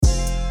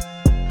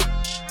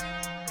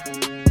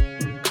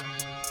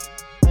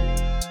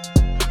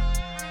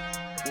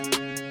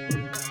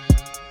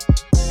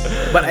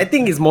But I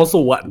think it's more so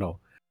what now?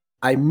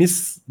 I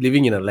miss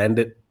living in a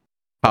landed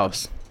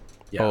house.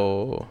 Yeah.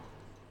 Oh.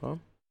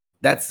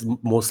 That's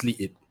mostly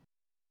it.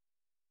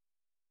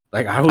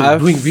 Like I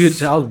was doing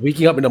weird. I was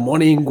waking up in the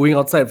morning, going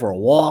outside for a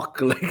walk.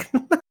 Like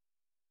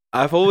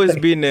I've always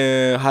been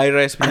a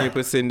high-rise punya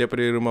person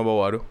daripada rumah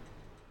bawah tu.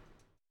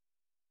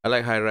 I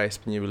like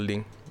high-rise punya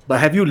building. But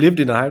have you lived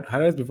in a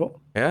high-rise before?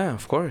 Yeah,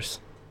 of course.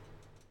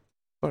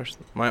 Of course.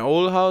 My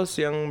old house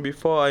yang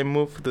before I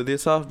moved to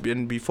this house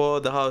and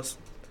before the house,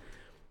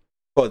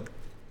 for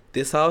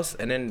this house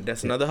and then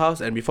there's another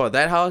house and before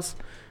that house,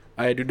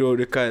 I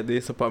duduk dekat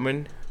this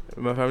apartment.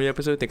 My family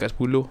episode tingkat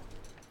 10.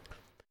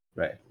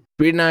 Right.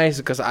 Pretty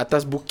nice because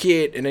atas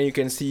bukit and then you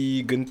can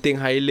see Genting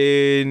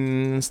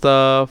Highland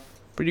stuff.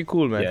 Pretty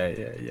cool, man.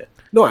 Yeah.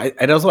 No,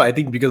 and also I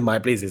think because my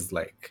place is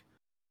like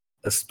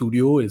a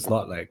studio, it's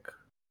not like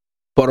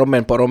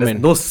Poroman.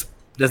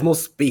 There's no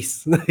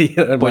space in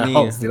my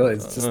house. You know,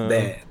 it's just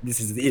there. This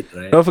is it,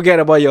 right? Don't forget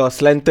about your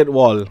slanted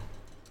wall.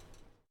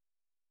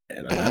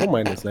 And I don't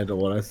mind the slanted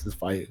wall. That's just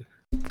fire.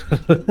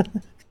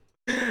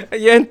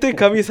 You enter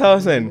Kami's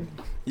house and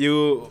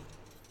you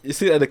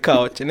sit at the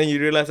couch and then you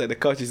realize that the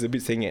couch is a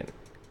bit sengit.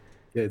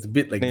 Yeah, it's a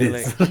bit like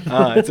this.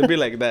 It's a bit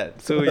like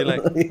that. So you're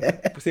like,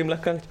 pusing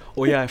belakang.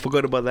 Oh yeah, I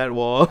forgot about that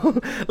wall.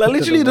 Like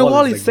literally the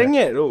wall is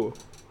sengit. Oh.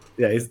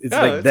 Yeah, it's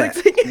like that.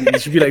 Like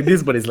it should be like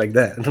this, but it's like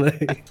that.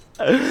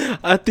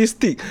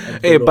 Artistic.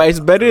 But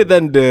it's better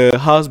than the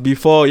house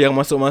before yang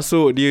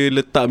masuk-masuk dia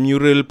letak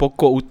mural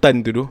pokok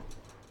hutan tu.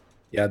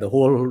 Yeah, the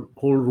whole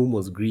room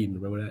was green.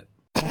 Remember that?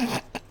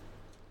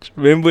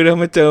 Remember dah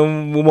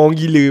macam rumah orang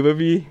gila,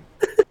 babi.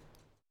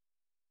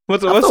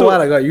 After a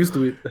while, I got used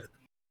to it.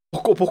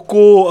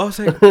 Pokok-pokok. I was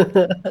like,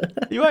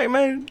 you right,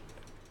 man?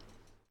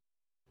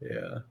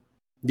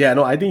 Yeah,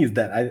 no, I think it's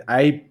that.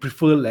 I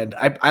prefer land.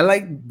 I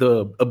like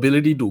the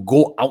ability to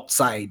go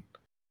outside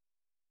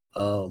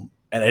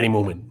at any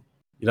moment.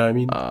 You know what I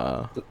mean?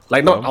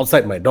 Like not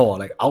outside my door,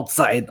 like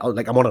outside,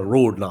 like I'm on a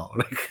road now.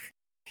 Like,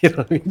 you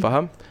know what I mean?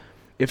 Faham?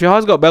 If your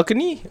house got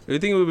balcony, do you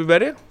think it would be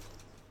better?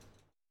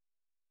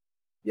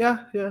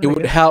 Yeah. It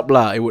would help.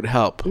 It would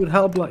help.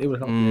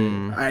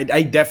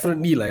 I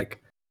definitely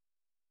like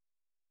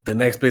the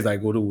next place I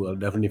go to will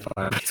definitely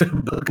find a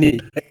balcony.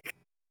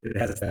 It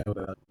has to have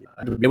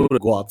I'd be able to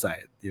go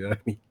outside. You know what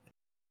I mean?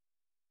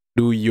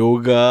 Do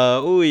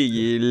yoga. Ui,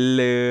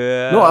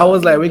 gila. No, I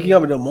was like waking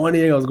up in the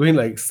morning. I was going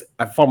like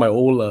I found my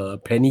old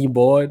penny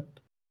board.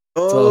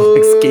 So I was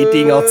like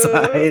skating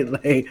outside,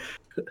 like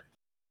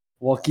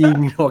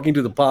walking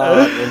to the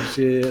park and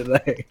shit.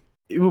 Like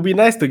it would be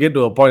nice to get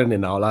to a point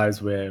in our lives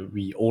where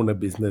we own a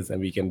business and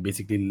we can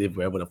basically live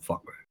wherever the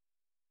fuck.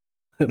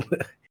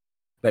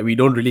 Like we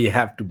don't really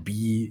have to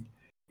be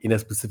in a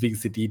specific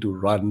city to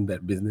run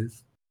that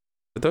business.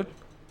 Betul?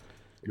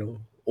 You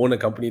know, own a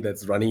company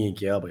that's running in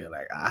KL, but you're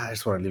like, I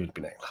just want to live in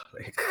Penang.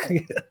 Like,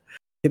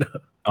 you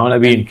know. I want to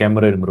be in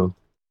Cameron, bro.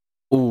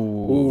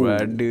 Ooh,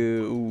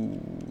 brother.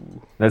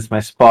 That's my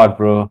spot,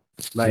 bro.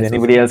 Nice. If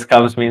anybody else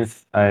comes,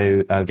 means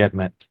I'll get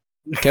mad.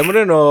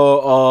 Cameron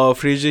or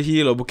Fraser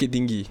Hill or Bukit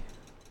Tinggi?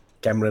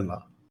 Cameron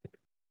lah.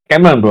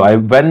 Cameron, bro. I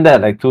went there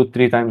like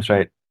 2-3 times,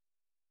 right?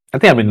 I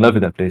think I'm in love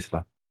with that place,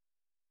 lah.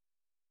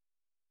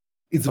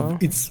 It's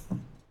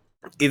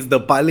the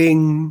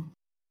paling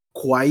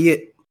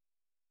quiet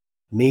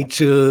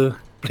nature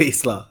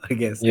place lah, I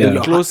guess. Yeah. The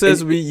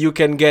closest you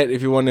can get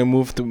if you want to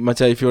move to,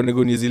 macam if you want to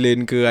go New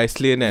Zealand ke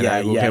Iceland and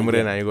I go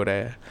Cameron and you go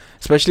there.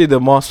 Especially the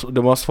moss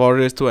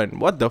forest tu kan.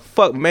 What the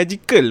fuck,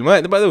 magical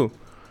mat tempat tu.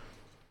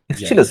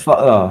 It's chill as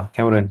fuck lah,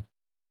 Cameron.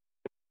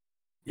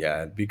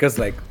 Yeah, because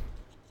like,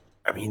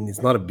 I mean, it's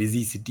not a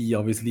busy city,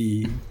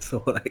 obviously. So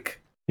like,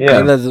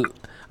 and there's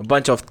a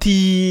bunch of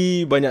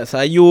tea, banyak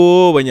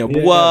sayur, banyak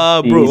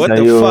buah, bro. What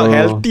the fuck,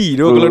 healthy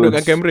though kalau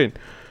duduk kat Cameron.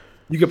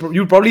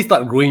 You probably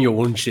start growing your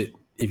own shit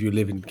if you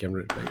live in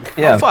Cameron. Like,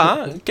 how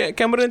far?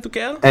 Cameron to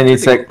KL? And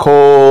it's like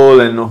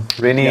cold and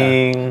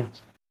raining.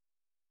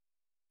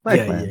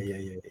 Yeah.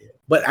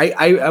 But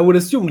I would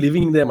assume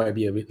living there might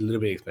be a little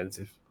bit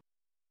expensive.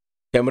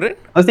 Cameron?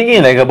 I was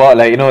thinking like about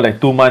like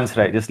 2 months,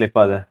 right? Just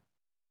lepak there.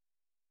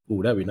 Ooh,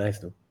 that'd be nice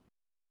though.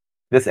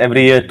 Just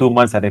every year 2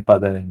 months I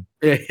lepak there.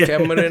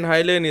 Cameron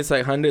Highland is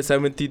like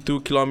 172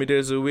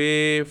 kilometers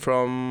away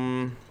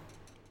from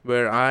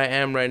where I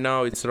am right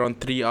now. It's around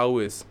 3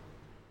 hours.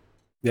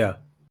 Yeah.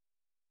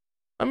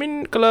 I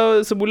mean,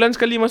 kalau sebulan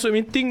sekali masuk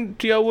meeting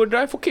 3 hour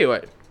drive, okay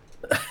what?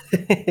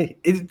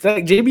 It's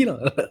like JB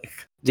lah.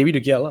 JB to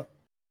KL lah.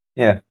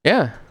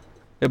 Yeah.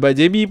 But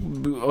JB,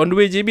 on the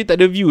way JB tak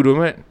ada view tu,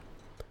 mat.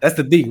 That's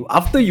the thing.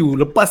 After you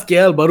lepas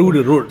KL, baru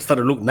the road start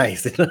to look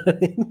nice.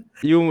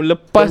 You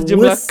lepas je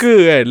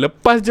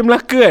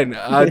Melaka kan.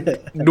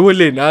 Dua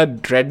lane,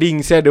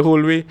 dreading saya the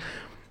whole way.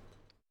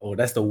 Oh,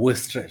 that's the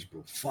worst stretch,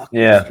 bro. Fuck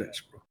that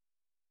stretch, bro.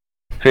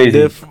 Crazy.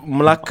 The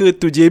Melaka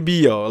to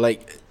JB,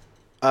 like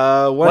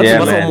once you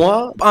masuk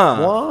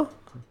Muar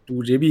to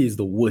JB is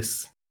the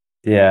worst.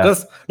 Yeah.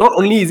 Because not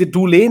only is it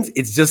 2 lanes,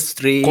 it's just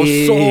straight.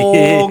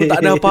 Kosong,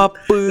 tak ada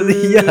apa-apa.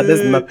 Yeah,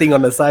 there's nothing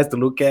on the sides to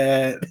look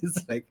at.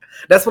 It's like,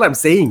 that's what I'm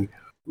saying.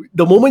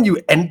 the moment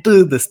you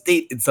enter the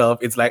state itself,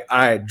 it's like, all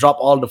right, drop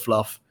all the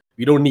fluff.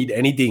 We don't need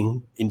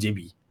anything in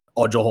JB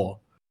or Johor.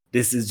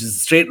 This is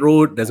just straight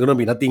road. There's gonna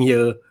be nothing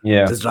here.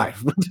 Yeah. Just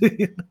drive.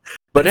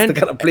 But That's then the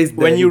kind of place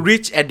when there you is.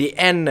 reach at the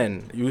end,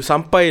 then you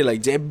sampai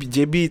like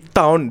JB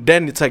town,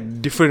 then it's like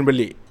different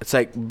balik. It's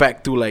like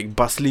back to like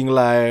bustling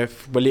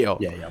life balik. Oh.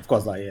 Yeah, of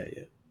course lah.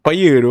 Yeah.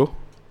 Fire though.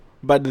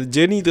 But the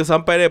journey to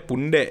sampai there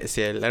pundek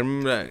sial.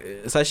 I'm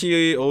like,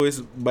 Sashi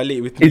always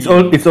balik with me. It's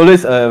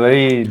always a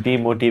very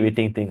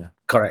demotivating thing.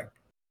 Correct.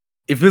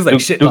 It feels like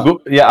shit. To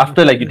go, yeah,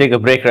 after like you take a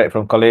break right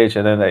from college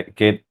and then like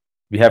okay,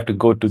 we have to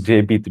go to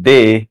JB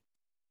today.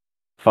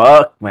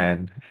 Fuck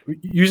man.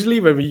 Usually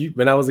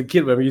when I was a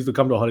kid, when we used to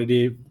come to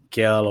holiday,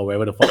 KL or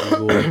wherever the fuck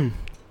we go, and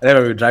then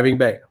when we were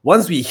driving back,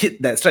 once we hit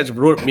that stretch of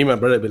road, me and my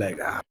brother would be like,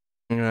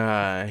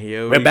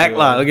 here we're back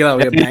lah. Okay, lah,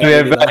 we're back.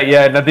 We're back.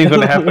 Yeah, nothing's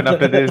gonna happen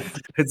after this.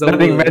 It's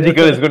Nothing over.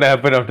 magical is gonna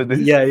happen after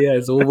this. Yeah,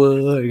 it's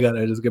over. You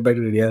gotta just get back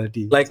to the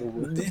reality. Like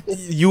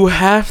you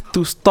have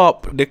to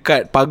stop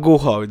dekat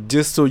Pagoh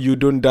just so you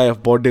don't die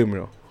of boredom, you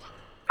know.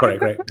 Correct.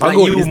 Like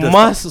Pagoh you is the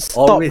must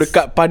stop always.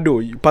 dekat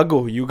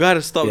Pagoh. You gotta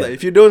stop Yeah. that.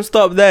 If you don't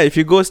stop there, if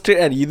you go straight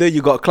and either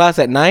you got class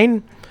at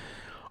 9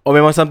 or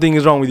memang something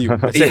is wrong with you.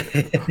 That's it.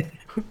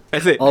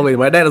 That's it.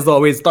 Always. My dad is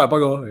always stop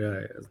Pagoh.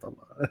 Yeah, stop.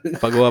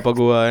 Pagoh.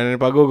 And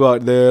Pagoh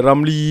got the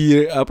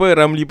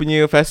Ramly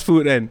punya fast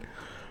food kan.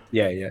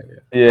 Yeah.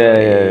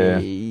 Yeah.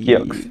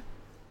 Kiosks.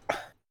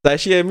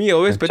 Tashi and me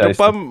always petrol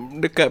pump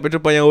dekat petrol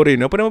pump yang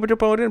orange. Apa nama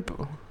petrol pump orange?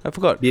 I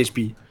forgot.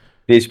 BHP.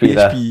 PHP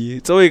lah.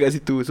 It's always kat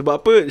situ.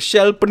 Sebab apa?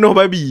 Shell penuh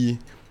babi.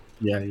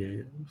 Yeah.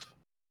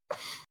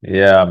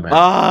 Yeah, man.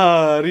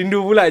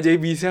 Rindu pula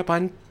JB. Saya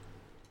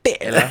pantik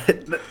lah.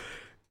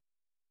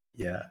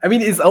 Yeah. I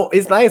mean, it's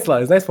nice lah.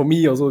 It's nice for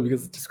me also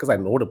because I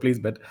know the place.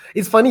 But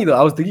it's funny though.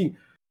 I was thinking,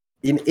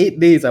 in 8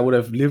 days I would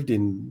have lived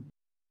in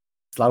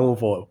Selangor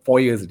for 4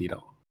 years already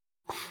now.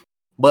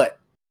 But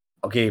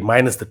okay,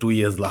 minus the 2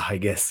 years lah, I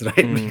guess,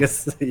 right?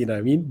 Because you know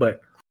what I mean. But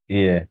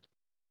Yeah.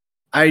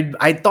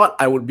 I thought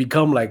I would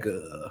become like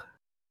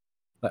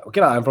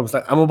okay lah.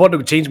 I'm about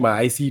to change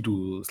my IC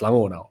to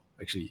Selangor now.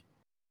 Actually,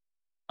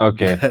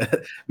 Okay.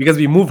 because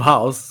we moved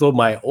house, so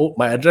my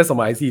address on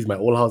my IC is my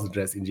old house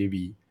address in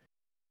JB.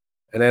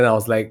 And then I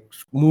was like,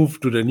 move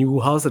to the new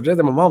house address,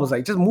 and my mom was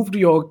like, just move to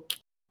your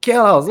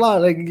KL house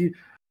lah. Like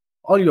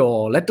all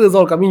your letters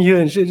all coming here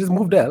and shit. Just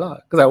move there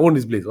lah. Because I own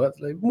this place. What?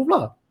 Like move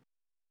lah.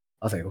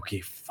 I was like, okay,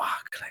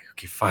 fuck. Like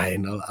okay,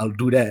 fine. I'll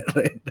do that.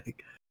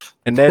 Like,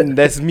 And then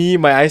there's me,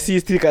 my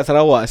IC still kat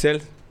Sarawak, sel.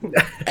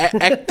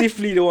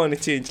 Actively don't want to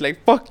change.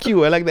 Like fuck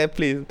you, I like that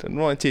place. Don't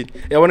want to change.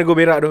 I want to go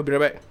berak though. Be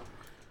right back.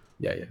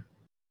 yeah.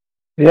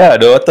 Yeah,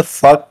 dude, what the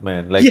fuck,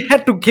 man? Like, He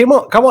had to come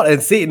out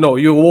and say no.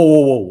 You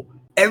whoa.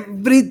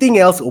 Everything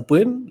else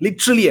open,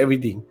 literally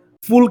everything,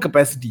 full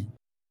capacity,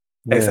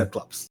 except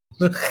clubs.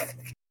 And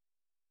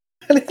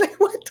it's like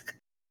what?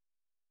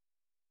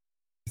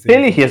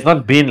 clearly he has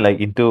not been like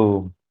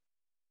into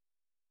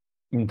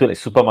like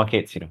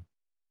supermarkets, you know.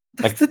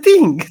 That's the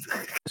thing.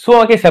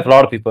 Supermarkets have a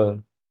lot of people,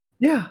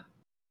 Yeah.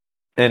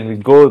 and we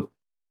go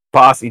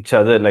past each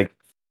other. Like,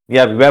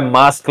 yeah, we wear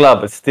mask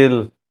club, but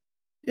still,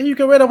 Yeah, you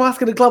can wear the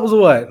mask in the club as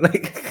what?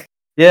 Like,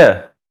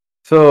 yeah.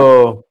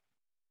 So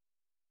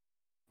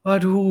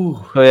aduh.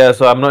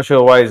 so I'm not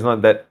sure why it's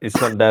not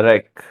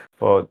direct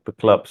for the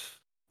clubs.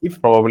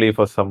 Probably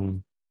for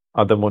some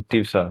other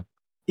motives.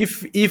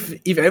 If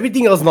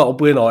everything else not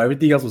open or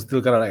everything else was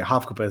still kind of like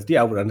half capacity,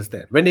 I would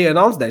understand. When they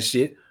announced that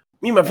shit,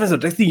 me and my friends were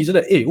texting each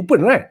other, hey,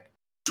 open, right?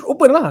 Should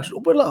open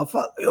lah.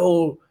 Fuck,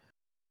 yo.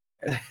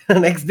 The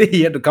next day,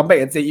 he had to come back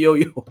and say, yo.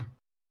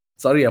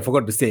 Sorry, I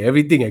forgot to say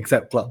everything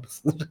except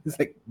clubs. It's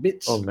like,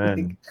 bitch. Oh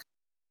man.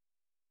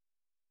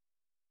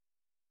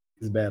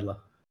 It's bad lah.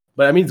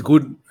 But I mean, it's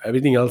good.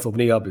 Everything else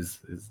opening up is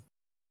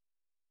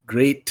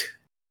great.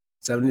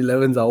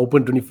 7-Elevens are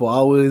open 24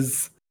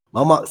 hours.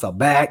 Mamas are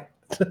back.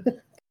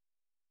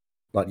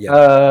 Not yet.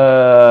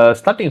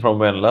 Starting from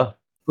when, lah?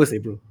 1st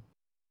April.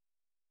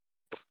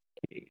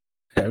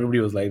 Everybody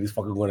was like, this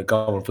fucking gonna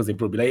come on 1st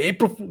April. Be like,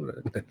 April Fool.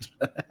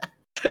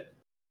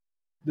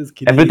 Just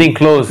kidding. Everything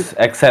closed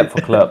except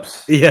for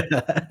clubs. Yeah.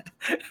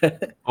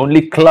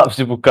 Only clubs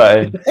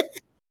dibuka.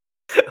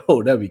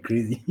 Oh, that'd be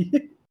crazy.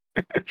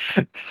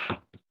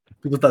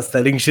 People start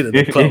selling shit at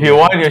the club. If you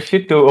want your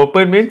shit to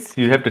open, means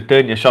you have to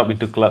turn your shop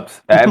into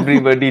clubs.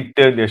 Everybody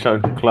turn their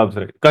shop into clubs,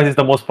 right? Because it's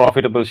the most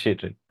profitable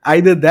shit, right?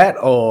 Either that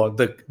or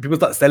the people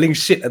start selling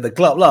shit at the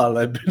club lah.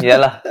 Like, Yeah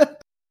lah.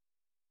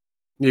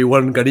 you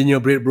want gardenia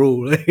bread,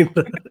 bro? This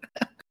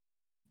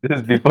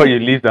is before you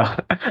leave the.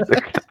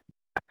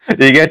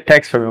 You get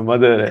text from your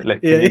mother, right? Like,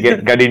 Yeah. you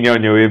get gardenia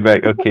on your way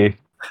back. Okay.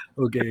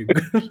 Okay.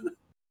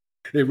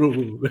 Hey, bro.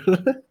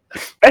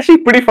 Actually,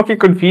 pretty fucking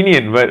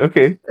convenient, but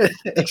okay.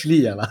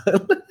 Actually, yeah lah.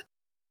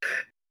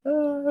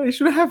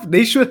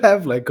 They should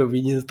have like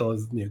convenience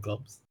stores near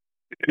clubs.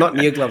 Not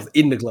near clubs,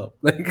 in the club.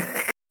 Like,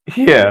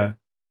 Yeah.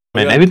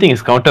 Man, Yeah. everything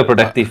is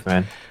counterproductive,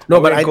 man. no,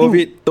 but I COVID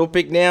think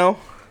topic now.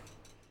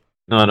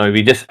 No,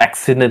 we just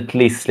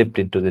accidentally slipped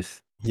into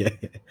this. yeah.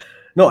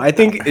 No, I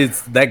think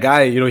it's that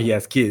guy. You know, he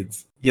has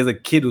kids. he has a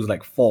kid who's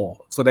like 4.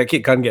 So that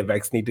kid can't get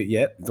vaccinated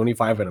yet. It's only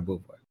 5 and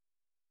above.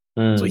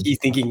 So he's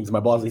thinking, it's my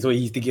boss. So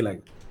he's thinking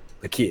like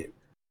the kid.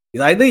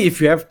 It's either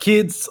if you have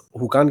kids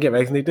who can't get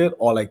vaccinated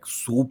or like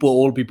super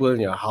old people in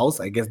your house,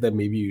 I guess that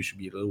maybe you should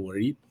be a little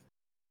worried.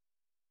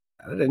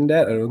 Other than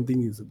that, I don't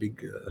think it's a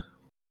big.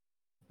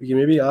 We can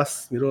maybe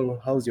ask,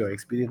 how's your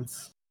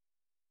experience?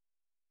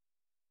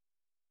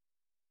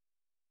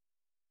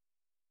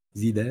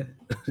 Is he there?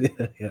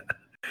 Yeah.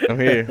 I'm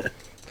here.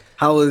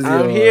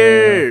 I'm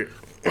here.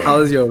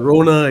 How's your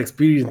Rona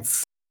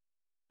experience?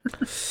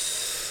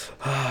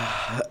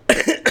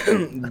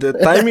 The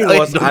timing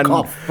was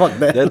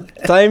the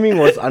timing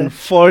was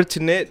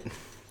unfortunate.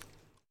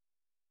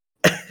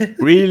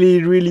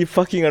 Really, really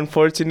fucking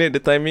unfortunate. The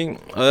timing.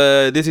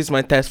 This is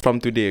my test from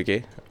today.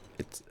 Okay,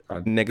 it's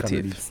negative.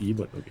 Can't really see,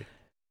 but okay.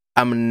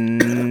 I'm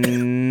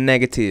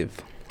negative.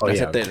 I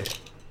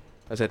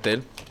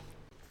settled.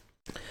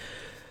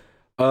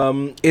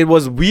 It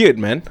was weird,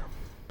 man.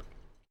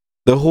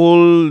 The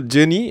whole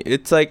journey,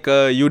 it's like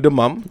you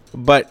demam,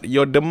 but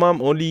your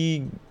demam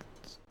only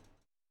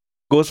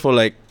goes for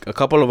like a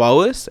couple of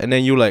hours, and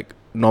then you like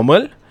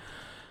normal,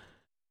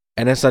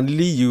 and then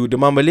suddenly you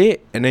demam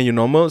balik, and then you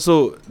normal.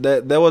 So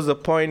there was a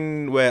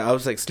point where I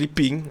was like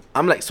sleeping,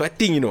 I'm like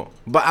sweating,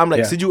 but I'm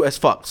like sejuk as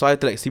fuck, so I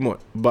had to like simot,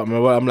 but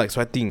I'm like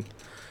sweating.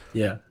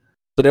 Yeah.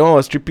 So that one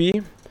was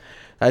trippy.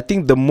 I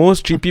think the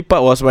most trippy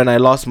part was when I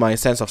lost my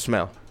sense of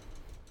smell.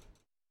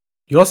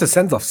 You lost a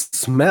sense of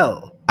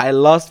smell. I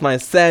lost my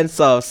sense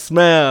of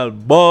smell,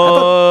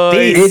 boy.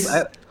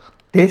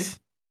 Taste?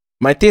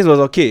 My taste was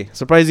okay,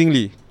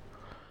 surprisingly.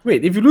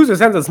 Wait, if you lose your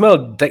sense of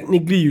smell,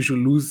 technically you should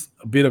lose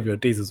a bit of your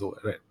taste as well,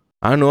 right?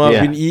 I don't know. I've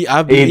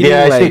been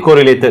eating like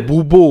correlated.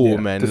 bubo,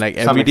 man. Like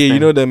every day,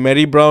 extent. the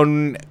Mary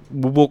Brown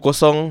bubo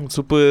kosong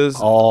supers.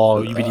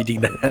 Oh, you've been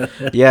eating that.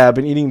 Yeah, I've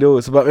been eating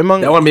those. But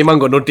memang that one memang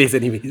got no taste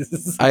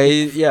anyways.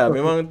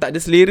 memang tak ada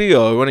selera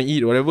or want to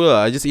eat whatever.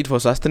 I just eat for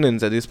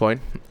sustenance at this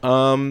point.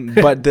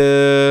 But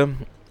the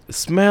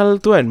smell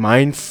tu and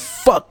mind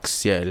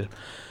fucks, yeah.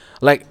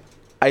 Like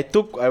I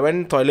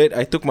went toilet,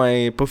 I took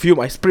my perfume,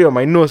 I spray on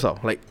my nose.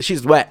 Like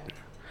she's wet.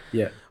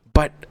 Yeah.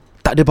 But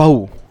tak ada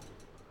bau.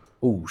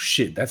 Oh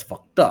shit, that's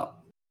fucked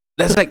up.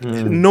 That's like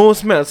no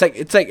smell.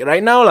 It's like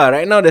right now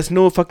there's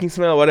no fucking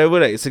smell, whatever.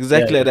 Like it's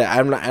exactly like that.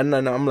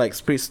 I'm like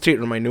sprayed straight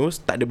on my nose,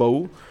 tak ada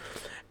bau.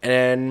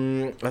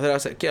 And after that I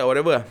was like, okay,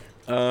 whatever.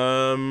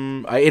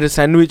 I ate a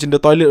sandwich in the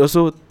toilet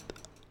also.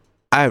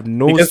 I have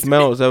no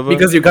smell whatsoever.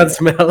 Because you can't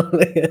smell.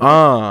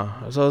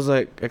 So I was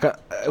like,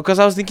 because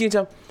I was thinking,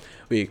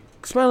 wait,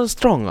 smell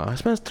strong.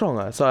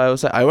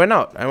 So I went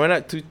out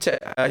to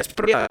check. I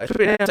sprayed. I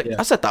was like,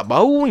 asal tak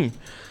bau ni?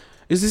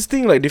 Is this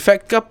thing like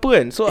defect ke apa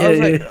kan? So I was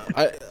like,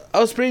 I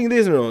was spraying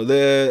this,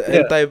 the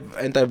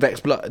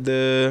anti-vax blood,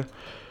 the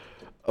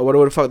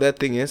whatever the fuck that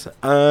thing is.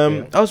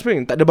 I was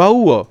spraying, tak ada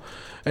bau.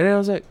 And then I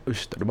was like,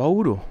 tak ada bau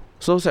tu.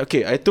 So I was like,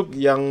 okay, I took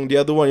the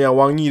other one, yang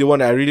wangi, the one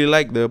that I really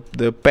like, the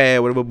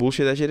pear, whatever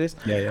bullshit that shit is.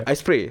 I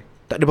spray,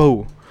 tak ada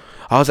bau.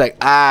 I was like,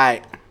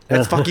 alright,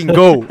 let's fucking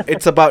go.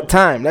 It's about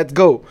time, let's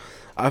go.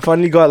 I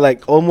finally got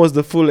like almost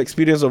the full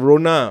experience of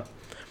Rona.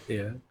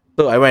 Yeah.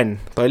 So I went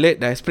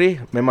toilet, then I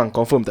spray, memang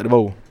confirm tak ada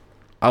bau.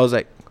 I was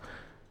like,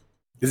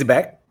 is it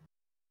back?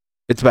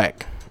 It's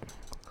back.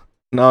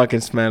 Now I can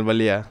smell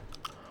balik.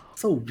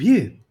 So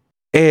weird.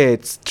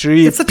 It's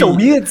trippy. It's such a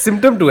weird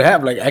symptom to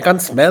have. Like I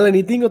can't smell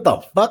anything. What the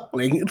fuck?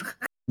 Like.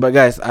 But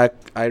guys, I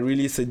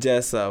really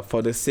suggest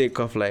for the sake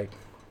of like,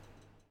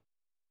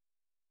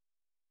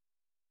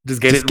 just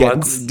get it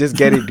once. Just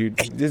get it, dude.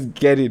 Just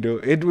get it, though.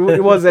 It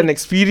was an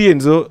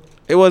experience, though.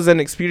 It was an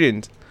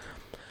experience.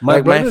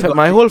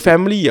 My whole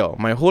family,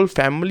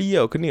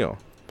 kena.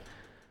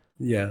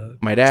 Yeah.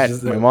 My dad,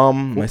 my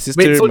mom, my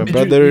sister, my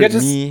brother,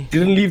 me.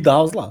 Didn't leave the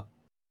house lah.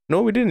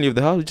 No, we didn't leave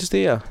the house. We just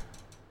stay here.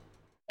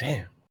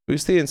 Damn. We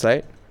stay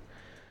inside.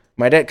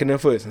 My dad kena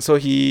first, so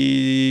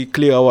he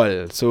clear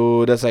awal.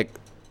 So there's like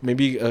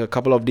maybe a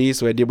couple of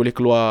days where dia boleh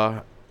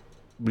keluar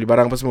beli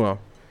barang apa semua.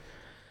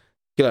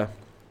 Okay lah.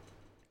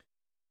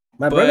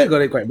 My brother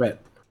got it quite bad.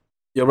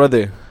 Your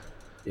brother?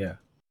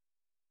 Yeah.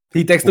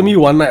 He texted me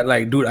one night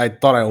like, dude, I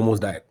thought I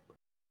almost died.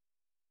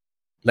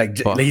 Like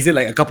he said,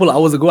 like a couple of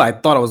hours ago, I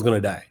thought I was gonna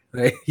die.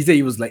 Right? He said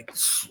he was like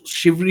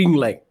shivering,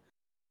 like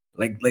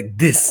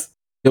this.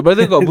 Your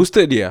brother got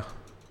boosted, yeah.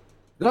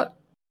 Got.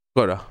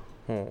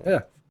 Oh.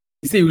 Yeah.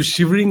 He said he was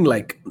shivering,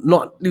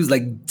 he was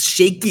like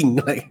shaking,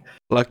 like.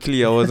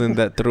 Luckily, I wasn't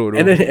that through.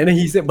 and then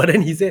he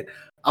said,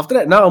 after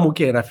that, now I'm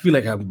okay, and I feel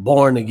like I'm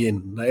born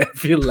again. Like I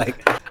feel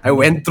like I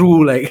went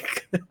through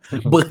like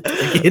birth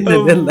again,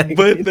 and then like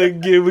birth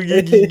again,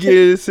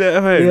 gigil.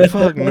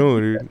 Fuck no,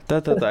 dude.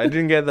 Tak. I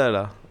didn't get that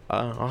lah.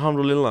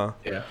 Alhamdulillah.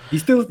 Yeah.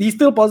 He's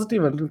still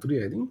positive until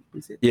today, I think.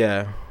 He said.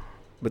 Yeah.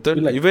 But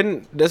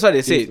even that's what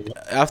they say.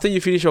 After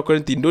you finish your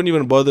quarantine, don't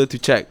even bother to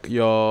check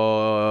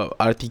your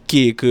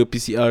RTK ke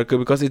PCR ke,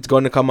 because it's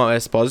gonna come out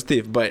as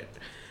positive, but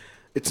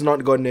it's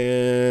not gonna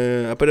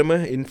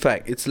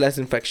infect. It's less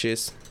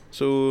infectious.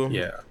 So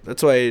yeah,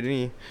 that's why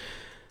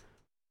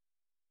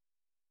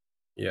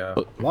Yeah.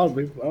 A lot of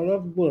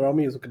people around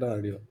me also kena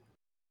already.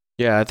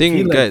 Yeah, I Feel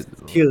think like guys,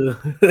 it's here.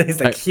 It's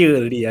like here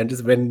already. And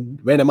just when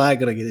am I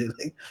gonna get it?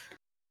 Like,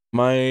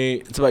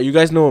 sebab you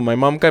guys know my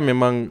mom kan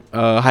memang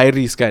high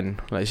risk kan.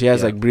 Like she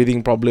has Yeah. like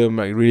breathing problem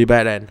like really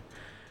bad kan.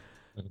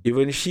 Mm.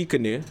 Even she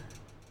kena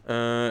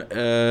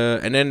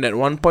and then at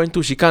one point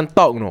too she can't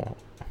talk no.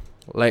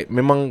 Like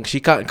memang she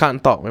can't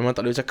talk. Memang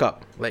tak boleh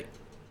cakap. Like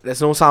there's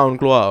no sound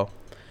keluar.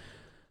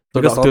 So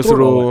Because doctor sore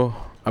throat or suruh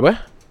apa?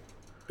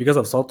 Because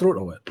of sore throat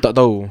or what? Tak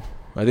tahu.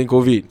 I think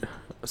COVID.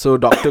 So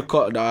doctor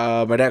called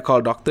my dad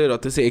called doctor.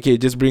 Doctor said okay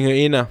just bring her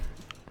in lah.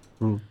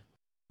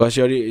 Because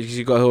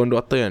she got her own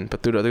doctor kan. Lepas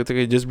tu doctor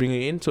kata just bring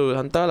her in. So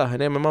hantar lah. And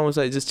then my mom was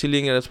like just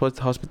chilling at the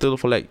hospital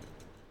for like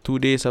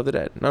 2 days after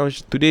that. Now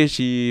today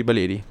she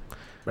balik already.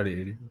 Balik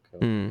already.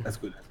 Okay.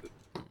 That's good.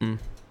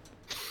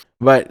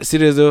 But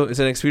serious though, it's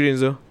an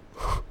experience though.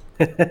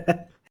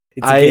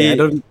 It's okay.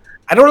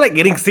 I don't like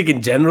getting sick in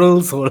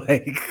general, so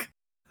like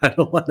I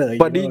don't wanna.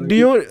 But don't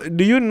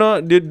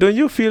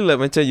you feel like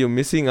macam you're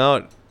missing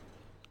out?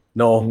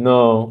 No,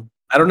 No.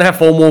 I don't have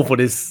FOMO for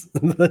this.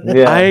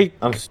 Yeah. I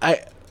I'm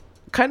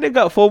kind of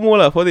got FOMO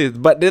lah for this,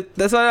 but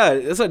that's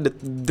why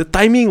the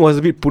timing was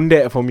a bit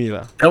pundek for me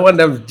lah. That one,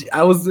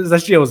 I was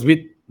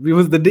with. It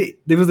was the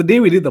day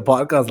we did the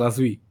podcast last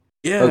week.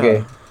 Yeah.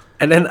 okay.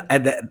 And then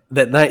at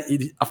that night,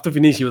 after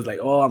finish, he was like,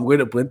 "Oh, I'm going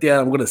to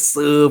Pontianak. I'm going to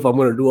surf. I'm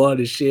going to do all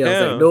this shit." I was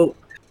like, Yeah. "No."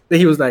 Then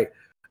he was like,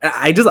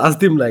 I just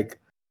asked him like,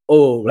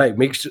 "Oh, like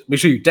make sure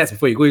you test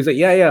before you go." He's like,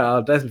 "Yeah,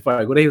 I'll test before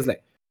I go." Then he was like,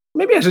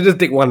 "Maybe I should just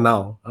take one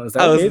now." I was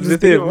like, I was "Okay, just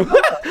with take him.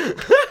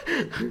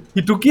 it."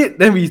 He took it.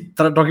 Then we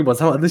started talking about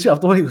some other shit.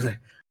 Afterwards, he was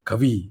like,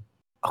 "Kavi,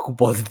 aku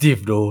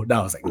positive though."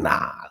 Then I was like,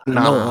 "Nah,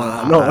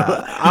 no."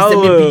 He sent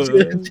me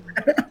pictures.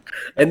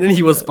 And then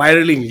he was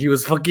spiraling. He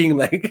was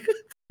fucking like.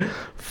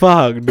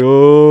 Fuck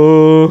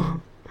no.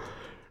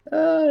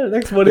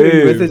 Next morning when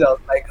he messaged, I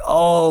was like,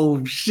 "Oh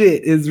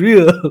shit, it's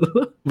real."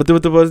 Betul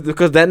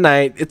because that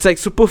night it's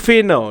like super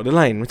faint now the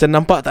line macam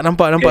nampak tak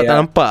nampak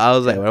Yeah. I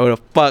was like what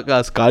the fuck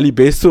lah sekali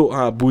besok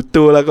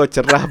butuh lah kau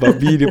cerah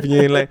babi dia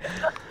punya line.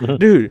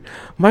 Dude,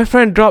 my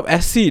friend drop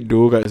acid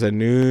doh kat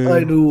sana.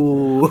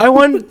 Aduh. I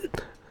want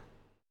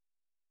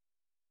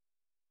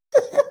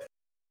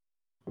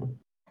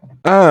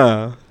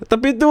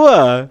tapi tu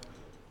lah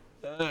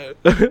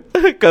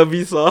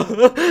Kavi saw.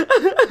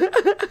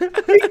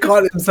 He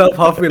caught himself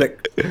halfway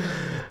like.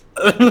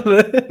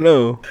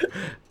 No.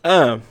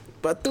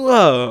 But tu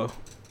lah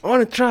I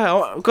want to try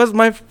because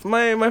my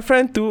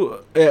friend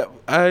too.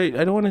 I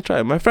don't want to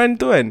try. My friend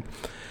too and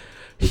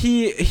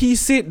he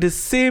said the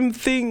same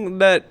thing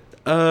that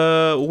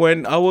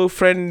when our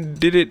friend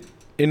did it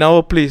in our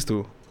place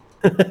too.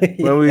 When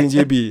we were in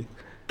JB.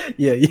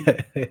 Yeah.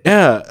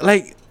 Yeah,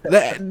 like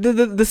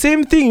the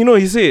same thing, you know,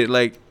 he said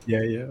like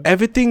Yeah.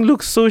 everything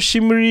looks so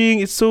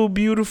shimmering, it's so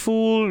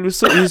beautiful.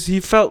 He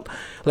felt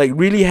like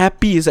really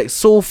happy. It's like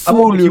so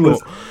full, you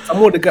know. Some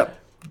dekat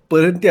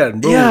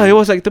perhentian, bro. Yeah, it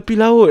was like tepi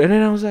laut. And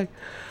then I was like,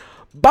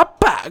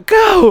 bapak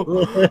kau.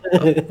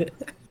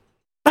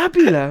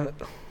 Babi lah.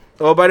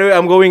 Oh, by the way,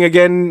 I'm going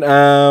again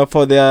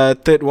for the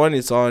third one.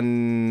 It's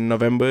on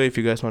November. If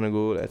you guys want to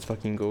go, let's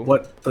fucking go.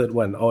 What third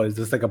one? Oh,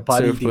 it's just like a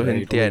party Surf thing that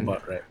you told me perhentian.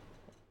 about, right?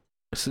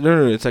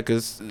 No, it's like a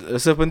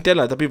serpentian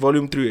lah, tapi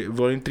volume 3,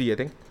 I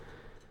think.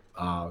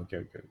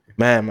 Okay.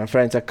 Man, my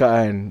friend cakap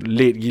kan,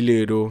 late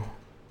gila though.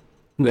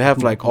 They have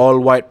like all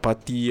white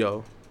party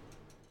tau.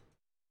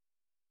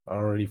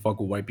 I don't really fuck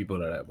with white people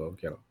like that, but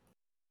okay.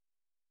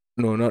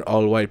 No, not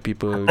all white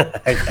people.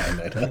 I can't.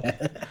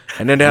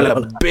 And then they had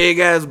like a big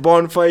ass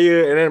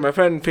bonfire. And then my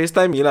friend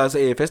FaceTime me lah.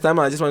 Say, hey,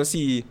 FaceTime lah, I just want to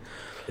see.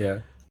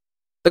 Yeah.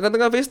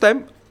 Tengah-tengah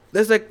FaceTime,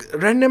 there's like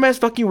random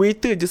ass fucking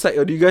waiter just like,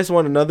 oh, do you guys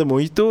want another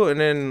mojito?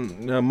 And then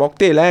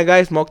mocktail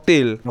guys,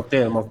 mocktail.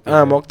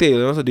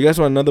 Mocktail. So do you guys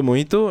want another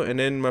mojito? And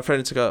then my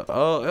friend cakap,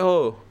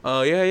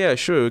 yeah,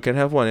 sure, we can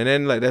have one. And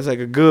then like there's like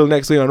a girl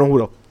next to you, I don't know who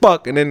the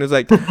fuck. And then it's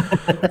like,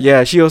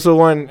 yeah, she also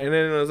want. And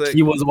then it was like,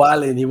 He was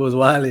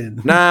wilding.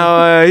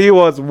 Nah, he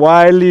was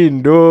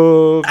wilding,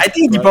 though. I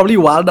think he probably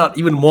wilded out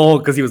even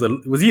more because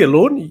was he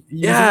alone?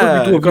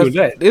 Yeah, because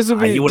right? This would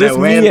be he would just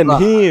have me went and lah.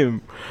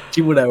 him.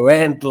 He would have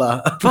went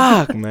lah.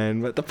 Fuck, man.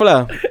 But tak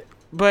apalah.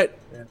 But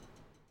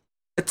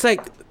it's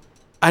like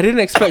I didn't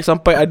expect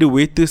sampai ada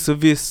waiter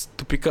service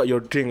to pick up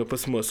your drink apa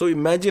semua. So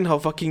imagine how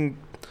fucking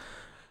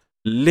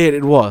late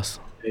it was.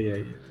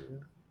 Yeah.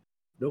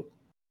 Nope.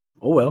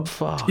 Oh well.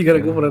 Fuck. You gotta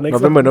go for the next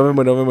November.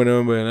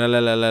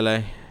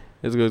 Lie.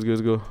 Let's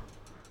go.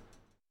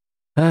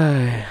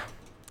 Ay.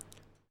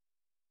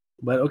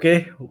 But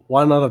okay,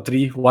 1 out of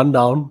 3, 1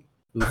 down.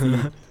 We'll see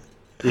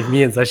if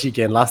me and Sashi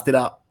can last it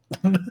out.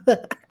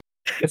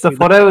 It's a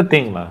forever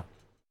thing, lah.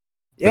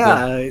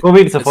 Yeah.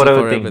 COVID is a It's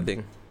forever,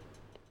 thing.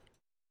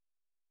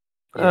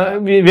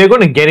 We're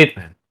gonna get it,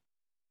 man.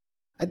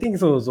 I think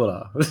so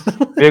lah.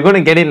 We're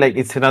gonna get it like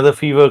it's another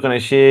fever kind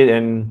of shit,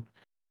 and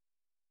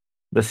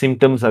the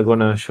symptoms are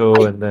gonna show,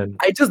 and then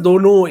I just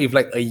don't know if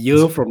like a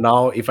year from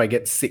now, if I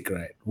get sick,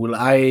 right, will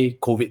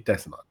I COVID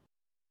test or not?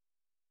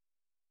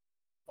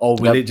 Or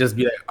will Yep. it just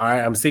be like,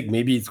 alright, I'm sick,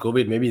 maybe it's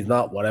COVID, maybe it's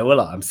not, whatever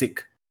lah, I'm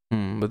sick.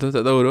 Betul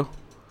tak tahu tu.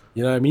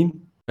 You know what I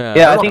mean?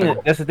 Yeah, I not think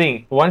bad. that's the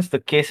thing. Once the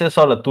cases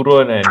all are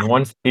turun and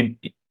once it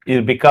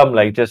become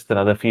like just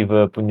another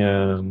fever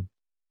punya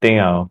thing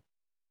now.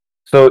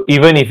 So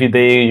even if you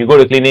go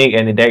to clinic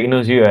and they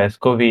diagnose you as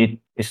COVID,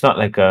 it's not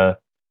like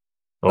a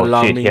oh shit, he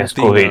Alarming has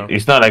thing, COVID.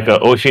 It's not like a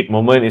oh shit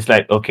moment. It's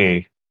like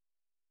okay,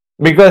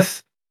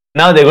 because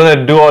now they're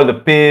gonna do all the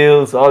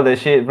pills, all the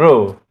shit,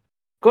 bro.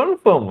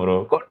 Confirm,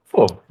 bro.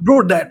 Confirm.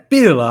 Bro, that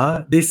pill,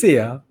 they say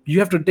you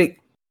have to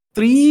take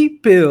 3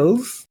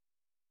 pills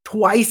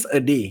twice a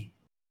day.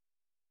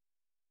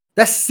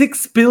 That's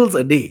 6 pills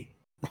a day.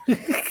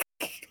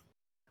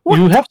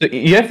 What? You have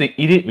to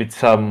eat it with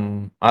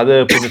some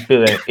other punya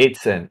pill and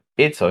AIDS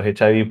or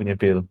HIV punya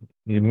pill.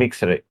 You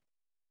mix it.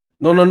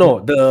 No.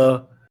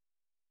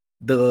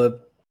 The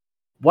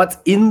what's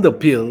in the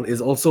pill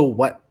is also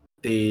what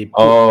they put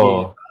in.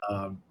 Oh.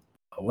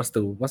 What's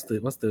the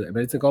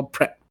medicine called?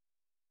 PrEP.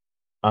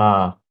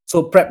 Ah,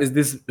 So PrEP is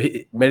this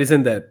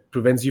medicine that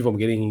prevents you from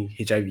getting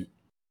HIV.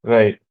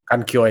 right.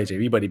 Can't cure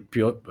HIV, but it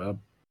pure.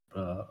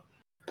 I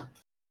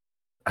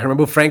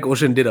remember Frank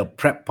Ocean did a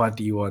PrEP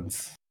party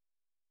once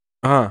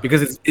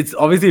because it's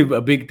obviously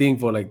a big thing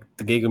for like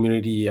the gay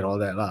community and all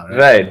that, lah,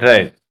 right?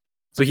 Right.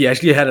 So he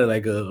actually had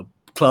a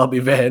club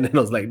event and it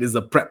was like, this is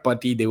a PrEP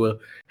party. They were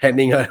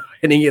handing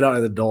it out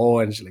at the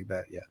door and shit like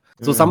that. Yeah.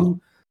 So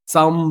some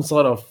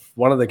sort of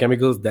one of the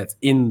chemicals that's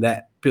in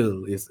that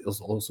pill is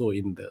also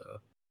in the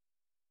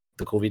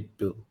COVID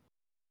pill.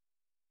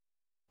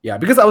 Yeah,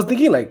 because I was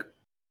thinking like,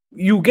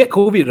 you get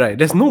COVID, right?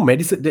 There's no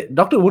medicine. The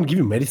doctor won't give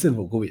you medicine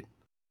for COVID.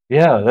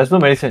 Yeah, there's no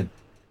medicine.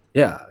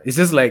 Yeah, it's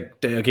just like,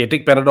 okay,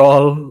 take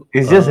Panadol.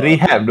 It's just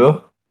rehab,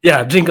 though.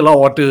 Yeah, drink a lot of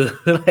water.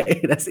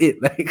 Like, that's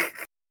it.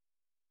 Like,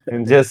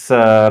 And just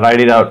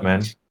ride it out,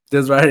 man.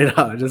 just write it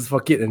out. Just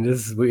fuck it and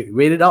just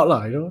wait it out,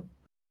 lah. You know.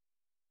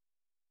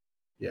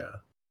 Yeah.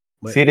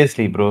 But,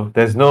 Seriously, bro.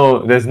 There's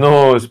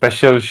no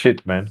special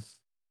shit, man.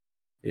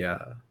 yeah,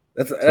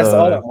 that's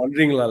all I'm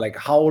wondering, lah. Like,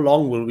 how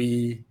long will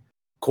we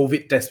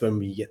COVID test when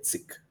we get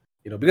sick?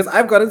 You know, because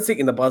I've gotten sick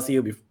in the past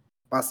year.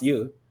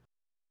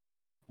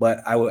 But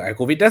I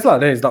COVID test lah.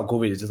 Then it's not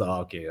COVID. It's just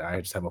okay.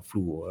 I just have a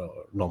flu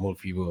or normal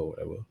fever or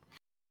whatever.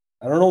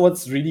 I don't know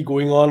what's really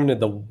going on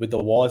with the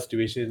war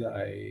situation.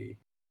 A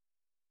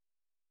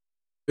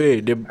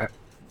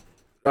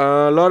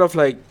lot of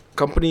like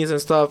companies and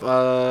stuff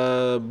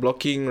are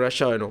blocking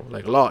Russia. You know,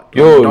 like a lot.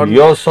 Yo,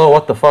 you all saw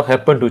what the fuck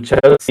happened to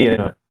Chelsea?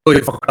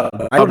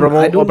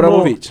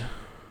 Abramovich.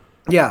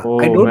 Yeah,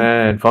 Oh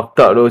man, fucked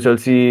up though,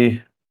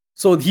 Chelsea.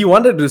 So he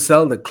wanted to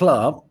sell the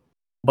club,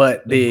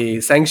 but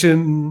they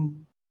sanctioned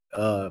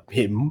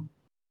him.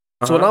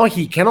 So now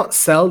he cannot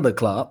sell the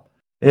club.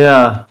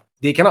 Yeah.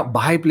 They cannot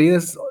buy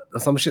players or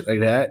some shit like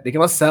that. They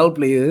cannot sell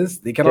players.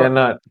 They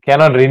cannot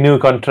renew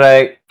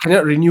contract.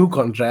 Cannot renew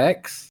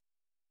contracts.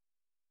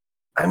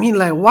 I mean,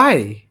 like,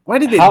 why? Why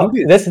did they do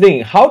this? That's the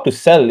thing. How to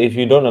sell if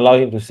you don't allow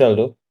him to sell,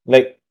 though?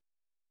 Like,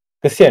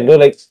 kasihan, though.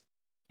 Like,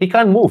 he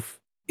can't move.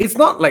 It's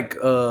not like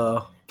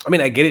I mean,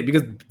 I get it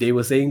because they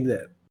were saying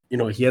that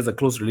he has a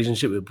close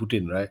relationship with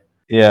Putin, right?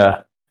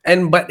 Yeah.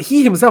 But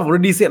he himself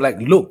already said, like,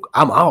 look,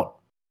 I'm out.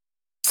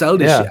 Sell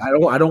this shit. I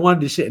don't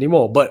want this shit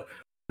anymore. But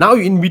now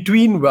in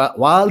between,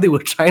 while they were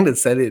trying to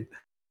sell it,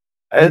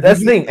 that's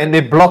the thing, and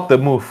they blocked the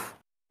move.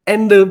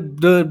 And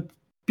the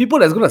people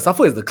that's gonna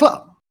suffer is the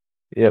club.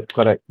 Yep,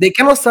 correct. They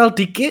cannot sell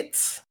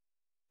tickets.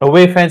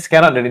 Away fans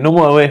cannot. No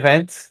more away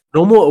fans.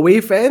 No more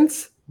away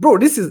fans, bro.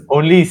 This is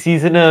only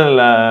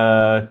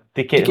seasonal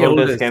ticket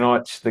holders can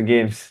watch the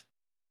games.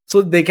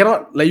 So they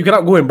cannot, like, you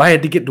cannot go and buy a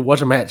ticket to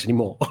watch a match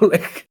anymore.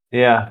 Like,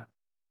 yeah,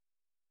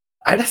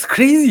 that's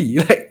crazy.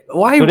 Like,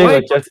 why?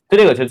 Today got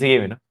Chelsea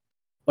game, you know.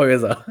 Oh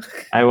yes, sir.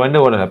 I wonder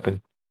what will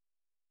happen.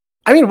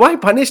 I mean, why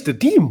punish the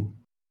team?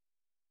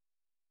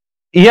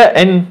 Yeah,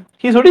 and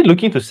he's already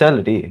looking to sell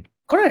the day.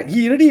 Correct.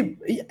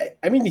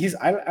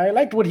 I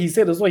liked what he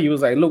said as well. He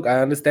was like, look,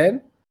 I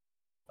understand.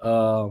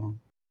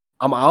 I'm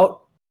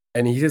out.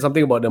 And he said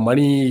something about the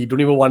money. He don't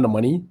even want the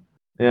money.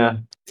 Yeah.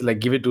 To, like,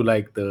 give it to,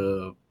 like,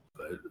 the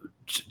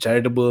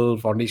charitable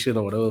foundation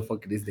or whatever the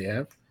fuck it is they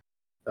have.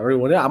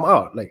 I'm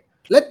out. Like,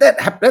 let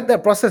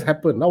that process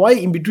happen. Now, why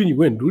in between you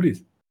go and do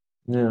this?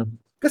 Yeah.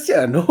 Because,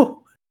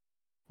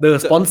 the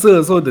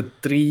sponsor, so the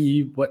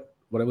three, what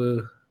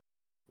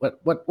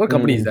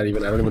company is that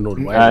even? I don't even know.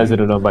 I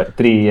don't know, but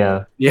 3,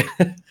 yeah. Yeah.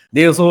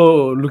 They're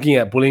also looking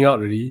at pulling out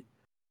already.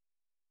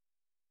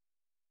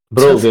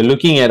 Bro, they're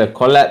looking at a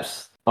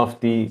collapse of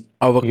the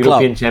European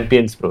club.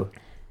 champions, bro.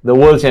 The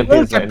world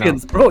champions right now.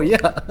 Bro,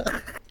 yeah.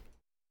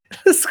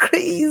 That's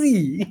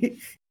crazy.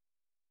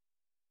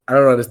 I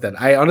don't understand.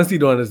 I honestly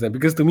don't understand.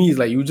 Because to me, it's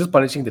like you're just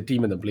punishing the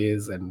team and the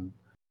players and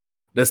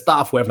the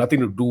staff who have nothing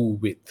to do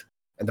with,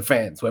 and the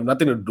fans who have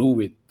nothing to do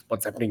with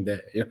what's happening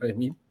there. You know what I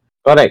mean?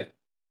 Correct.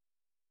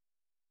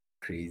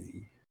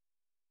 Crazy.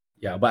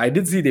 Yeah, but I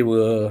did see they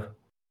were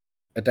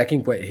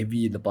attacking quite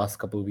heavy in the past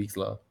couple of weeks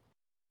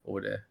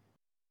over there.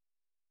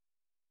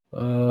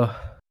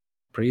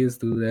 Praise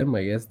to them,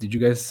 I guess. Did you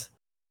guys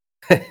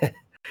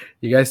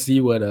You guys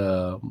see what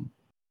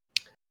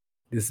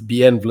this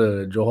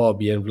Johor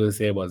BN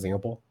say about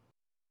Singapore?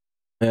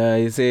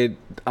 He said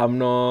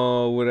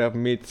UMNO would have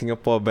made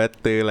Singapore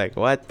better. Like,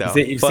 what the He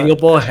said if fuck?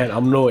 Singapore had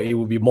UMNO, it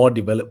would be more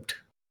developed.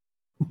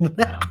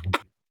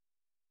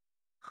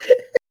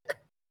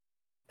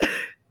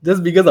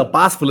 Just because a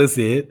past fella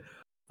said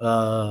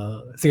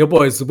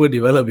Singapore is super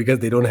developed because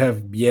they don't have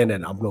BN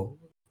and UMNO.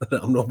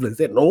 UMNO fella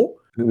said no.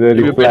 The It'll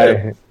be reply.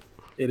 better.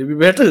 It'll be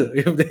better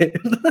if they.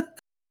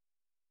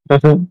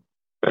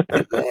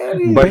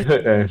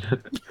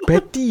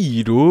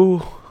 Petty,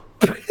 though.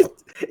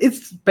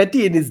 It's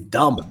petty and it's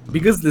dumb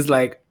because it's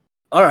like,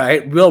 all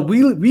right, well,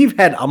 we've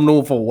had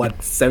UMNO for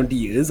what 70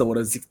 years or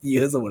whatever, 60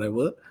 years or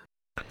whatever.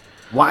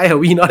 Why are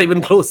we not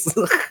even close?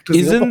 To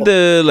Isn't Singapore?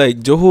 the like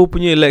Johor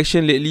punya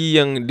election lately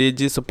yang they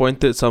just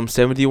appointed some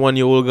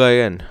 71-year-old guy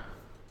kan?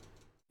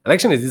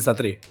 Election is this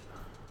Saturday?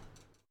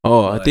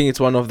 Oh, I think it's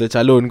one of the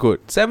calon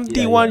kot.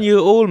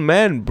 71-year-old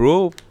man,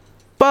 bro.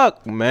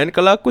 Fuck, man.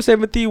 Kalau aku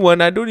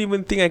 71, I don't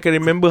even think I can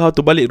remember how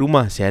to balik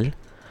rumah, sial.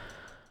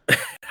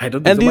 I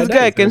don't think And so. My this dad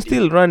guy is can 70.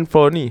 still run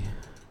for ni.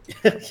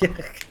 Yeah.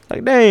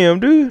 Like, damn,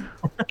 dude.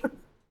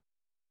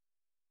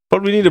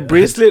 Probably need a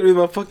bracelet with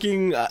my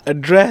fucking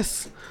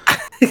address.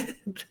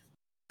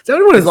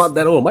 71 is not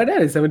that old. My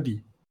dad is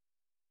 70.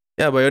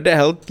 Yeah, but you're that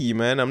healthy,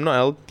 man. I'm not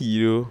healthy,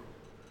 though.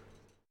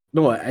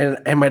 No,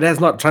 and my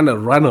dad's not trying to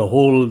run a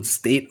whole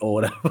state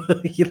or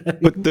whatever.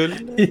 Betul.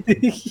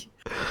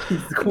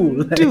 He's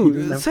cool. Like, he Dude,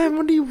 doesn't have-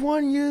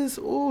 71 years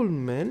old,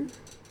 man.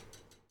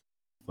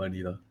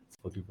 funny though. It's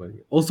fucking funny.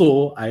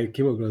 Also, I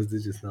came across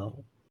this just now.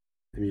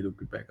 Let me look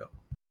it back up.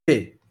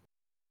 Okay.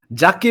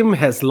 Jakim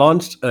has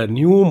launched a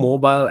new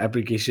mobile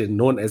application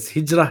known as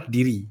Hijrah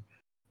Diri,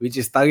 which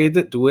is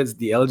targeted towards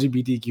the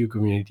LGBTQ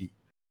community.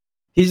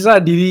 Hijrah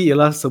Diri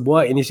ialah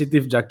sebuah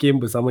inisiatif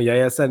Jakim bersama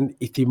Yayasan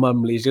Ihtimam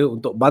Malaysia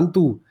untuk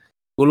bantu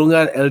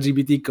golongan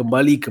LGBT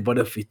kembali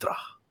kepada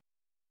fitrah.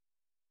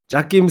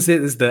 Jakim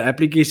says the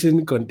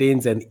application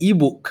contains an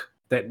e-book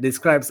that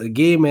describes a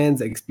gay man's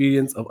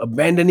experience of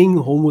abandoning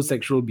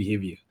homosexual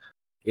behavior.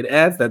 It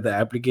adds that the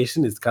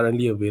application is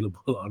currently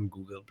available on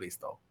Google Play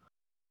Store.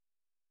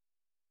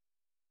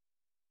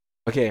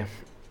 Okay.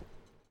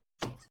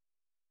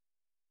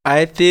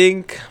 I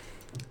think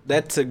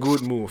that's a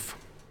good move.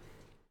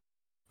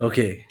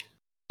 Okay.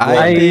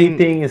 I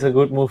think it's a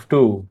good move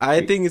too.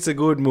 I think it's a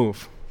good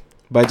move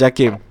by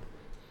Jakim.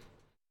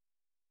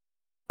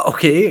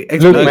 Okay.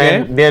 Look, explain.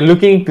 man, they're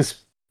looking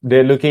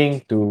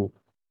to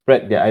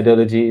spread their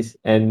ideologies,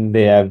 and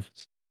they have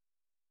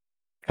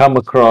come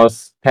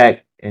across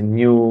tech and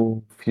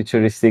new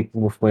futuristic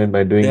movement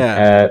by doing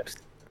Yeah. apps.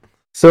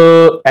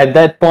 So at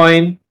that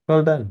point,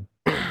 well done.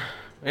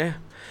 Yeah.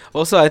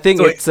 Also, I think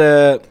So it's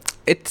a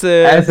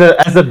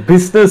As a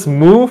business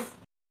move,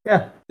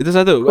 yeah. itu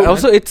satu. Cool,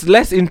 Also, it's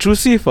less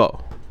intrusive.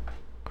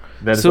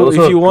 That's So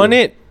also if you want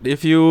true. it,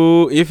 if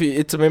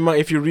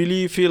you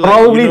really feel like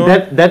Probably you know,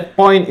 that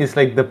point is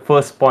like the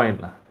first point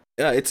lah.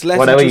 yeah, it's less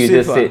Whatever you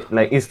intrusive. just said,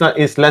 like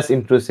it's less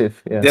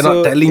intrusive. Yeah. They're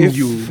not telling if,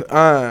 you.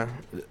 They're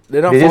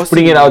not They're just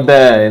forcing putting it you. out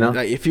there, you know.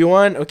 Like if you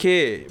want,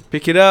 okay,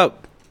 pick it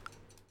up.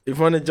 If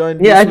you want to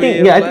join, Yeah, I this think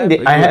way I of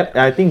think life, good.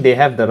 I think they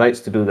have the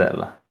rights to do that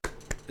lah.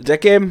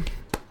 Jakim,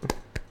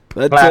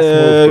 that's Class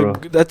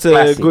move, bro. that's a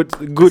Classy. good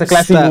It's a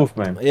classy step. move,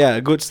 man. Yeah,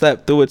 a good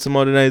step towards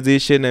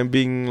modernization and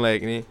being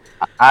like ni.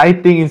 I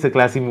think it's a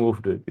classy move,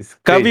 dude. It's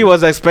Kavi crazy.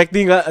 was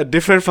expecting a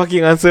different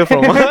fucking answer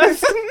from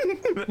us.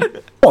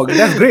 Oh,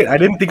 that's great. I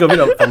didn't think of it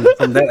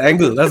from that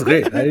angle. That's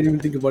great. I didn't even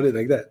think about it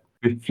like that.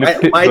 We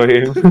flipped it My- for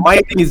him. My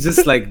thing is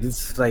just like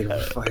this, like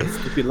fucking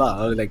stupid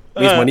lah. Like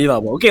waste money lah.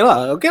 But okay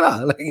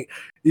lah. Like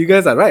you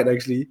guys are right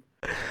actually.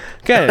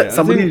 Okay,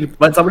 Somebody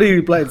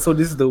replied. So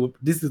this is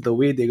the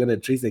way they're gonna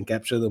trace and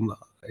capture them lah.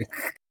 Like,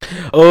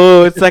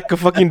 oh, it's like a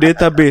fucking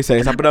database.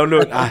 Siapa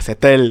download?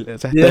 Settle.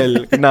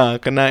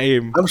 Kena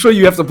aim. I'm sure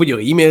you have to put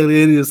your email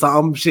in,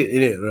 some shit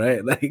in it,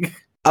 right? Like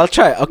I'll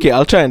try. Okay,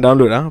 I'll try and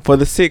download. For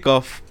the sake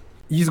of.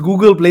 use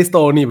Google Play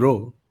Store only,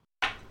 bro.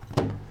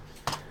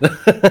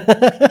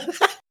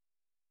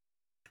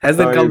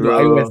 Hasn't Sorry, come bro.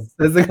 to iOS.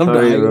 Hasn't come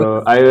Sorry, to iOS.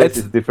 bro. iOS It's-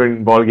 is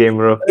different ball game,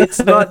 bro. It's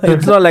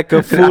not like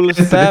a full It's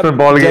a step. different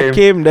ball game.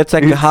 Jakim, that's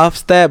like a half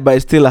step, but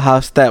it's still a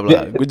half step.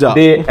 Good job.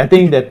 I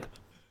think that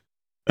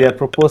their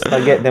proposed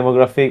target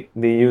demographic,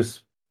 they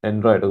use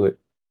Android. Okay.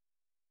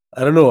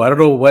 I don't know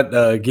what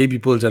gay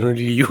people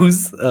generally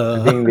use.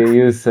 I think they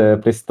use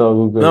Play Store,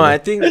 Google. No, I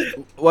think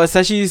what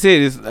Sashi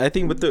said is, I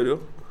think betul tu.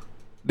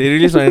 They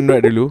release on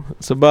Android dulu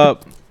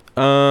sebab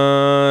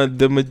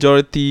the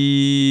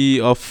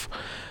majority of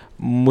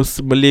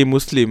Malay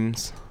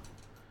Muslims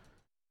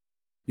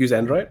use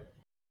Android.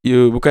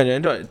 bukan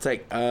Android. It's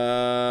like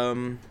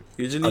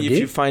usually if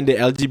Okay. you find the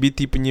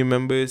LGBT punya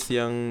members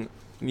yang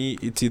ni,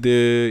 it's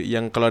either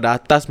yang kalau dah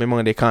atas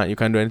memang you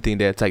can't do anything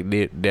there. It's like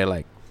they're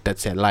like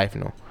that's their life,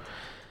 no.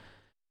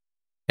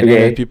 And then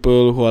Okay. there are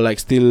people who are like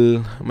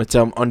still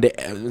macam on the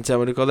macam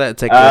what do you call that?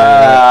 It's like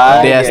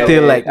I they are get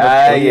still it. like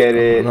I get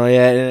it. no,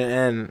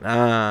 yeah, and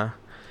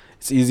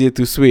it's easier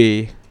to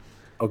sway.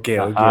 Okay.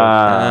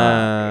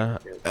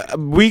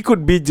 We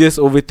could be just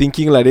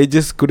overthinking, like they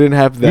just couldn't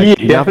have that We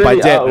enough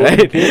definitely budget, are right?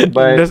 overthinking,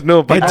 but There's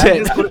no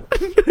budget.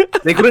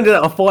 They couldn't just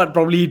afford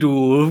probably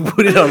to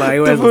put it on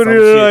iOS put or it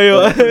some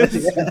on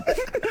shit.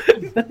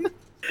 iOS.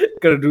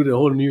 Gotta do the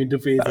whole new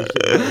interface and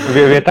shit.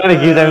 we're trying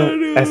to give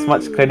them as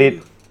much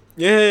credit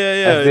Yeah.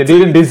 as they It's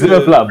didn't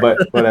deserve, lah. But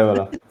whatever,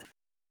 lah.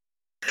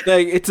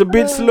 like it's a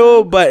bit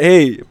slow, but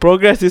hey,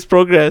 progress is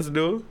progress,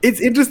 though.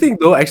 It's interesting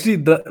though.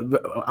 Actually,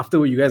 after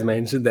what you guys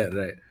mentioned that,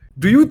 right?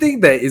 Do you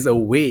think there is a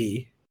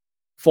way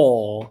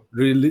for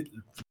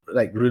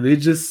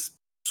religious,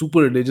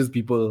 super religious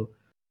people,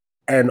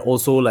 and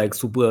also like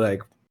super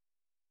like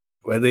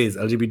whether it's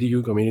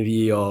LGBTQ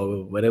community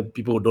or whether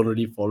people who don't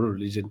really follow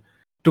religion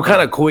to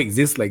kind of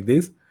coexist like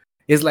this?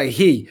 It's like,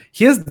 hey,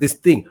 here's this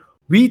thing.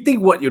 We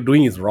think what you're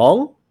doing is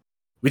wrong,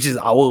 which is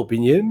our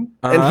opinion,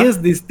 and here's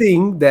this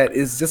thing that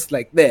is just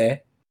like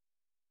there.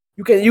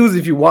 You can use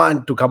if you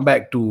want to come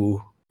back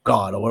to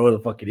God or whatever the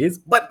fuck it is,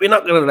 but we're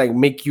not gonna like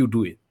make you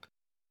do it.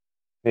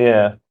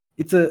 Yeah.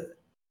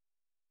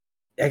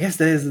 I guess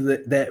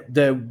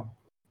there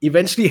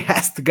eventually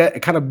has to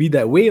kind of be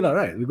that way,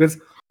 right? Because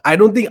I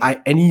don't think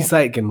any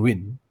side can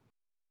win.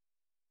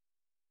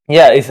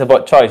 Yeah, it's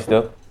about choice,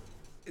 though.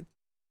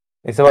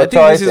 It's about I think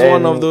choice. this is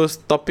one of those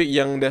topic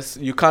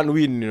you can't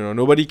win.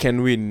 Nobody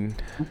can win.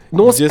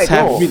 No,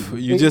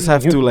 You just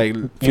have to like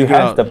you figure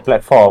have out. the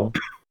platform.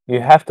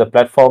 You have the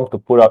platform to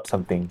put out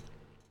something,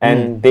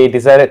 and they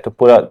decided to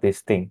put out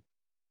this thing.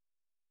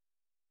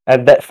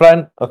 At that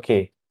front,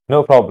 okay,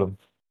 no problem.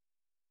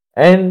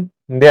 And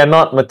they're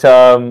not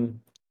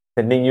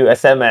sending you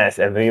SMS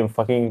every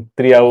fucking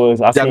 3 hours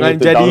asking Jangan you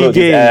to jadi download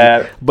gay. this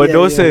app.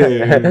 Berdosa.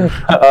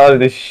 All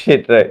this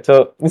shit, right?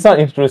 So it's not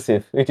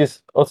intrusive, which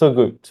is also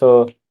good.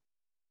 So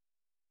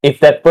if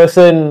that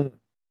person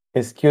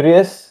is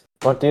curious,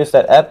 want to use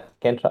that app,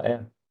 can try.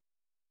 Yeah.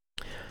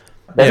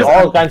 There's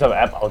all kinds of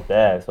app out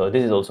there, so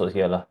this is also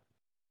here, lah.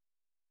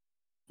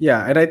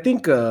 Yeah, and I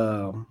think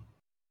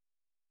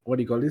what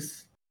do you call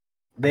this?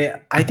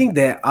 I think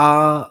there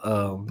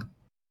are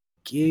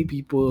gay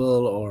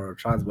people or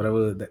trans,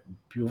 whatever, that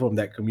people from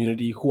that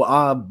community who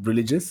are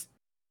religious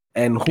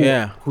and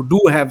who do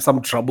have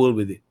some trouble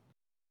with it.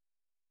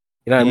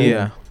 You know what I mean?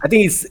 Yeah. I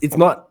think it's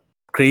not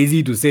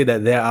crazy to say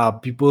that there are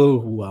people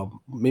who are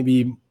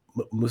maybe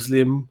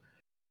Muslim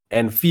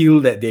and feel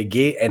that they're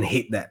gay and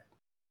hate that.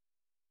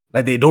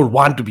 Like they don't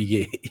want to be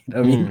gay. You know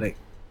what I mean? Like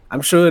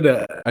I'm sure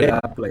that there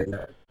are people like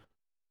that.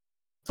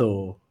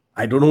 So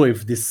I don't know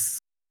if this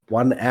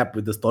one app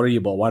with the story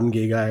about one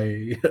gay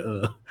guy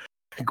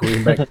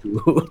going back to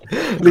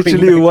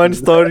Literally one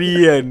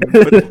story and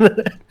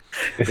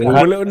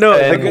no,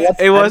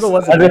 it was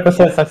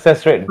 100%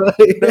 success rate.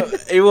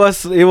 it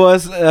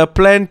was a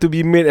plan to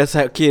be made as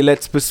like, okay,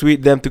 let's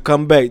persuade them to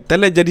come back. Tak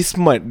lah jadi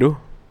smart though.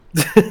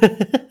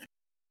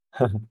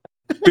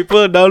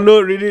 People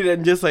download, read it,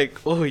 and just like,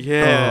 oh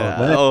yeah.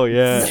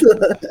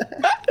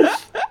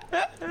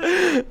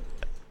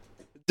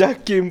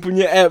 Jakim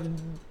punya app.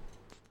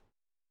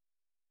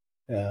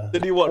 Yeah.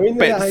 Jadi what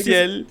pet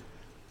sial.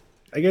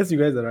 I guess you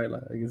guys are right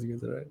lah.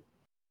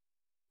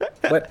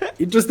 But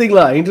interesting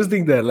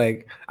that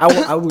like I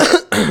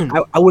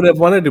would have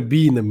wanted to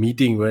be in the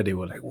meeting where they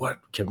were like, what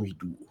can we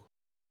do?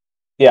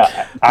 Yeah,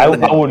 I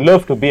would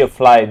love to be a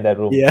fly in that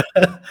room. Yeah.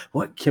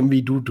 What can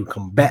we do to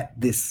combat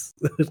this?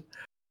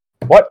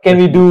 What can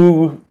we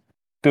do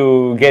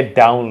to get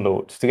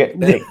downloads, to get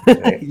clicks?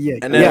 Right? Yeah.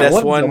 And then there's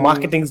what's one the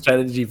marketing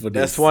strategy for this?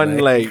 There's one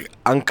like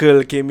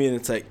uncle came in.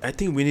 It's like, I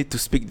think we need to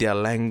speak their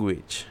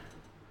language.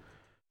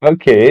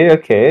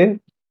 Okay.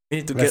 We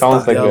need to That get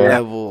sounds to like their a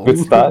level. good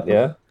start,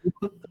 yeah.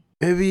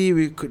 Maybe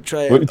we could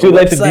try. Would a you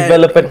like to website.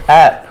 develop an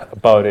app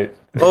about it?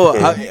 Oh,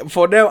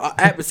 for them,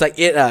 app is like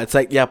 8 lah. It's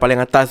like, yeah, paling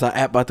atas lah,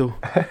 app lah tu.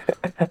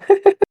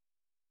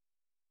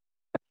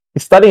 You're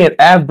starting an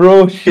app,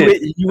 bro.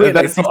 Shit. You wait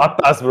like That's so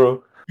atas,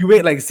 bro. You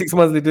wait like 6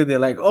 months later, they're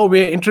like, oh,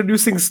 we're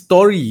introducing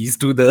stories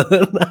to the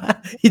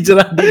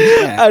Hijrah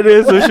Day app.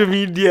 Ada social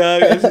media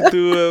kat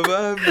situ.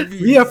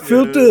 We have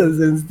filters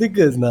and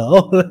stickers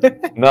now.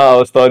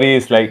 Now, story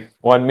is like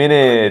 1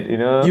 minute, you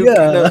know? You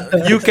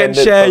can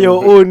Extended share from-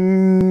 your own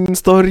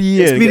story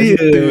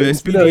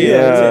Experience.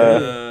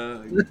 Experience.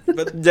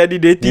 But jadi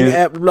dating You-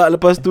 app pula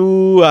lepas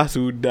tu.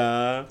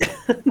 Sudah.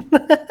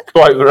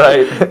 Quite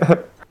right.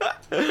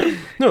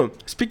 No,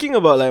 speaking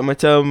about like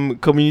macam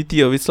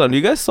community of Islam,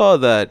 you guys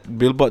saw that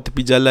billboard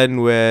tepi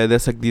jalan where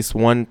there's like this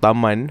one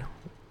taman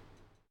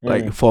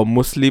like for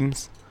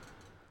Muslims?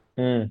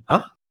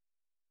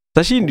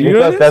 Tashin, do you know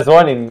Because this? there's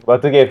one in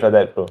Batu Cave for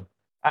that, bro.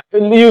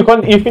 You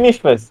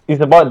finish first. It's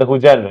about the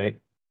hujan, right?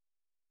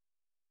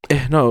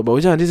 No, but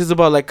Ujan, this is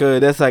about like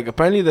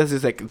apparently there's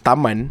this like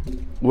taman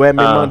where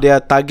memang their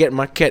target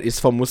market is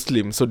for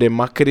Muslims, so they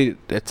market it.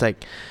 It's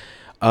like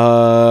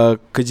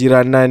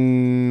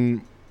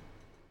kejiranan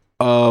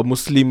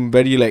Muslim,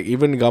 very like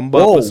even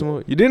gambar apa semua.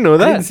 You didn't know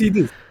that? I didn't see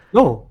this.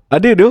 No.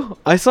 Ada doh.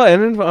 I saw it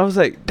and then I was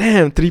like,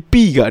 damn,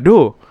 3P gak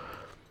doh.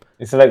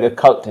 It's like a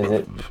cult,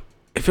 is it?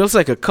 It feels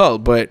like a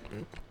cult, but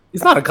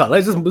It's not a cult.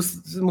 It's just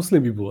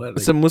Muslim people. Right?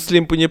 It's a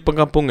Muslim punya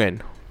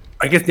pengkampungan.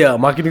 I guess their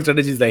marketing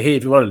strategy is like, hey,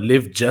 if you want to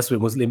live just with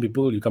Muslim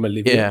people, you come and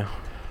live here.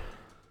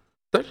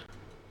 Yeah.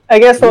 I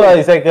guess so.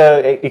 It's like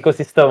a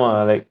ecosystem.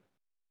 Like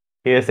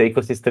here's the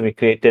ecosystem we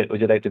created. Would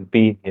you like to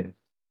be here?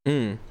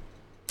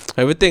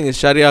 Everything is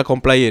Sharia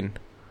compliant.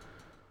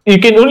 You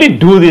can only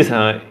do this,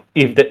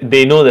 if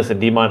they know there's a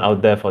demand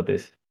out there for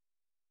this.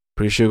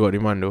 Pretty sure got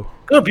demand though.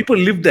 People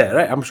live there,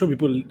 right? I'm sure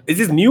people. Is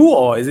this new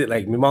or is it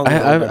like memang?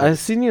 I've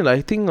seen it.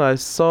 I think I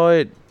saw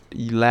it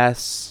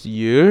last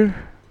year.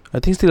 I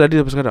think still ada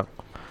sampai sekarang.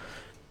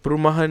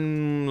 Perumahan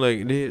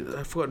like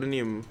I forgot the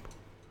name.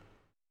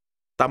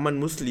 Taman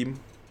Muslim.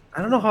 I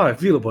don't know how I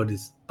feel about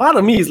this. Part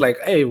of me is like,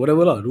 hey,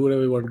 whatever lah, do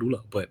whatever you want to do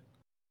lah. But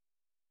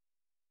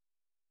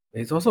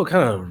it's also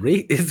kind of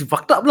it's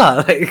fucked up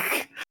lah. Like,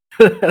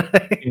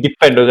 It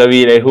depends on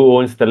like who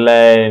owns the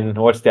land,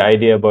 what's the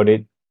idea about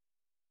it.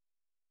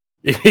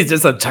 it's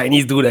just a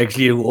Chinese dude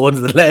actually who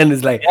owns the land.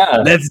 It's like,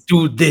 Yeah. let's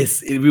do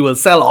this. We will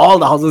sell all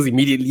the houses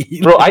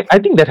immediately. Bro, I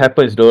think that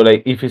happens though.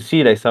 Like if you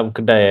see like some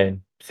kedai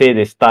and say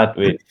they start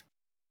with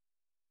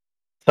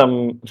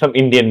some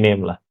Indian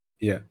name lah.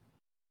 Yeah.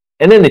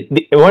 And then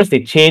once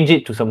they change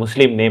it to some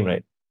Muslim name,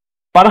 right?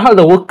 Padahal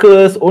the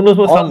workers, owners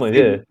semua sama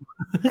je.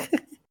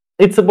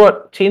 It's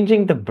about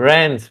changing the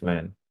brands,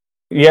 man.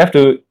 You have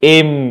to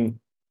aim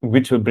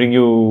which will bring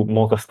you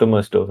more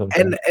customers to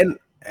something.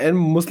 And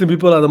Muslim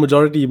people are the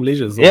majority in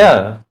Malaysia. So.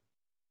 Yeah.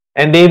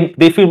 And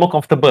they feel more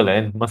comfortable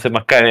and masa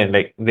makan and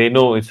like they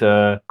know it's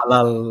a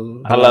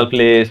halal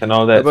place and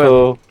all that. But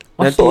so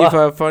nanti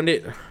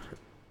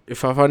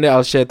if I found it,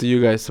 I'll share to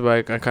you guys.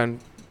 But I can't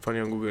find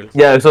it on Google.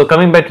 yeah, so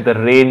coming back to the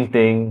rain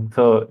thing,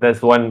 so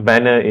there's one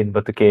banner in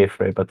Batu Cave,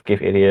 right? Batu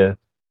Cave area.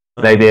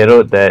 Like they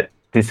wrote that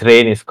this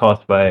rain is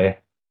caused by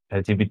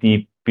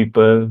LGBT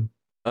people.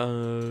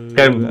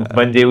 Kan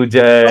banjir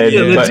hujan.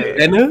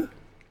 Banner?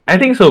 I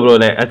think so, bro.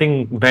 Like I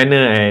think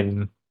banner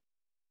and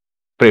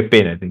spray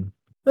paint. I think.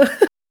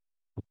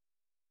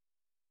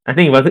 I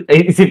think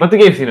it's in Batu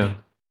Caves, you know.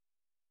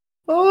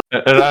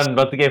 Around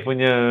Batu Cave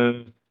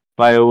punya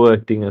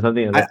firework thing or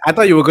something. Like that. I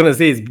thought you were gonna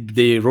say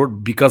they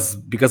wrote because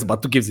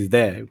Batu Caves is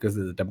there because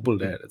there's a temple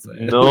there. That's why.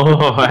 No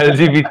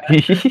LGBT.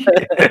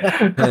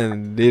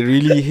 Man, they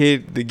really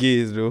hate the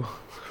gays, though.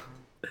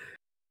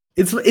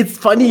 It's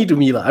funny to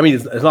me, lah. I mean,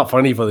 it's not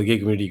funny for the gay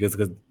community because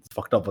it's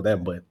fucked up for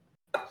them, but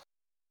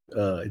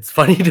it's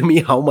funny to me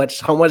how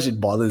much it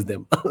bothers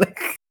them. Like,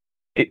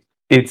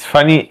 It's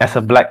funny as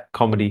a black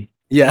comedy.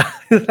 yeah,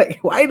 like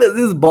why does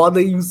this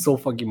bother you so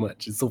fucking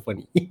much? It's so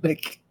funny.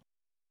 Like,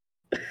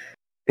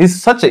 It's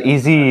such an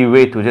easy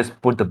way to just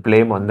put the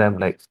blame on them.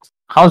 Like,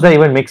 how's that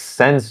even make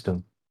sense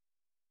to?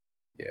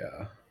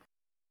 yeah.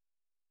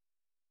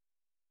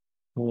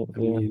 I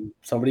mean,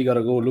 somebody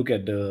gotta go look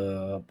at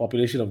the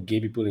population of gay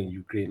people in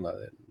Ukraine, lah.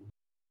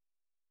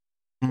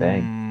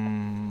 Dang.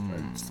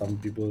 Some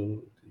people.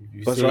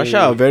 Because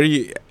Russia are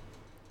very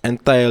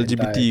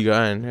anti-LGBT,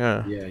 kan? Yeah.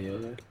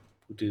 Yeah.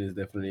 Putin is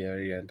definitely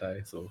very anti.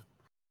 So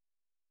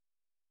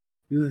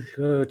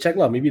check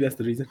lah. Maybe that's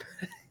the reason.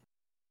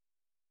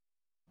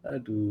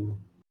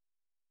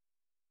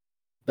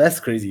 That's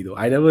crazy though.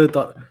 I never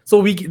thought. So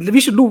we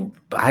should do.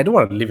 I don't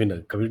want to live in a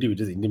community with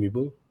just Indian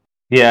people.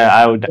 Yeah,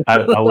 I would do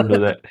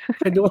that.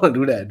 I don't want to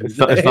do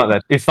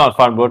that. It's not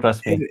fun, bro.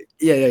 Trust me.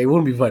 Yeah. It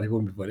won't be fun.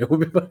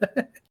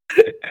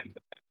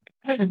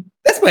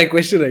 That's my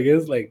question, I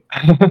guess. Like,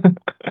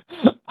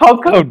 How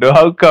come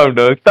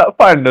though? It's not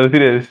fun though.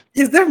 Serious.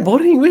 it's that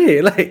boring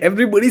way. Like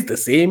everybody's the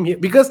same here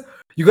because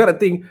you gotta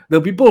think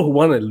the people who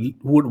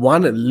would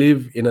wanna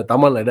live in a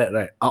taman like that,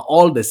 right, are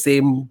all the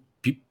same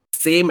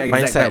exact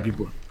Mindset. type of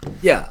people.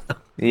 Yeah,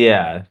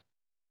 Yeah.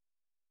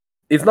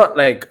 it's not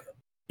like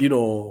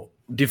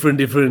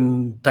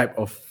different type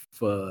of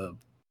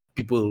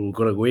people who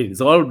gonna go in.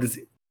 It's all this.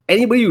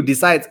 Anybody who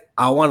decides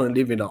I want to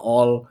live in an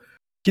all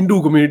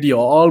Hindu community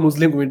or all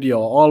Muslim community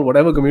or all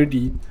whatever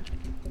community,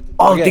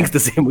 all Okay. thinks the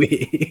same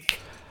way.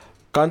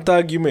 Counter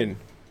argument.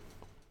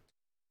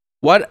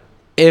 What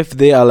if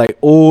they are like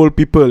old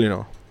people,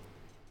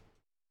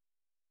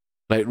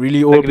 Like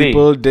really old Agree.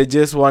 people, they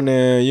just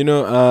wanna,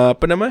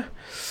 apa nama?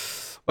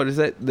 What is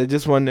that? They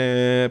just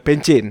wanna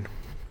pension,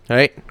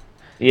 right?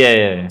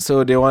 Yeah.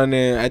 So they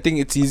wanna. I think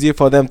it's easier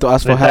for them to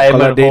ask for help Retirement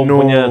kalau they home know.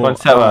 punya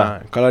konsep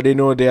lah. Kalau they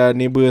know their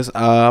neighbours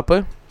are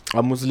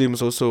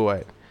Muslims also,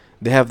 right?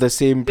 They have the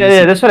same.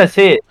 Yeah, that's what I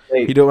said.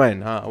 Like, You don't mind,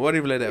 what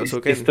if like that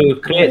also it's can?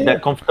 to create that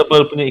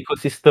comfortable punya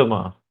ecosystem.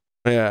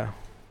 Yeah.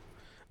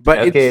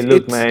 But Okay, it's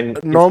look, man.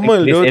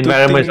 normal This though to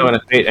environment is think, not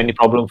gonna create any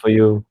problem for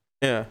you.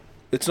 yeah.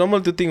 It's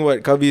normal to think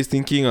what Kavi is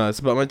thinking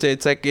sebab macam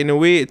it's like in a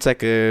way it's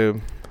like you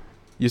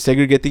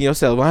segregating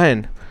yourself,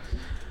 kan?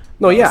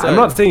 No, yeah, I'm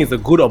So- not saying it's a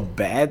good or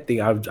bad thing.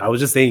 I was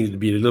just saying it'd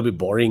be a little bit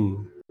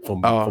boring for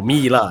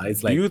me lah.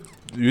 It's like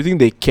you think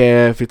they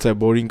care if it's like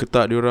boring ke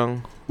tak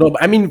diorang? no,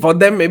 but I mean for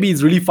them maybe it's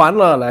really fun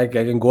lah. Like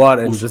I can go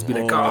out and just be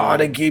like, oh,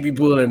 the gay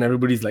people, and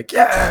everybody's like,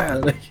 yeah,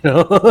 like,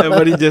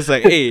 Everybody just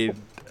like, hey,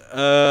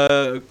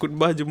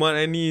 khutbah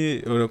Jumaat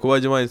ni,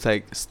 khutbah Jumaat is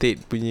like state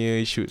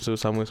punya issue, so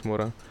sama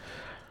semua orang.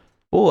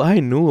 Oh, I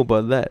know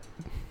about that.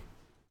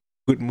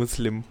 Good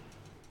Muslim.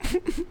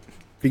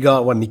 Figure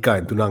out what nikah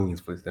and tunang is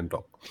first, then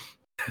talk.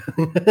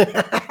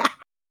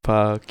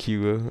 Fuck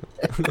you.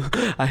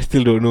 I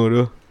still don't know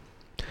though.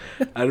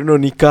 I don't know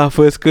nikah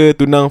first ke,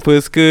 tunang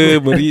first ke,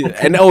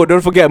 and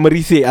don't forget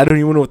merisik. I don't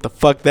even know what the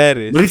fuck that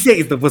is. Merisik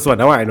is the first one.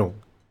 That one I know.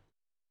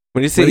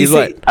 Merisik is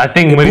what? I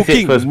think Booking.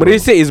 Merisik first. Bro.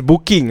 Merisik is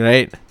booking,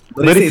 right?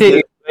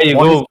 Merisik is where you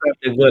boys go with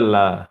the girl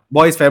lah.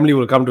 Boys' family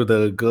will come to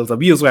the girls.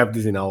 We also have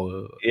this in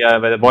our. Yeah,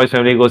 but the boys'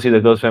 family go see the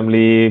girls'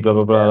 family, blah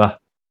blah blah lah.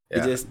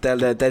 You just tell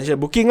the attention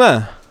booking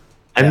lah.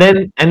 And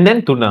then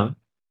tunang,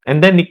 and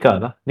then nikah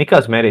lah.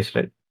 Nikah is marriage,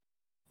 right?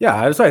 Yeah,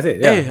 that's what I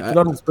said. Yeah, Hey,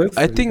 tunang is first.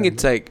 I think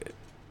it's like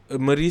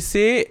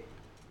merisik,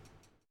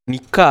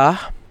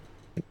 nikah.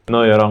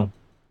 No, you're wrong.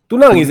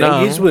 Tunang is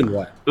engagement.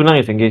 What?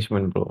 Tunang is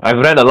engagement, bro. I've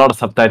read a lot of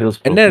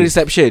subtitles. Bro. And then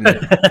reception.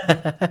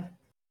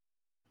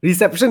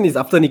 Reception is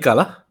after nikah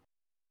lah.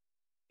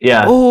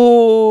 Yeah.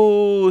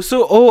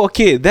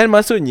 Okay. Then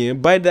maksudnya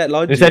by that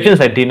logic, Reception is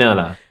like dinner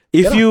lah.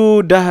 If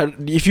you dah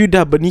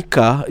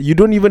bernikah, you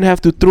don't even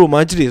have to throw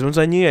majlis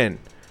maksudnya kan?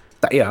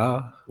 Tak ya.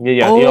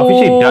 Yeah, you're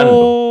officially done,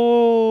 bro.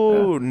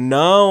 Oh,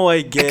 now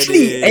I get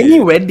Actually, it. any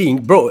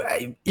wedding, bro,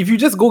 if you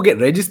just go get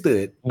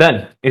registered,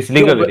 Done. It's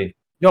legal already.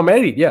 you're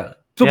married, yeah.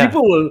 So Yeah.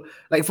 people will,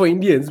 like for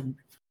Indians,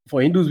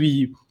 for Hindus,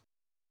 we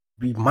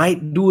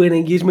might do an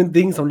engagement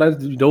thing,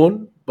 sometimes we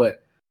don't, but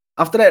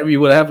after that we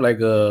will have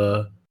like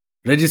a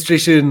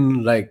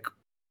registration like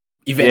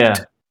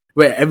event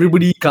where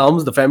everybody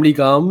comes, the family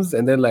comes,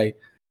 and then like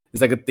it's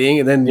like a thing,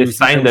 and then You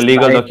sign the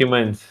legal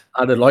documents.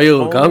 The lawyer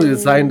will come, you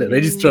sign, the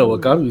registrar will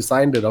come, you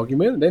sign the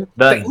document, and then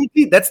Done.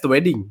 technically that's the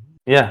wedding.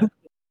 Yeah.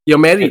 You're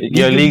married.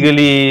 You're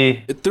legally.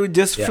 Itu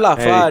just Yeah.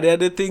 fluff Hey. the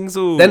other things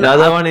too. Then The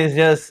other one is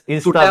just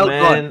tell Insta,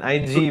 man.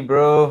 IG,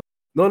 bro.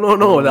 No.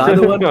 The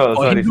other one. Oh,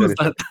 for sorry. Hindus,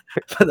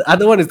 the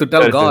other one is to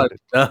tell Sorry, God.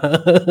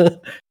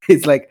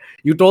 It's like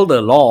you told the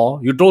law,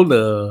 you told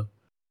the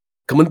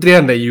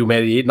Kementerian that you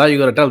married. Now you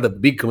gotta tell the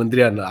big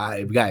Kementerian,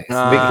 guys.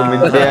 Big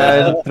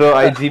comedian, throw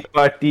IG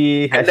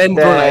party, And then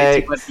go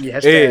like hashtag.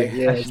 hashtag.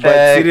 Yes. But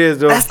serious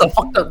though. That's the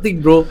fucked up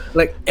thing, bro.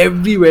 Like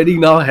every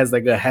wedding now has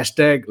like a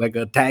hashtag, like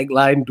a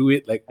tagline to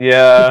it. Like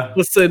Yeah.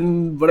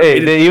 person.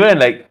 Hey, they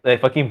even like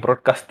fucking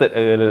broadcasted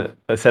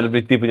a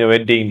celebrity punya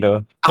wedding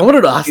though. I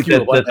wanted to ask you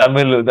The about that.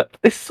 Tamil,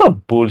 it's so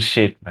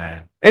bullshit,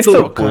 man. It's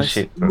so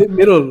bullshit, bro.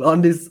 Middle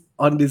on this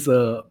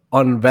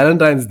on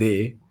Valentine's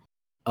Day.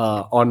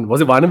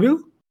 Was it Vanaville?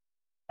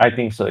 I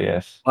think so,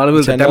 yes.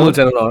 Vanaville, the Channel? Tamil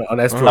channel on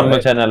Astro. Tamil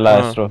right? channel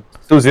last, bro.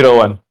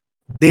 201.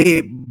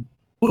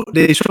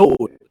 They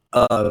showed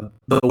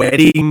the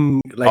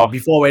wedding, like Oh.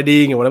 before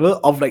wedding and whatever,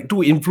 of like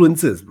two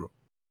influencers, bro.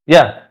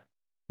 Yeah.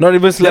 Not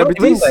even They're not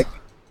even celebrities.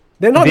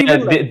 they're not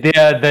even like, They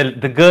are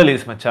the girl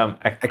is macam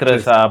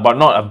actress, but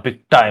not a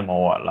big time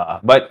or what lah.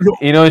 But No.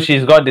 you know,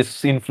 she's got this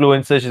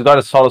influencer, she's got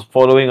a sort of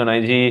following on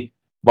IG.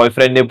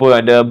 Boyfriend dia pun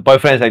ada,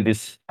 boyfriend is like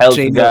this health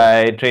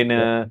guy,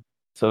 trainer.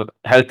 So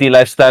healthy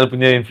lifestyle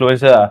punya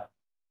influencer lah.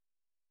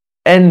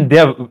 And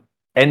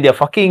their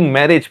fucking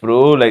marriage,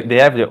 bro. Like they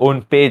have their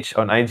own page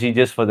on IG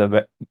just for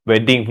the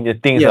wedding punya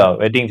things lah.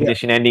 Wedding punya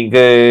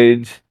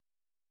shenanigans.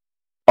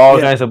 All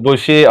kinds of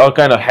bullshit, all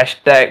kind of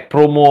hashtag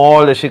promo,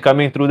 all the shit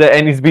coming through there,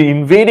 and it's been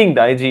invading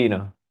the IG, you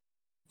know.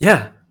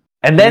 yeah.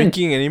 And then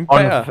making an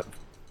impact.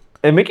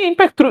 they're making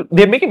impact through.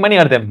 They're making money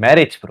out of their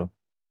marriage, bro.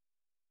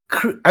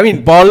 I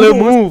mean, Baller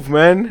move,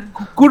 man.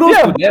 kudos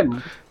to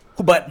them.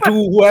 But to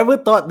whoever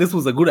thought this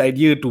was a good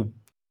idea to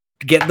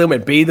get them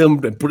and pay them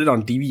and put it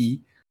on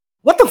TV,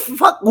 what the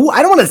fuck?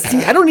 I don't want to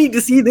see. I don't need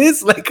to see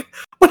this. Like,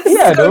 what is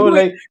Yeah, this guy though.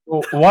 doing?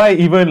 Like, why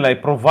even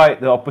like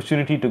provide the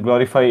opportunity to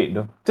glorify it,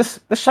 though? Just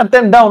shut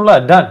them down, lah.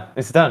 Done.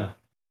 It's done.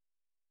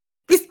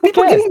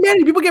 People getting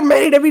married. People get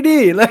married every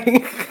day.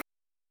 Like,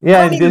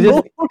 Yeah, I don't they even just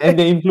know. and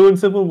the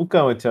influencer pun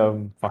bukan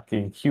macam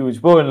fucking huge,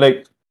 bro. And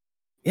like,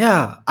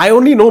 yeah, I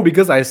only know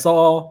because I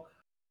saw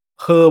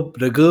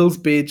the girl's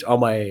page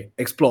on my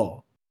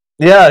Explore.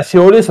 yeah, she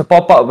always a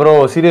pop up,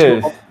 bro.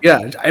 Serious.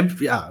 Yeah.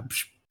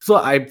 So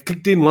I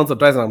clicked in once or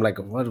twice and I'm like,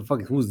 what the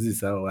fuck? Who's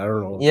this? I don't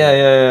know.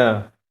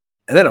 Yeah.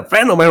 And then a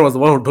friend of mine was the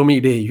one who told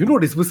me, hey, you know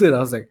this person? I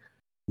was like,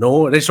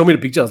 no. They showed me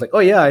the picture. I was like, oh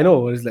yeah, I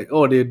know. It's like,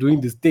 oh, they're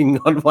doing this thing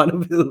on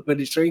Vanaville when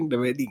they're showing the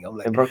wedding. I'm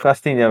They're like,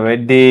 broadcasting their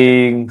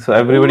wedding, so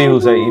everybody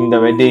who's like in the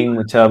wedding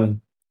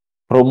macam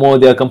promo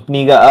their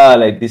company ga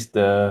like this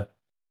the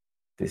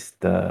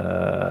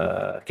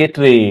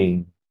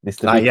catering, this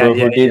the people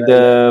who did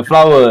the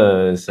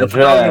flowers, the the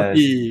dress,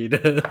 photography.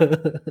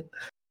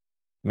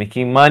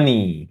 making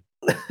money.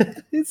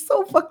 It's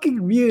so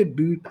fucking weird,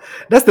 dude.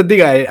 That's the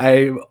thing.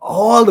 I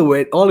all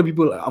the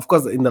people, of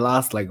course, in the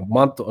last like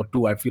month or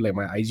two, I feel like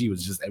my IG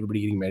was just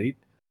everybody getting married.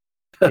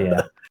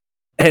 Yeah,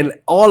 And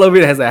all of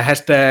it has a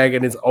hashtag,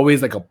 and it's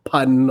always like a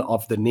pun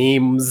of the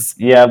names.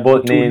 yeah,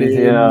 both Two names.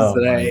 Yeah, oh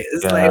my right?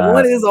 It's God. like,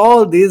 what is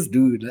all this,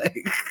 dude?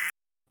 Like,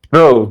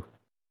 bro.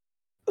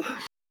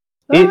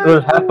 It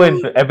will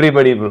happen to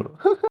everybody, bro.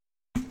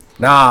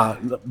 Nah,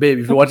 babe,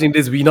 if you're watching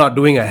this, we're not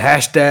doing a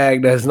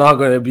hashtag. There's not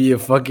gonna be a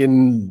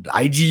fucking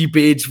IG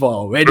page for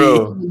our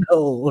wedding.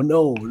 Bro.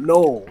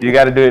 No. You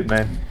gotta do it,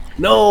 man.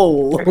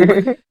 No.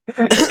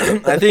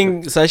 I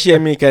think Sashi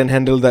and me can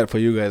handle that for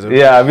you guys. Okay?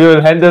 Yeah, we will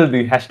handle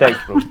the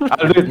hashtags, bro.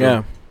 I'll do it. Bro.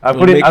 Yeah. I'll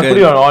We'll put it. make I'll put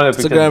a it on all the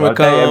pictures. Instagram Bro. I'll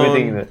tag account.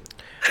 everything in it.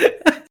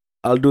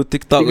 I'll do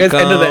TikTok You guys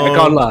handle the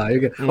account lah.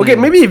 Okay,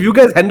 maybe if you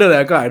guys handle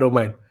the account, I don't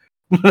mind.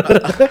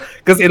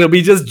 Because it'll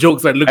be just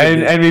jokes. Right? Look at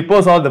this. And we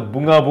post all the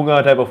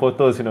bunga type of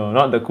photos, you know,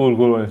 not the cool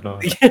ones, no.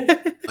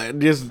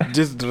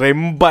 Just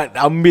rembat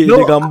ambil No,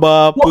 je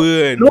gambar apa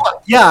kan. No,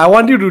 yeah, I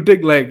want you to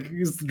take like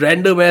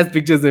random ass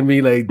pictures and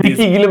be like this.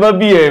 Tiki gila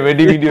babi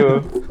wedding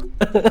video.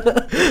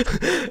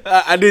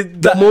 Ada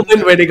The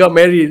moment when they got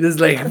married,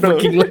 it's like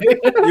fucking like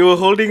you were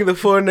holding the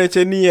phone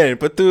macam ni kan.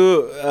 Lepas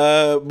tu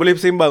boleh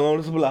bersembang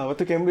orang sebelah. Lepas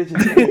tu kamera macam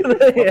ni.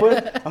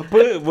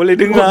 Apa boleh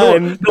dengar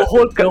kan. the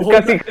whole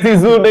Kasih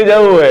zoom dia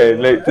jauh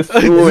like just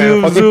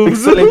Zoom, zoom,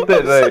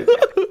 pixelated, right?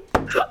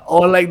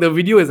 or like the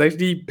video is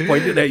actually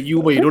pointed at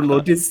you but you don't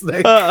notice.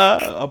 Like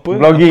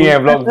Apa? Vlogging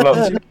vlog.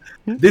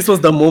 this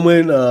was the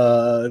moment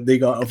they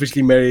got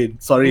officially married.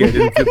 Sorry, I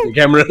didn't flip the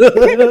camera.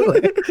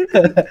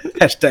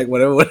 Hashtag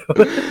whatever.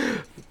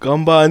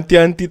 Gambar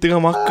anti-anti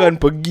tengah makan,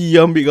 pergi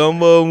ambil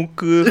gambar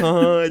muka.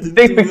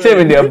 Take picture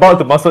when they're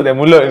about to masuk their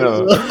mulut, you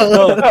know.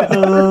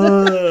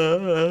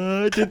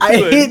 I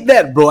hate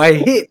that, bro. I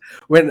hate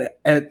when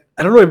I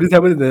don't know if this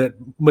happens in the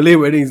Malay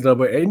weddings now,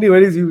 but any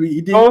weddings you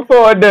be eating.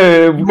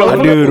 Ada.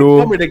 Ada,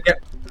 bro.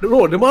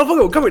 Bro, the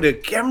motherfucker will come with the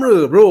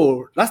camera,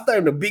 bro. Last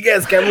time the big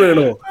ass camera, you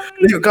know.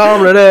 Then you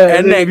come like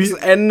that.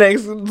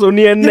 NX,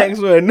 Sony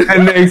NX one.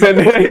 Next.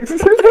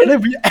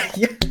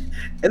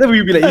 And then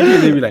we'll be like, eating,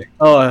 and they'll be like,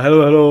 oh,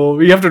 hello.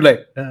 We have to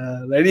like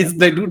this,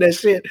 like do that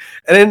shit.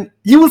 And then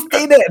you will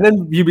stay there, and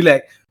then you'll be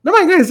like, no,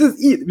 my guys, just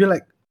eat. We're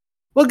like,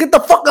 well, get the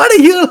fuck out of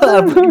here.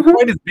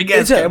 Point this big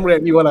ass camera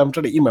at me while I'm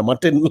trying to eat my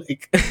mutton.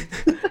 Like,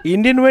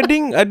 Indian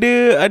wedding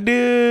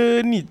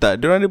ada ni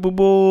tak? Diorang ada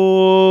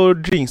bubur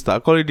drinks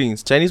tak? Alcoholic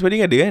drinks. Chinese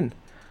wedding ada kan?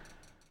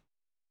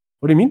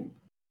 what do you mean?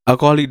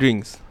 Alcoholic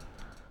drinks.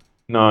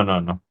 No.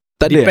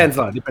 Tak ada. Depends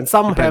lah. Depends.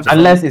 Some have.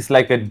 Unless it's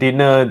like a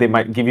dinner, they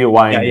might give you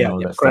wine. Yeah.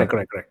 You know, Correct.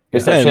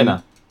 Reception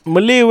Kan?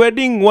 Malay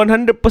wedding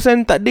 100%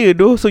 tak ada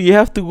doh. So you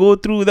have to go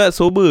through that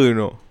sober, you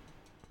know.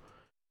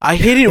 I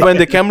hate it when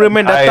the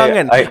cameraman datang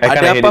kan. I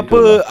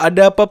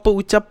Ada apa-apa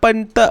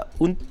ucapan tak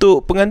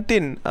untuk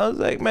pengantin. I was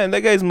like, man,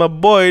 that guy is my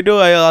boy though.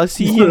 I'll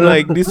see him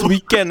like this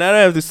weekend. I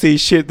don't have to say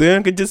shit.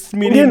 I can just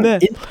meet him there.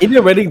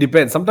 Indian wedding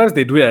depends. Sometimes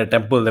they do it at a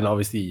temple, then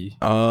obviously.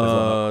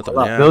 Tak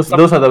payah.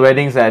 Those are the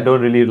weddings that I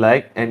don't really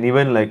like, and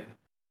even like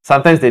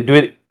sometimes they do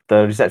it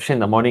the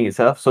reception in the morning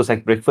itself, so it's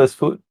like breakfast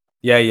food.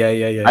 Yeah.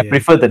 I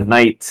prefer the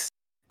nights.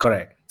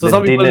 Correct. So The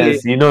some people,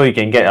 dinners, you know, you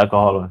can get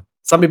alcohol.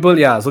 some people,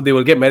 yeah. So they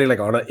will get married like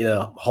in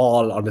a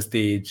hall on the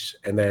stage,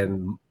 and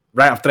then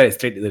right after that,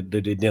 straight the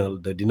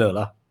dinner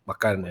lah,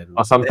 makan and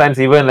Or sometimes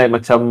even like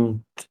macam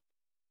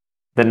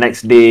the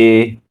next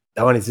day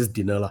that one is just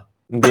dinner lah.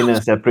 dinner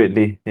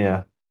separately.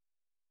 Yeah.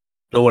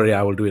 Don't worry,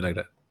 I will do it like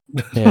that.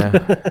 Yeah.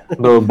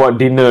 Bro, bought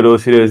dinner though,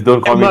 serious. Don't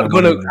call I'm me.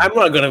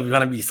 not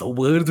gonna be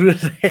sober through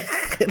it.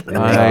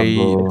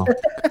 Bro.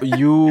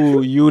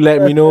 You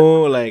let me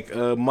know like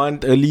a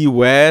month early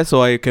where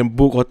so I can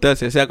book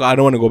hotels. I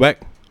don't want to go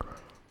back.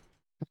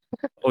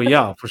 Oh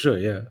yeah, for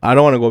sure. Yeah, I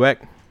don't want to go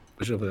back.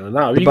 for sure.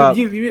 Nah,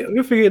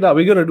 we figure it out.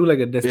 We're gonna do like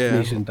a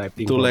destination type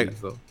thing. To probably, like-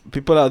 so.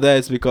 People out there,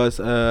 it's because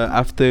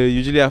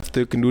usually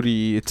after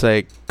kenduri, it's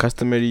like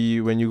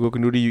customary when you go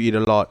kenduri, you eat a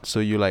lot, so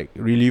you like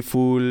really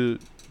full,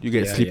 you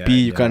get Yeah, sleepy,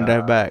 you can't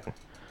drive back.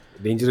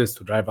 Dangerous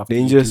to drive after.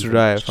 Dangerous to eating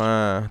drive, too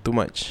much. too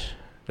much.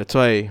 That's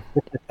why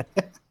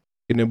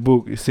in a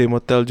book, same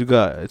hotel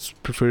juga. It's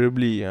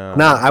preferably.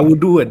 Nah, I would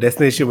do a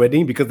destination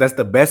wedding because that's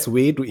the best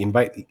way to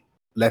invite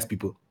less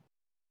people.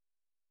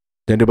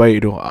 Janda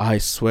baik tu. I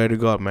swear to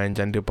God, man,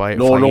 janda baik.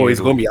 No, fire it's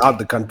tu. gonna be out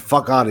the country.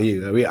 Fuck out of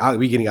here.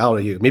 We getting out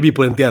of here. Maybe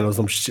Perhentian or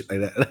some shit like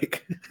that.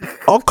 Like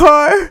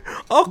Okay.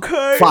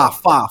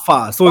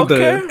 far. So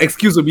Okay. the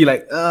excuse will be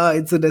like,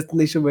 it's a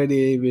destination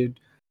wedding with,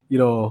 you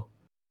know.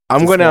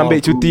 I'm It's a gonna small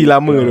ambil cuti group,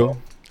 lama you tu. know.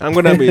 I'm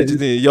gonna ambil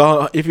cuti.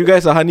 If you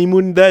guys are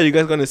honeymoon there, you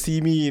guys gonna see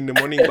me in the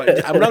morning.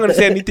 But I'm not gonna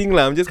say anything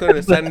lah. I'm just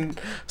gonna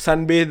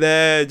sunbathe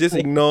there. Just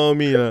ignore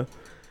me lah.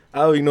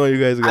 I'll ignore you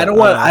guys. I don't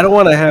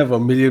want to have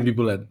 1 million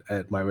people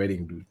at my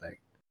wedding, dude. Like,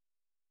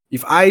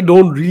 if I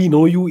don't really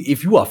know you,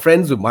 if you are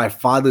friends with my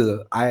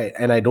father, I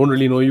don't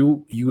really know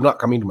you, you're not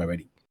coming to my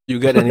wedding. You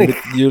get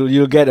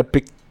you'll get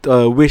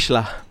a wish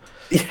lah.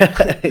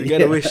 Yeah, You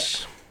get a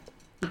wish.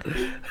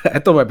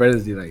 I told my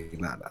parents, they're like,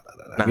 nah.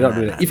 We're not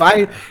doing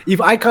that. If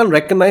I can't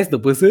recognize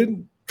the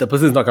person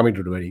is not coming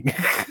to the wedding.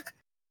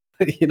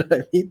 You know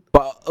what I mean?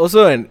 But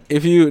also, and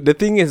if you, the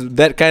thing is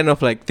that kind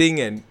of like thing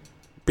and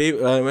pay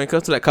when it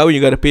comes to like kahwin, you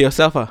gotta pay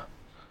yourself ah.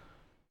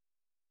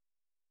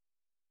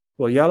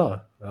 Well, yeah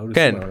lah.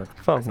 Kan?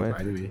 Faham kan?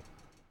 Either way.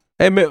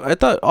 Hey, I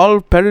thought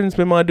all parents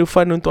memang ada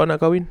fund untuk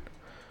anak kahwin.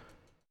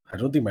 I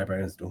don't think my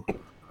parents do.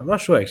 I'm not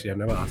sure actually. I've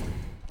never asked them.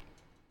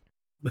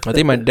 I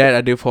think my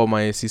dad ada for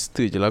my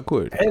sister je lah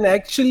kot. And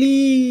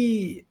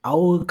actually,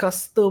 our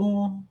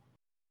custom,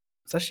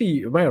 it's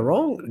actually, am I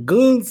wrong?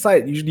 Girl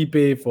side usually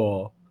pay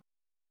for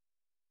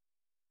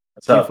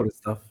So, the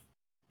stuff.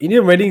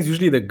 Indian weddings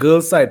usually the girl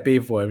side pay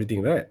for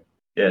everything, right?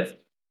 yes.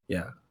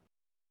 Yeah.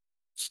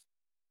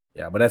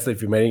 Yeah, but that's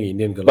if you're marrying an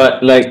Indian girl.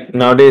 But like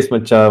nowadays,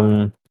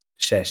 macam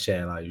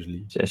share lah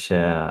usually.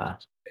 share.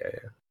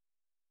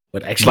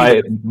 But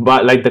actually,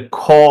 But like the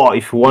core,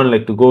 if you want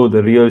like to go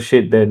the real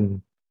shit,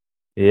 then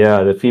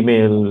yeah, the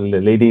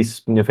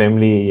ladies punya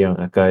family yang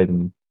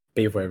akan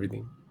pay for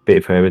everything. pay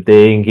for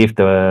everything, give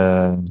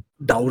the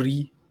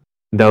Dowry.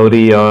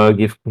 or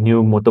give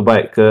new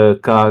motorbike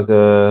ke, car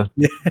ke,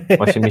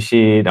 washing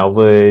machine,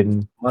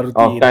 oven, Maruti,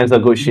 all kinds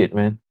of good shit,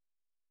 man.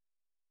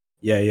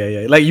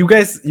 Yeah. Like you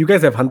guys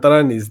have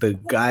hantaran is the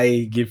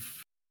guy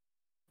give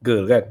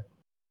girl, kan?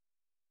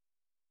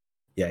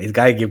 Yeah, it's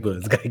guy give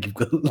girl.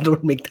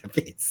 Don't make that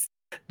face.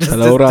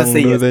 Salah orang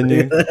say dulu yes.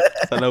 tanya.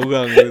 Salah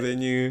orang dulu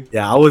tanya.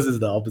 Yeah, ours is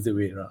the opposite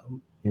way around.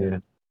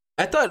 Yeah.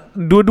 I thought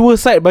dua-dua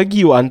side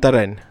bagi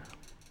hantaran.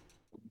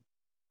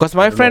 Cause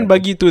my friend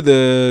bagi to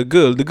the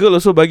girl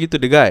also bagi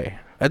to the guy.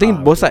 I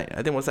think both side.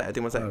 I think both side.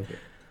 Okay.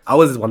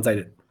 Ours is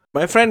one-sided.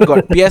 My friend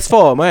got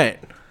PS4, mate.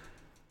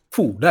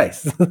 Fuh,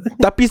 nice.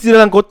 Tapi si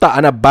dalam kotak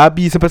anak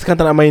babi sampai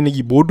sekarang tak nak main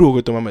lagi. Bodoh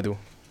kata mamat tu.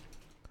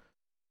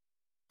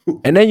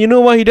 And then you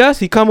know what he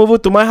does? He come over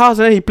to my house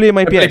and then he play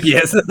my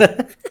PS.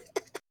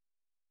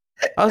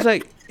 I was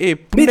like, hey,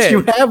 Bitch,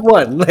 you have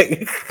one.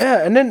 Like,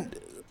 yeah, and then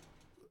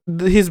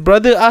his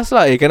brother asked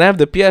like, hey, can I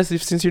have the PS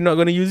since you're not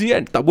gonna use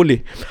it? Tak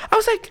boleh. I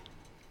was like,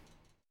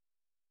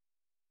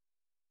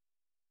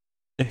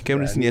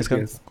 camera sini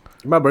sekarang.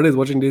 If my brother is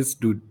watching this,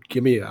 dude,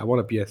 give me. I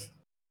want a PS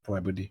for my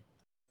birthday.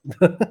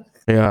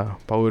 Yeah,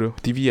 power tu.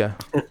 TV lah.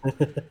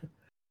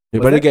 You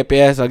better get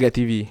PS, I'll get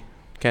TV.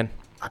 Can.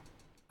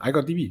 I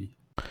got TV.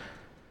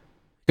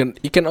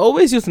 You can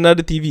always use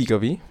another TV,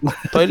 Kavi.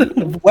 Toilet.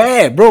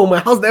 Where, bro? My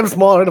house damn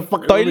small. Where the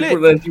fuck Toilet.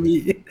 Put on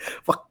TV?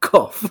 Fuck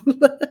off.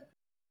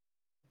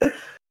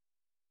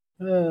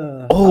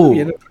 Oh.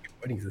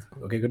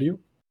 Okay, go to you.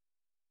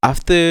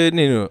 After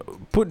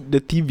put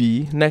the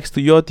TV next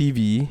to your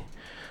TV.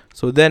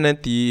 So then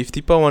if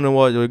Tipa want to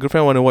watch, or your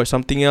girlfriend want to watch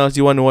something else,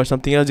 you want to watch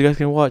something else, you guys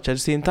can watch at the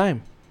same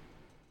time.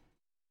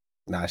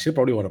 Nah, she'll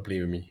probably want to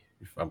play with me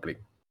if I'm playing.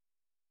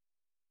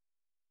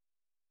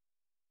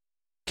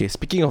 Okay,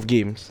 speaking of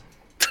games.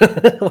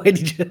 Why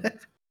did you?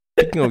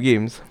 Speaking of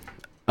games.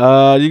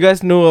 You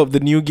guys know of the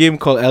new game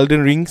called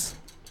Elden Rings?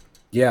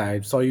 Yeah, I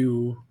saw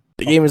you.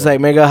 The game is like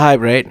mega hype,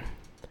 right?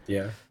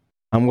 Yeah.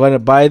 I'm gonna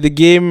buy the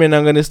game and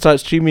I'm gonna start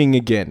streaming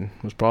again.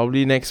 It's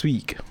probably next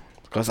week.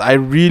 Because I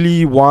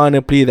really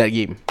wanna play that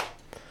game.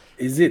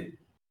 Is it?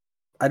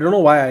 I don't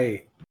know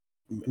why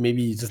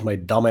maybe it's just my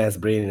dumbass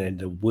brain and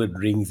the word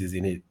rings is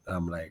in it.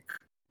 I'm like,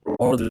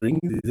 all the rings?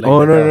 Is it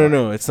like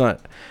No, it's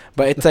not.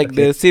 But it's like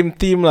the same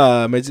theme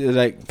lah,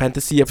 like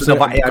fantasy So episode.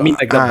 I mean,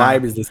 like the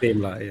vibe is the same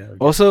lah. Yeah. Okay.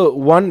 Also,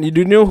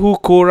 do you know who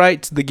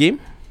co-writes the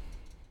game?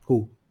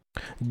 Who?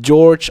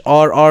 George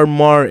R.R.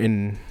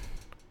 Martin.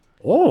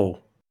 Oh.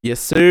 Yes,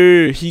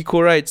 sir. He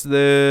co-writes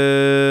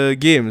the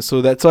game,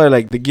 so that's why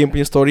like the game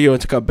punya story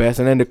orang cakap best,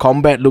 and then the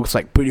combat looks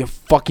like pretty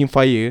fucking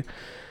fire.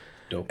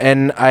 Dope.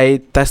 And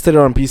I tested it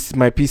on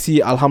my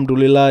PC.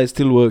 Alhamdulillah, it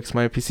still works.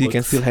 My PC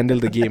can still handle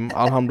the game.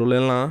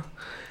 Alhamdulillah.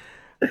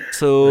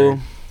 So,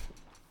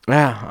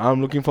 yeah, I'm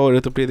looking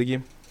forward to play the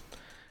game.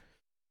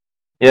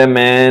 Yeah,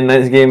 man,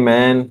 nice game,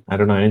 man. I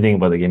don't know anything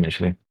about the game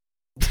actually.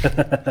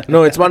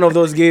 No, it's one of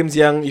those games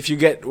yang if you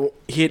get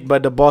hit by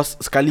the boss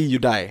sekali, you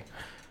die.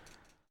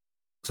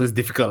 So it's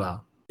difficult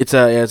lah. It's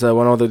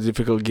one of the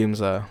difficult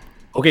games.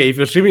 Okay, if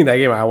you're streaming that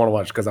game, I want to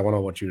watch because I want to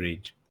watch you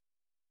rage.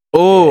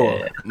 Oh,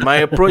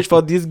 my approach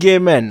for this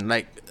game, man,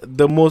 like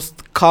the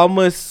most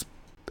calmest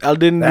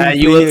Elden Ring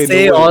You will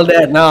say all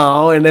that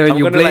now, and then when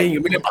you're playing,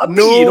 you're like,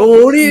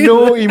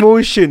 no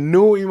emotion.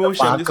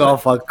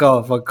 Fuck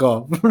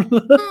off.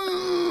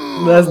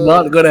 That's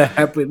not gonna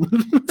happen.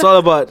 It's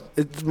all about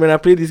when I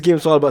play this game.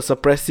 It's all about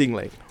suppressing.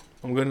 Like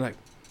I'm gonna like.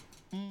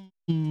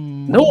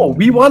 No,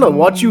 we want to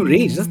watch you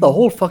rage. That's the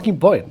whole fucking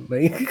point.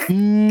 Like,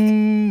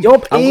 your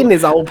pain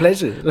is our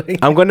pleasure. Like,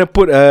 I'm gonna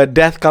put a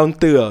death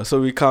counter,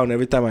 so we count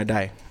every time I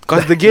die.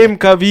 Cause the game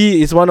Kavi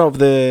is one of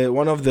the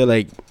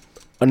like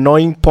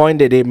annoying point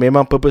that they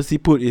memang purposely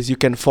put is you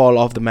can fall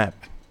off the map.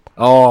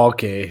 oh,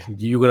 okay.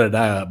 You're gonna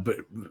die. But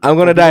I'm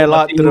gonna die a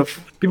lot.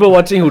 People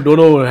watching who don't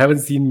know, haven't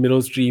seen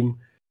Middle Stream,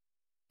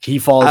 he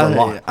falls a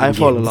lot. I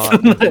fall a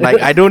lot. Like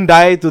I don't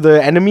die to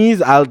the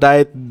enemies. I'll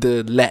die to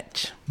the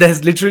ledge. There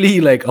was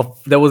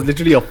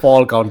literally a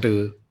fall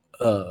counter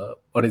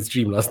on his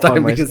stream last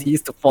time because he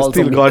used to fall.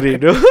 Still got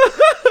it.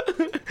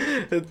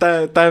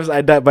 Times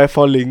I died by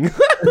falling.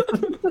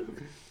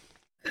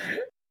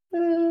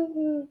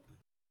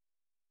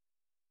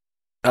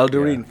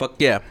 Elden Ring, fuck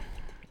yeah.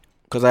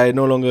 Cause I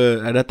no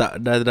longer I dah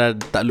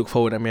tak look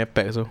forward at my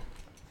pack so.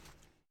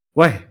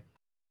 Why?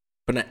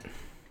 Penat.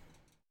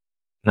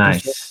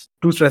 Nice.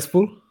 Too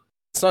stressful?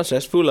 It's not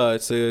stressful lah.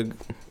 It's a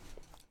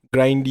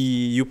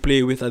grindy. You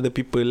play with other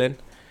people and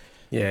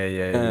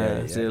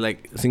Yeah. So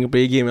like single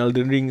player game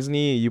Elden Rings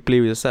ni you play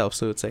with yourself,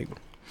 so it's like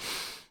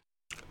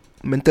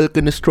mental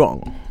kena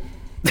strong.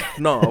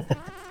 No,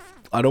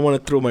 I don't want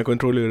to throw my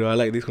controller though. I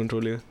like this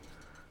controller.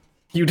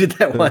 You did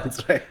that once,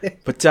 right?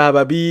 Pecah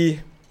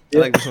babi. I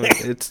Yeah. like this one.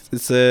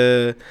 It's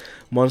a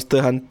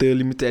Monster Hunter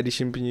limited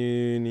edition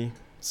punya ni.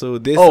 So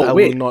this I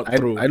will not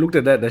throw. I looked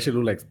at that. That should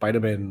look like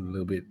Spider-Man a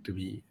little bit to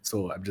me.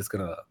 So I'm just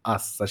gonna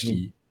ask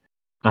Sashi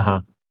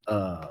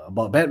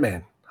about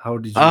Batman. How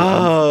did you?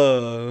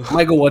 I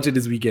might go watch it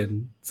this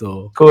weekend.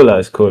 So Cool,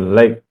 it's cool.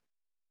 Like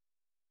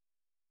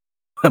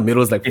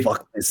Miro's like,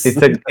 fuck this.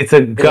 it's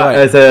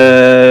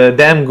a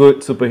damn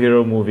good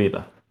superhero movie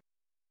lah.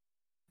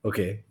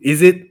 Okay,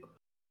 is it?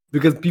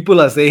 Because people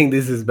are saying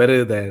this is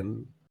better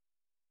than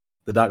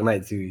the Dark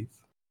Knight series.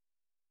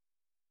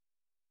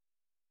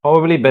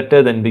 Probably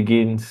better than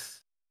Begins.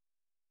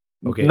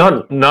 Okay.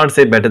 Not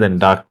say better than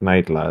Dark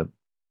Knight lah.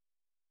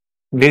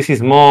 This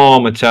is more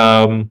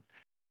macam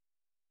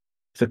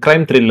it's a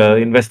crime thriller,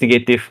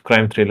 investigative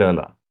crime thriller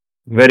lah.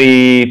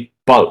 Very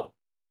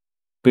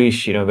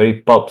pulp-ish,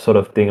 very pulp sort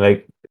of thing,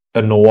 like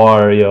a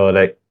noir. You're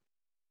like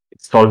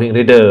solving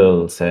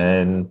riddles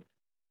and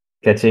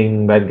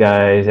catching bad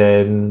guys,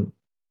 and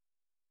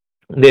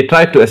they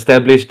tried to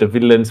establish the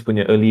villains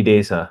punya early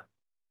days.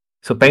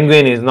 So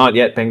Penguin is not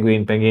yet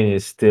Penguin. Penguin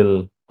is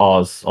still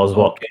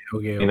Oswald.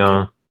 Okay.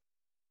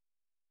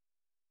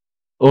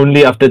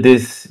 Only after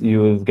this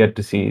you will get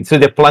to see. So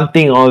they're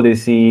planting all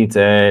these seeds,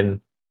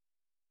 and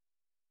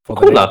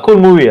cool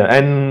movie.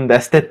 And the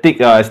aesthetic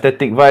wise,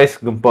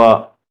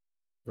 gempak.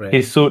 Right.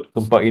 His suit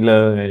gempak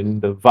gila,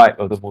 and the vibe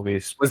of the movie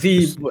is. Was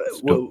he?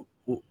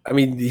 I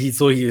mean, he's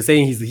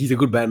saying he's a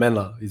good Batman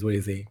lah. Is what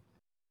he's saying.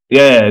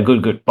 Yeah,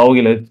 good. Power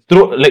gila.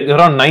 Through like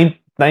around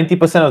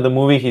 90% of the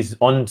movie, he's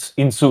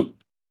in suit.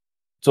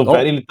 So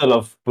very little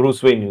of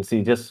Bruce Wayne. You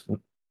see, just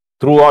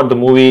throughout the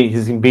movie,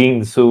 he's being in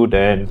the suit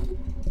and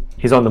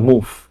he's on the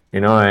move.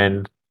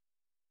 And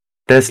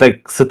there's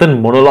like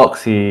certain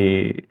monologues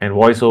and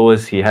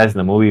voiceovers he has in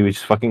the movie, which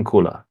is fucking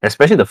cool.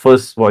 Especially the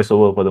first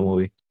voiceover for the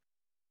movie.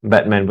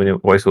 Batman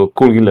voiceover,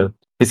 cool gila.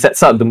 He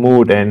sets up the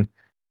mood and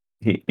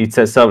he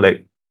sets up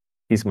like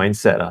his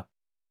mindset.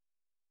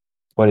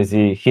 What is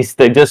he? He's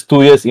just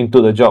 2 years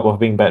into the job of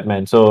being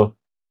Batman, so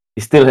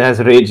he still has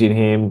rage in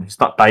him. He's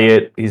not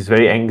tired. He's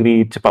very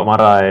angry, cepat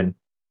marah, and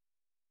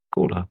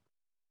cool.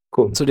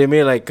 So they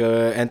made like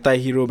a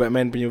anti-hero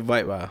Batman punya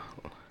vibe.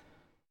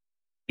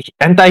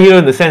 Anti-hero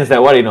in the sense that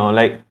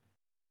like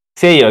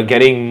say you're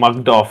getting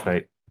mugged off,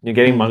 right? You're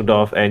getting mugged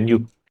off, and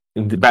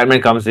the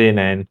Batman comes in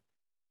and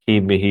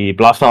he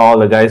blasts out all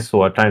the guys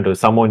who are trying to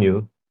summon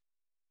you.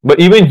 But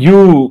even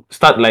you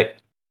start like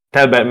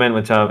tell Batman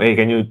macam, hey,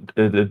 can you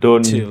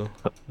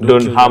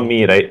don't harm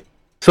me, right?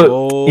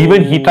 So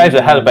even he tries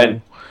to help,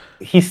 and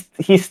he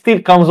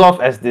still comes off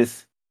as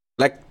this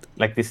like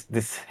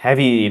this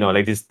heavy,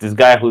 like this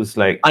guy who's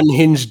like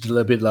unhinged a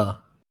little bit lah.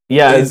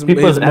 Yeah,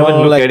 people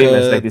haven't looked at him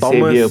as like the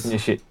savior of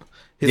shit.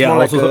 He's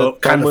more also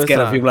kind of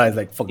scared of him lah. It's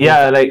like fuck.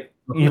 Yeah, like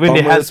even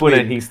they help him,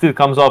 and he still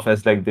comes off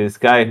as like this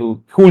guy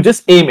who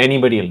just aim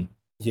anybody.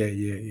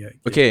 Yeah.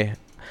 Okay,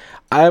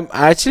 I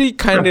actually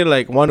kind of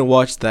like want to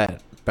watch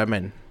that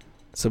Batman.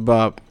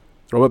 Sebab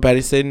Robert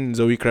Pattinson,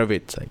 Zoe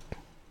Kravitz, like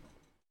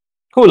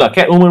cool lah.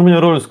 Catwoman punya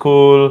role is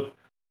cool.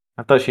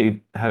 I thought she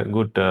had a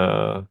good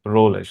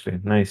role actually.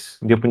 Nice.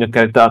 Dia punya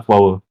character arc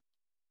power.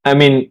 I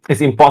mean,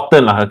 it's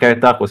important lah. Her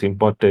character arc was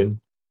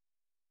important.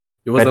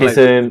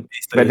 Pattinson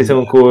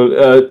cool.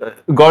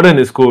 Gordon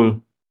is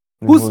cool.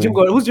 Who's Jim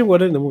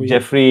Gordon in the movie?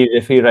 Jeffrey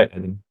Wright, I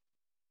think.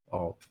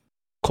 Oh,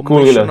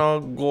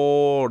 Commissioner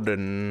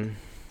Gordon.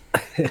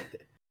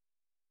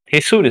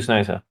 His suit is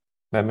nice,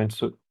 Batman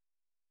suit.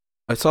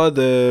 I saw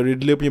the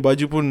Riddler punya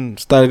baju pun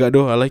style kat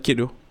tu. I like it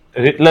though.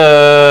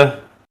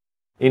 Riddler,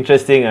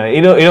 interesting.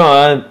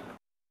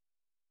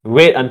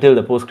 Wait until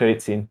the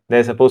post-credit scene.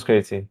 There's a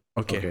post-credit scene.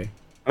 Okay.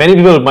 Many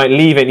people might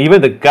leave, and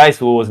even the guys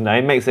who was in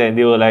IMAX, and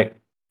they were like,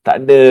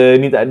 tak ada.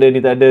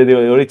 They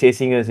were already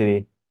chasing us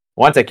already.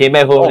 Once I came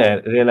back home, I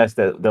realized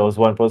that there was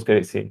one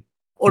post-credit scene.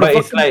 But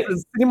it's like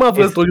cinema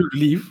first told you to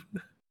leave.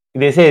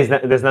 They say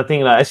there's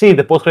nothing like. Actually,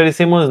 the post-credit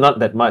scene was not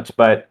that much,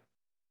 but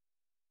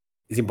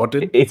it's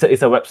important. It's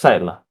a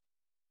website lah.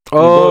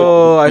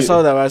 I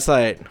saw that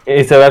website.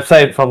 It's a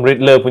website from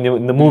Riddler.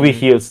 In the movie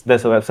Heels,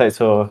 there's a website,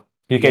 so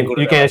you can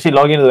actually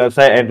log into the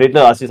website and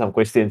Riddler asks you some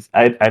questions.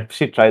 I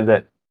actually tried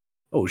that.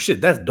 Oh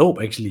shit, that's dope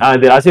actually.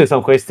 They ask you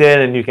some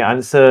question and you can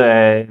answer,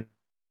 and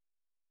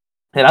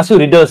ask you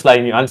riddles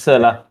and you answer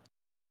lah.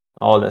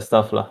 All that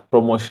stuff lah,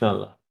 promotional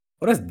lah.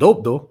 Oh, that's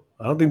dope though.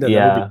 I don't think that's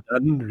ever been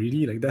done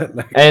really like that.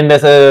 And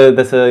there's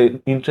a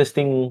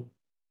interesting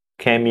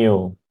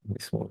cameo in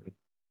this movie.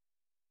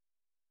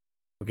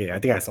 Okay, I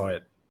think I saw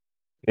it.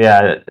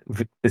 Yeah,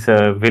 it's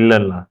a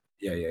villain lah.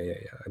 Yeah.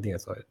 I think I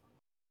saw it.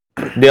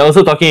 They're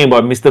also talking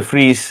about Mr.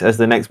 Freeze as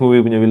the next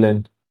movie punya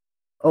villain.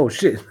 Oh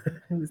shit.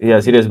 Yeah,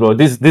 serious bro.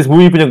 This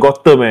movie punya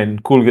Gotham, man,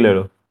 cool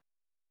gila though.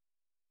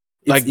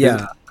 Like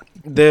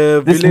The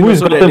This villain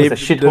movie's also that Gotham they, is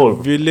a shithole,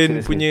 the villain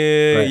seriously. punya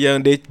Right. yang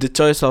the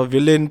choice of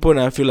villain pun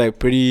I feel like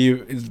pretty.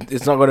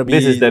 It's not gonna be.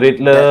 This is the that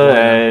Riddler one,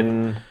 and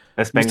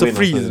there's Mr. Penguin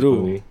Freeze, also in this though.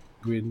 movie.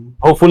 Green.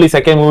 Hopefully,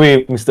 second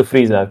movie Mr.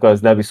 Freeze, because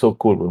that'd be so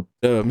cool, bro.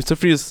 Mr.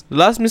 Freeze.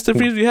 Last Mr.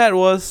 Freeze we had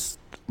was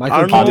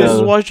Michael Arnold Keaton.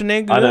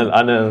 Schwarzenegger.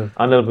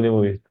 Arnold punya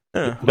movie.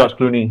 Yeah. George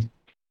Clooney.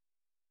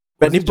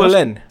 Bad Was it nipple Josh?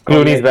 kan?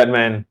 Clooney's yeah.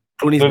 Batman.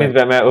 Clooney's Clooney's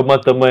Batman. Uma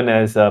Thurman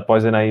as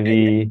Poison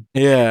Ivy.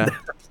 Yeah.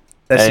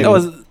 That And shit That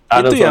was. was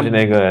Arnold itu yang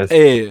Schwarzenegger as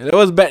that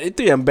was bad.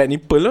 Itu yang bad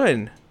nipple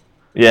kan?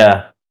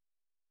 yeah.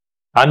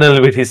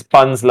 Arnold with his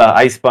puns lah,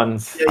 ice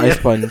puns.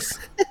 Ice puns.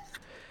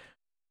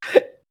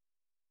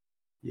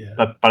 Yeah.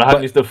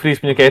 Padahal Mr. Freeze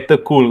punya character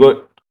cool kot.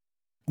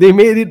 They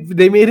made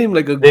him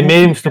like a. They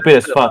made him goofy stupid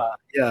as character. fuck.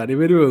 Yeah, they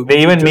made him.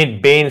 They even made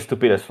Bane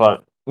stupid as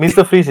fuck.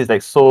 Mr. Freeze is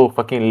like so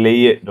fucking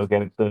layered, the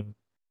character,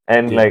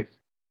 and Yeah. like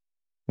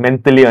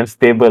mentally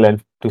unstable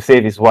and to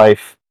save his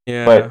wife.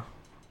 Yeah. But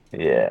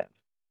yeah,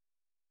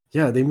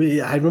 Yeah, they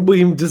made. I remember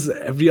him just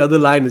every other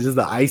line is just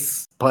the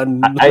ice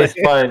pun. ice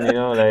pun, you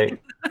know, like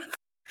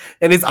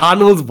And it's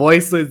Arnold's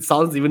voice, so it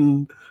sounds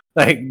even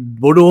like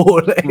Bodo.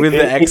 Like, With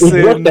the it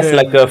accent. worked as and-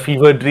 like a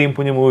fever dream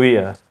punya movie,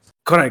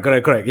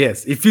 correct.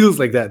 Yes, it feels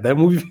like that. That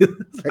movie feels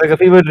like a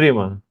fever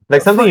dream,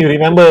 like something you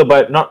remember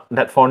but not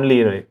that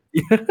fondly, right?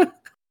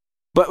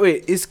 But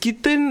wait, is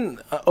Keaton?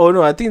 Oh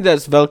no, I think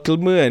that's Val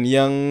Kilmer and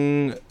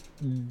young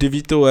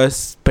DeVito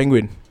as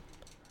Penguin.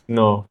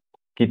 No,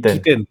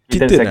 Keaton. Keaton.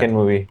 Keaton's Keaton, second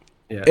movie.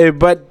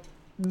 But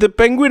the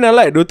Penguin I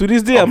like though. To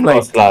this day, I'm Of like,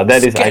 course lah,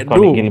 that is scared,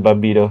 iconic though. gila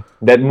babi though.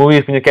 That movie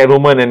punya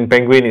Catwoman and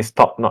Penguin is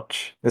top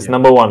notch. It's Yeah.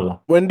 number one lah.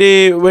 When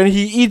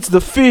he eats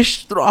the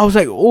fish, I was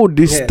like, oh,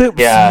 disturbed.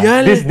 Yeah,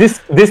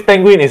 sial. this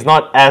penguin is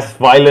not as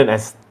violent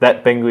as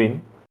that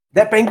penguin.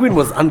 That penguin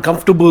was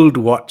uncomfortable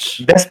to watch.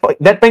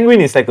 That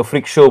penguin is like a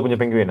freak show punya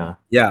penguin ah.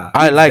 Yeah,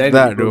 I like then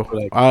that it though. was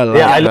like- I like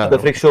Yeah, I that. love the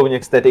freak show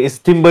punya aesthetic. It's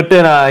Tim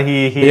Burton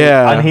he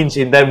Yeah. unhinged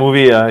in that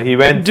movie He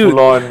went Dude,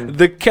 full on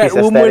The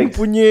Catwoman aesthetics.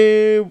 punya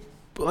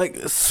like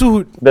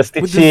suit the with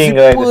the stitching,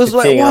 right? The zippers, like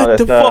stitching and all what that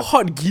the fuck, stuff.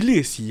 hot gila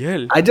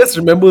sial. I just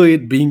remember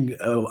it being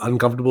an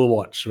uncomfortable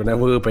watch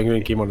whenever Penguin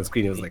came on the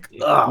screen. It was like,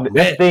 oh, That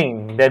man.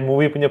 thing, that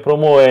movie punya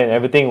promo and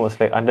everything was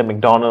like under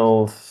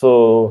McDonald's,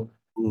 so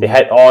they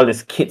had all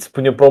these kids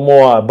punya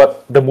promo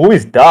but the movie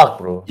is dark,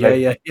 bro.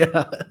 Yeah, Like,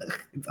 yeah.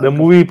 the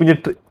movie punya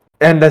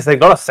and there's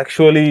like a lot of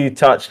sexually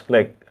charged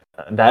like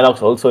dialogues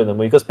also in the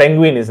movie because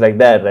Penguin is like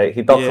that, right?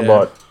 He talks Yeah.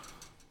 about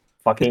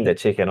fucking the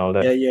chick and all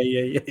that.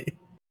 Yeah.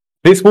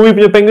 This movie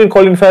punya Penguin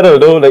Colin Farrell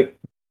though, like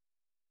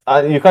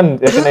you can't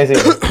recognize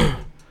him.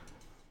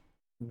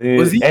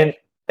 Was he?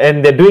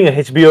 And they're doing a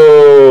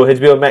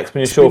HBO Max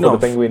punya show for the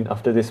Spin-off. Penguin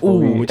after this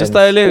movie. Ooh, just and-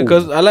 Thailand ooh.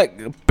 because I like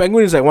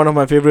Penguin is like one of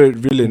my favorite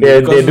villains.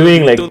 They're because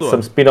doing like betul tu some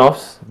ah.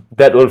 spin-offs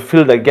that will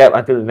fill the gap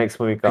until the next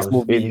movie comes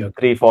movie, in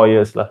okay. 3-4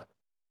 years lah.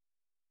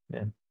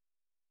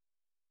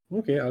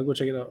 Okay, I'll go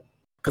check it out.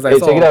 Because Hey,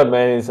 check it out,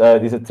 man. It's a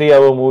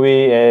 3-hour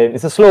movie and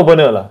it's a slow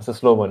burner lah. It's a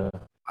slow burner.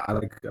 I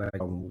like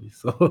horror movies.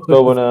 So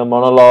Slow burner,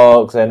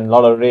 monologues and a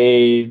lot of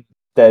rape,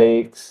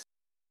 aesthetics.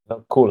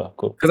 Cool lah,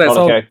 cool. 'Cause I Lot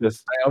of saw-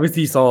 characters. I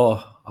obviously saw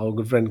our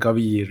good friend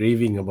Kavi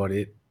raving about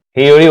it.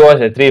 He already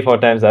watched it 3-4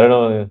 times. I don't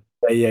know.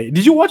 Yeah.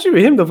 Did you watch it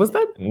with him the first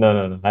time?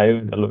 No. I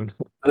went alone.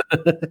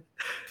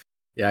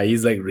 Yeah,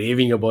 he's like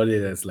raving about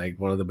it as like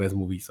one of the best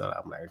movies. So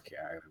I'm like, okay,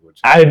 I gotta go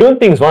check. I don't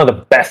think it's one of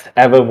the best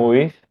ever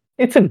movies.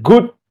 It's a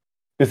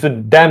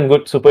damn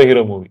good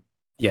superhero movie.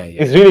 Yeah.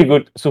 It's really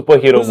good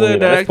superhero Who's the movie.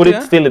 Let's put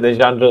director? it still in the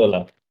genre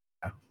lah.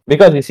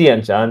 Because you see,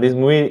 Anshan, this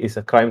movie is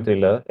a crime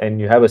thriller,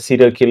 and you have a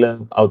serial killer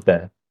out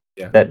there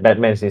Yeah. that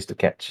Batman needs to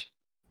catch.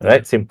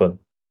 Right? Simple.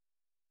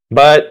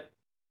 But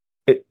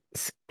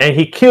and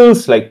he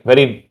kills like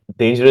very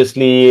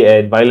dangerously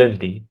and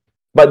violently.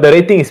 But the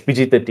rating is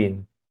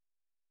PG-13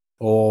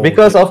 Oh,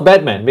 because of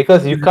Batman.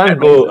 Because you can't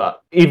go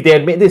if they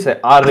had made this an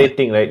R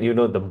rating, right? You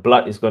know the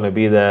blood is gonna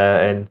be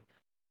there, and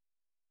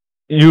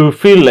you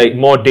feel like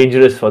more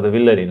dangerous for the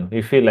villain. You know,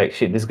 you feel like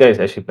shit. This guy is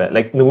actually bad.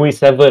 Like the movie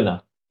 7.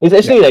 It's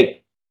actually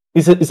like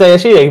it's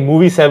actually like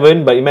movie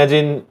 7, but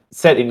imagine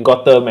set in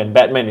Gotham and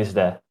Batman is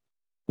there.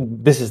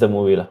 This is the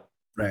movie lah.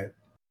 right.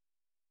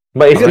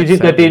 But it's I like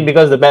PG-13 7.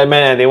 because the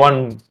Batman and they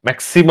want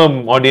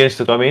maximum audience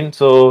to come in,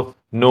 so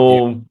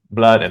no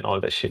blood and all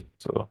that shit.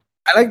 So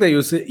I like that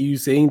you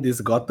saying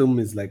this Gotham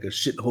is like a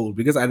shithole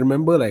because I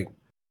remember like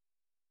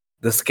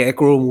the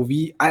Scarecrow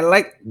movie. I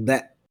like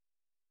that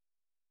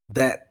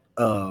version.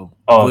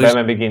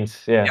 Batman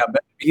Begins, yeah.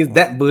 Because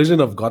that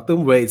version of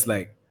Gotham where it's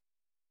like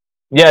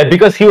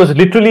Because he was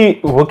literally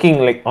working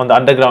like on the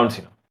undergrounds,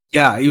 you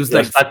know. he was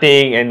Like like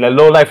starting and the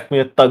low life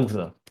thugs.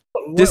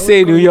 Just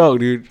say New York,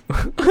 dude.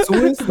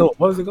 Suez? No,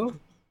 what was it called?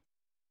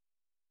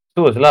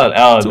 So was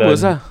lah.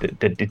 Sewers lah.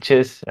 The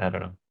ditches, I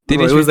don't know.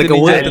 No, it was like a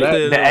Ninja word,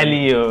 Turtle. The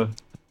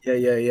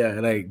alley. Yeah.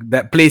 Like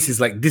that place is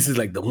like this is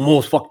like the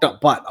most fucked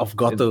up part of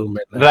Gotham.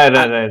 And, like,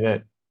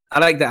 Right. I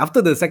like that.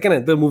 After the second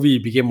and third movie,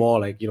 it became more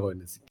like in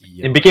the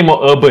city, It became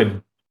more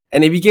urban.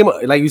 and it became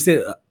like you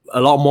said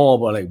a lot more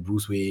about like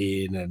Bruce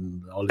Wayne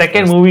and all. this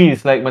Second stuff. movie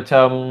is like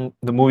macam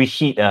the movie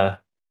Heat.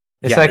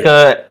 It's like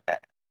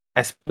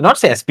not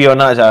say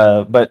espionage,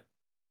 but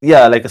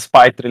yeah, like a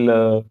spy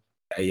thriller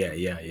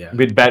yeah.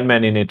 with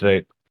Batman in it,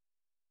 right?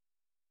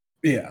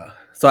 Yeah.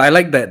 So I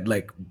like that,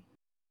 like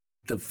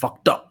the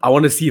fucked up. I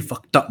want to see a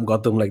fucked up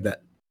Gotham like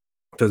that.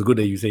 So it's good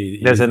that you say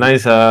it There's a is.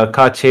 nice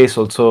car chase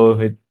also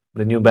with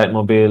the new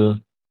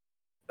Batmobile.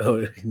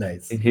 Oh,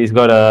 nice. He's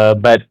got a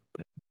bat.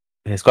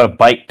 He's got a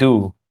bike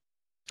too.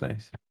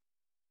 Nice.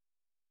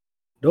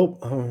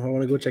 Dope. I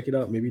want to go check it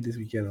out. Maybe this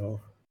weekend.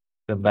 Or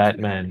The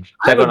Batman.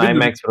 I Check on haven't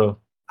been to IMAX, bro.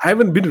 I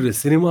haven't been to the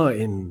cinema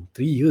in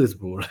 3 years,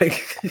 bro.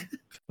 Like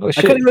Oh I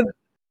shit.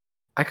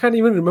 can't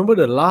even remember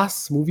the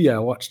last movie I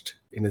watched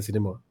in the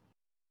cinema.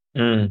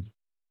 Mm,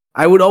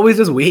 I would always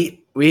just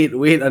wait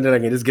until I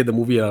can just get the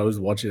movie and I'll just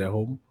watch it at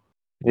home.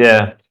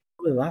 yeah.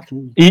 What was the last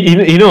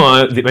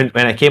movie?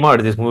 When I came out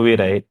of this movie,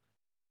 right,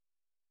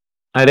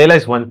 I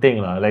realized one thing,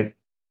 lah. Like,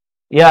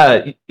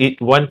 yeah,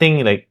 one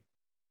thing, like,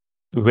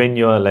 when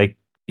you're like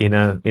in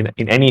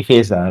any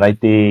phase,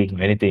 writing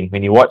or anything,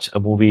 when you watch a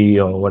movie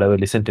or whatever,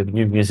 listen to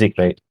new music,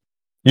 right,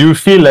 you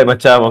feel like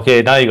macam,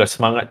 okay, now you got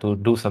semangat to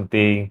do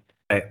something.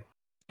 Right.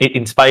 It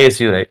inspires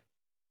you, right?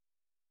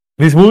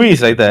 This movie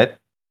is like that,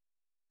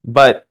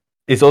 but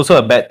it's also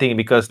a bad thing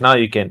because now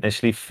you can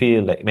actually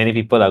feel like many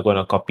people are going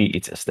to copy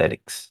its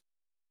aesthetics.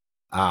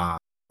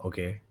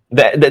 Okay.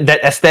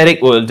 That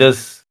aesthetic will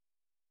just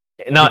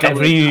now Become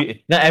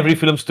every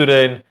film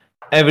student,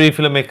 every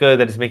filmmaker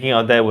that is making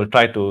out there will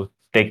try to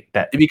take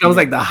that. It becomes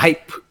like the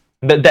hype.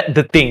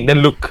 The thing, the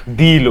look.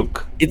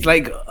 It's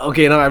like,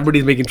 okay, now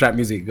everybody's making trap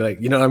music. Like,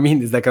 you know what I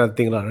mean? It's that kind of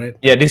thing, right?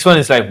 Yeah, this one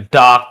is like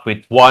dark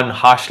with one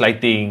harsh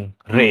lighting,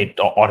 red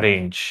or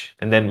orange,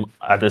 and then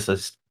others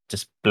is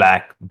just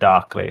black,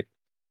 dark, right?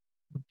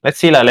 Let's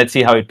see, lah. Let's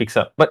see how it picks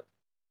up. But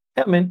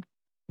yeah, man,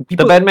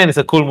 People, the Batman is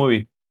a cool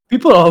movie.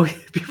 people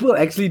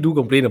actually do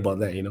complain about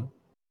that, you know?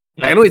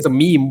 Like, I know it's a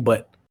meme,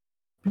 but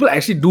people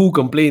actually do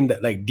complain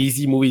that like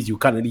DC movies you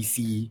can't really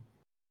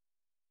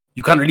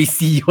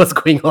see what's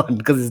going on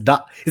because it's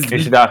dark.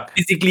 It's dark.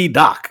 Physically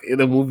dark in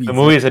the movie. The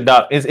movie is a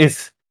dark.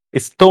 It's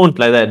toned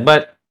like that,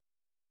 but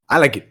I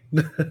like it.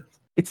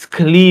 it's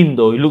clean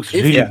though. It looks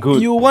It's- really yeah.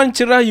 good. You want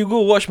cerah, you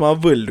go watch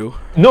Marvel though.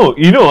 No,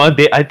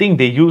 I think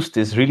they used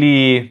this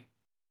really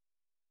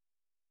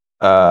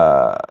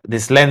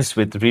this lens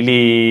with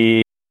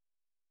really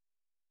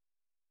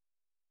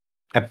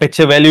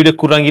aperture value dia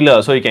kurang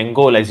gila, so you can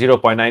go like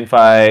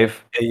 0.95,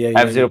 Yeah.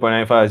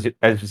 f0.95,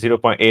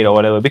 f0.8 or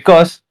whatever,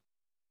 because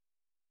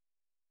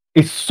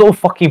it's so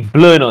fucking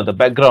blurred on the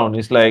background.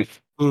 It's like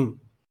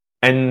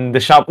and the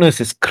sharpness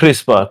is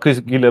crisp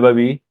gila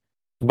babi.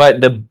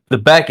 But the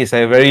back is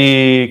like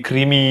very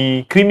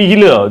creamy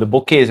gila. The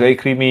bokeh is very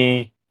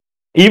creamy.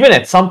 Even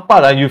at some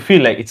part, you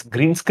feel like it's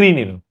green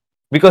screen,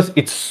 because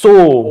it's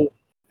so.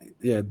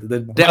 Yeah, the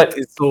depth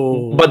is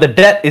so. But the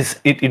depth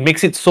is it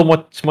makes it so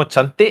much more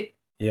cantik.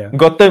 Yeah.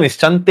 Gotham is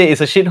cantik. It's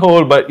a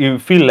shithole, but you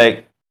feel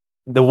like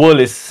the world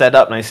is set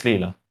up nicely,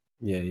 lah.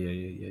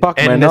 Yeah. Fuck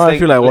And man, now there's I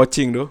feel like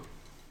watching though.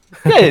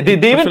 Yeah, they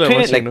even feel like treat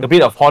it watching, like a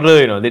bit of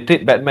horror, They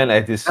treat Batman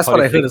like this. That's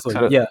what I heard horrific as well.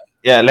 sort of- Yeah.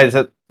 Yeah,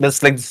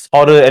 there's like this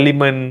horror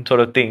element sort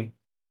of thing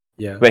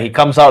Yeah. where he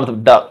comes out of the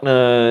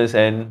darkness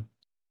and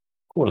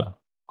cool.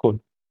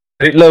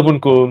 Riddler pun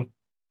cool.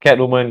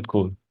 Catwoman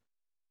cool.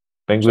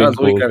 Penguin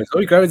Zoe cool. Kravitz.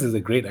 Zoe Kravitz is a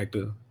great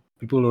actor.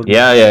 People don't.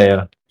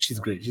 Yeah. She's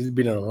great. She's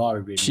been in a lot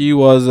of great. She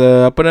was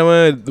apa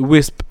nama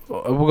Wisp.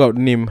 I forgot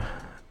the name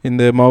in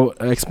the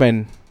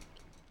X-Men.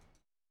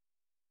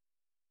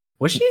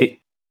 Was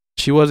she?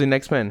 She was in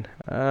X-Men.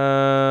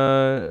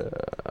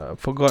 I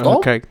forgot her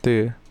Small?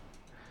 character.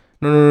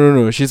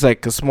 No. She's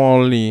like a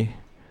smally.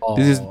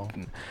 This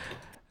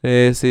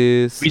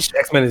is Which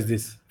X-Men is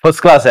this?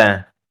 First class,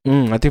 I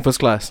think First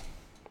Class.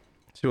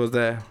 She was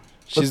there.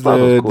 She's First Class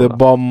was cool,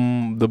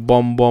 the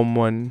bomb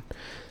one.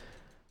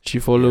 She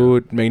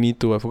followed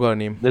Magneto. I forgot her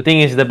name. The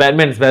thing is, the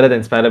Batman is better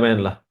than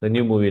Spider-Man, lah. The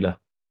new movie, lah.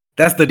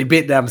 That's the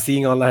debate that I'm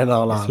seeing online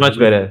now, lah. It's much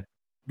better.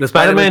 The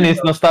Spider-Man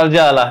is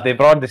nostalgia, lah. They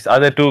brought these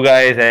other two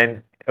guys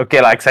and okay,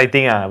 lah,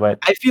 exciting, but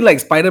I feel like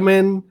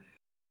Spider-Man.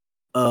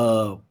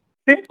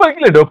 simple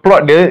gila the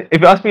plot dia.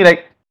 If you ask me,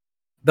 like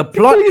The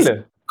plot simple is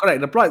gila. correct.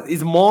 The plot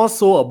is more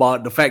so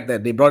about the fact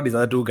that they brought these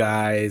other two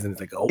guys, and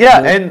it's like,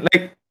 And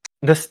like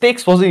the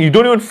stakes wasn't. You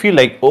don't even feel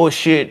like, oh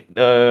shit,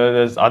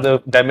 there's other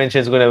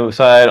dimensions gonna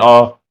side,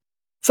 or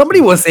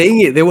somebody was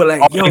saying it. They were like,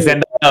 yo,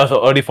 Alexander was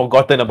already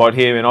forgotten about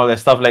him and all that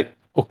stuff. Like,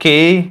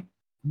 okay,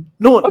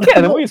 no,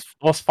 the no. movie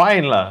was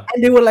fine, lah.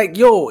 And they were like,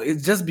 yo,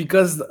 it's just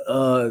because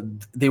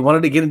they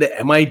wanted to get into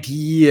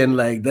MIT, and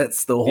like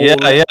that's the whole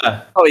Yeah.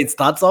 how it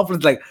starts off.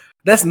 It's like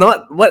that's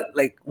not what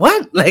like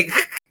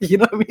you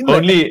know what I mean? Like,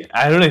 Only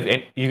I don't know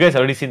if you guys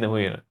already seen the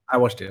movie. I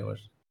watched it.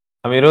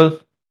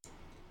 Amirul,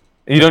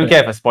 you don't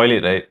care if I spoil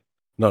it, right?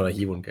 No,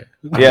 he won't care.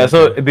 Yeah.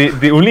 So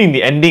the only in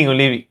the ending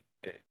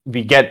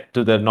we get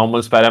to the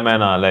normal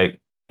Spider-Man. Like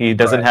he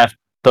doesn't have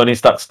Tony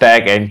Stark's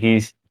tag, and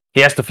he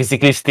has to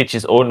physically stitch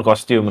his own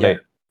costume. Yeah. Right?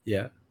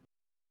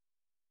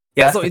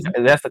 Yeah. So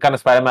that's the kind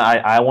of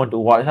Spider-Man I want to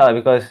watch,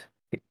 because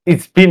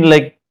it's been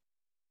like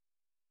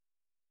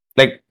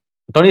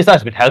Tony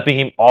Stark's been helping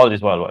him all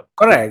this while. What?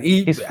 Correct.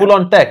 He's full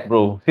on tech,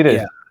 bro.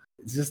 Serious. Yeah.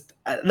 It's just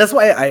that's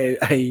why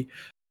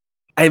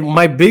I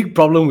my big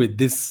problem with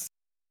this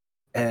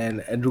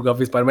and Andrew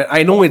Garfield's Spider-Man.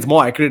 I know it's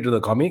more accurate to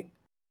the comic,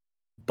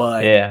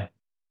 but Yeah.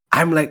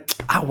 I'm like,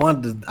 I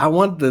want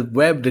the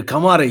web to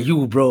come out of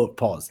you, bro.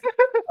 Pause.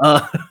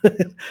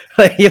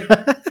 Like, you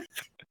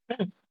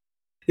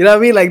know what I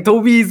mean? Like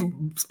Toby's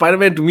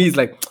Spider-Man to me is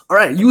like, all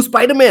right, you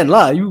Spider-Man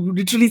lah. You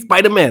literally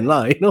Spider-Man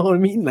lah. You know what I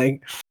mean?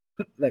 Like.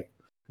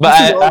 But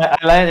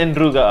I like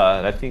Andrew.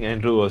 I think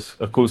Andrew was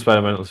a cool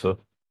Spider-Man also.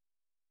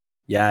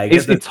 Yeah, I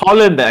guess it's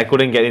Holland that I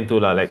couldn't get into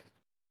lah. Like,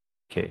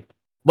 okay.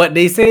 But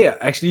they say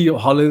actually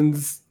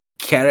Holland's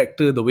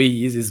character, the way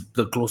he is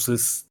the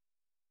closest.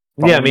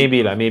 Yeah,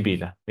 maybe.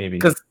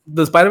 Because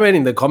the Spider-Man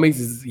in the comics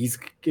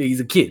he's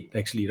a kid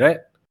actually, right?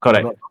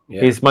 Correct.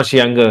 Yeah. He's much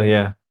younger.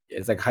 Yeah.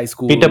 It's like high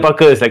school. Peter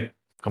Parker is like,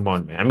 come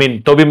on, man. I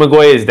mean, Tobey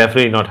Maguire is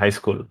definitely not high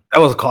school. That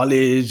was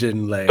college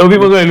and like. Tobey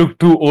Maguire looked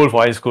too old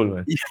for high school,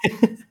 man.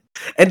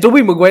 And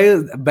Tobey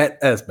Maguire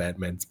as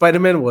Batman.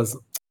 Spider-Man was,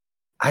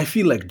 I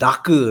feel like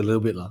darker a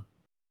little bit lah.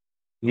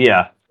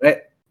 Yeah.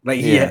 Right. Like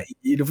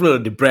he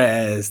looked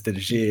depressed and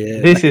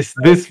shit.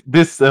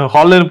 This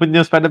Holland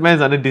punya Spider-Man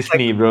is under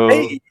Disney, like, bro.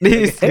 Hey,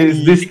 this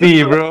is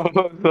Disney, bro.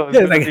 So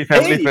yeah, like,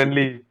 family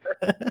friendly.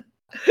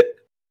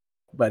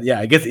 But yeah,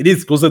 I guess it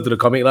is closer to the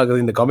comic lah. Because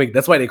in the comic,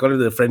 that's why they call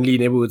it the friendly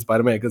neighborhood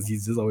Spider-Man, because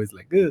he's just always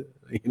like, you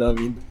know what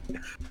I mean?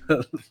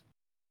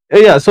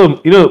 Yeah. So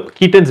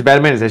Keaton's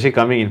Batman is actually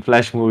coming in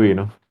Flash movie. You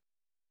know,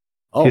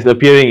 he's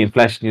appearing in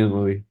Flash news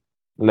movie.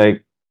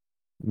 Like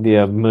they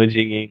are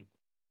merging in.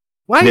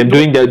 Why they're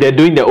doing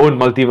their own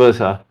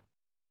multiverse,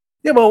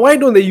 Yeah, but why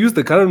don't they use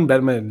the current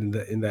Batman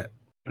in that?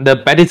 The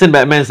Pattinson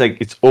Batman is like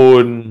its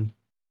own.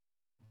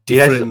 It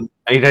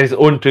has its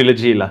own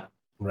trilogy, lah.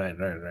 Right.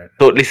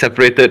 Totally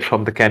separated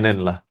from the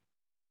canon, lah.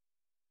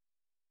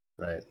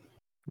 Right.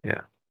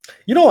 Yeah.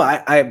 You know,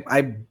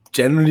 I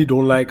generally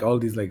don't like all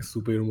these like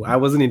superhero movies. I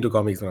wasn't into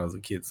comics when I was a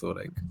kid, so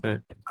like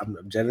I'm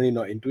generally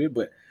not into it.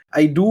 But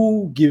I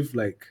do give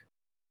like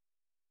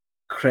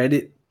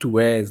credit to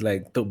where it's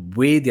like the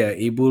way they're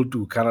able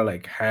to kind of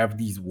like have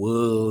these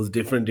worlds,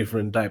 different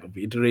type of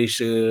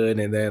iteration,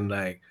 and then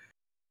like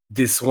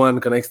this one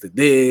connects to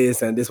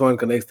this, and this one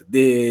connects to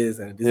this,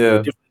 and this is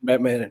a different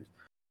Batman.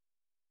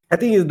 I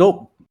think it's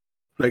dope,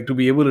 like to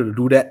be able to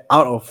do that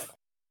out of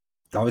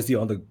obviously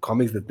all the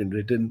comics that's been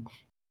written,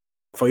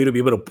 for you to be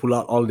able to pull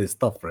out all this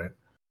stuff, right?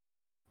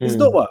 It's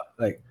dope.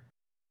 Like,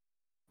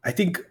 I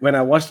think when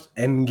I watched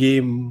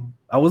Endgame,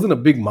 I wasn't a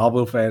big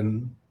Marvel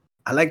fan.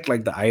 I liked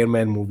like the Iron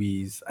Man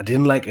movies. I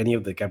didn't like any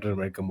of the Captain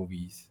America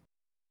movies.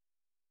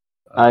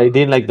 I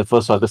didn't like the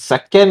first one. The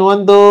second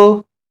one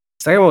though.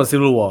 Second one was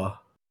Civil War.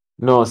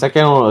 No,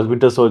 second one was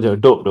Winter Soldier.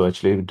 Dope though,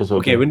 actually. Winter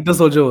Soldier. Okay, Winter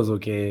Soldier was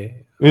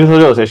okay. Winter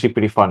Soldier was actually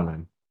pretty fun,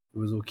 man. It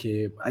was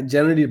okay.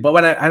 But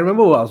when I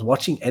remember when I was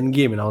watching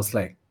Endgame and I was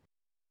like,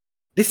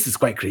 this is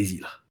quite crazy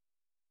lah.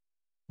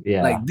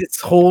 Yeah. Like this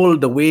whole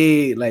the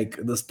way like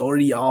the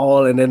story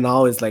all, and then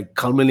now it's like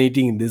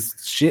culminating in this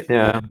shit.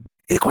 Yeah.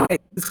 It's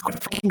quite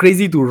fucking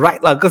crazy to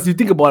write lah, because you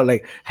think about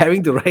like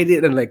having to write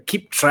it and like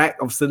keep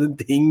track of certain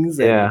things.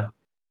 And,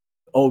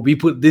 we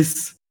put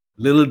this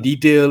little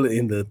detail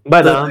in the.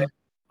 But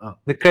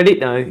the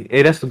credit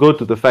it has to go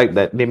to the fact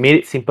that they made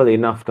it simple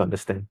enough to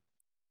understand.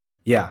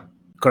 Yeah,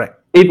 correct.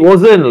 It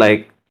wasn't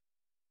like,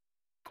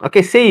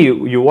 okay, say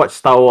you watch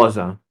Star Wars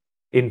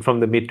in from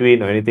the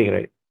between or anything,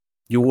 right?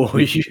 You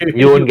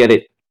won't get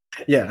it.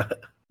 Yeah.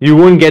 You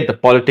won't get the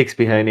politics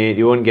behind it.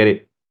 You won't get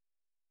it.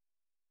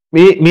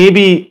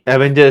 Maybe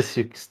Avengers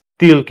you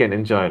still can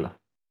enjoy lah.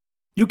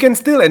 You can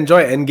still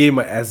enjoy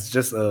Endgame as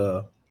just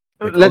a.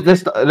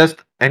 Let's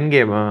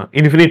Endgame.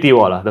 Infinity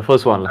War lah, the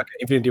first one lah. Okay,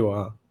 Infinity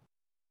War.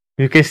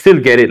 You can still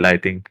get it lah, I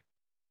think.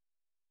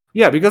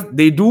 Yeah, because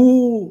they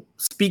do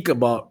speak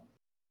about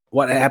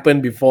what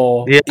happened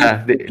before.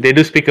 Yeah, they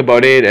do speak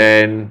about it,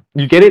 and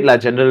you get it lah.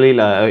 Generally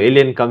lah,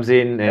 alien comes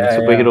in and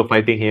superhero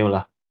fighting him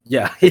lah.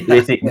 Yeah.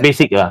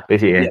 Basic lah.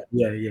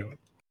 Yeah.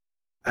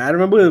 I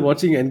remember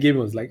watching Endgame. I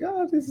was like,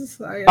 this is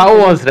Star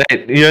Wars,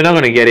 right? You're not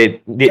gonna get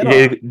it.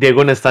 They're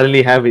gonna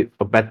suddenly have it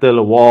a battle,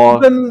 a war.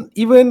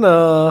 Even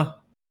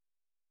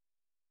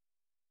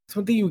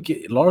something you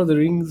get Lord of the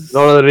Rings.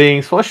 Lord of the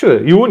Rings, for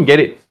sure. You won't get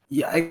it.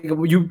 Yeah,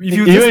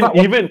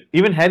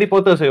 even Harry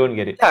Potter, so you won't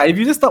get it. Yeah, if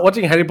you just start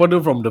watching Harry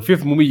Potter from the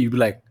 5th movie, you'd be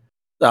like,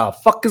 "The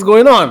fuck is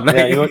going on?" Like,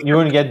 yeah, you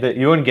won't get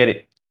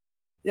it.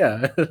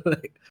 Yeah,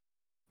 like,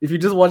 if you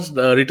just watch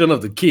the Return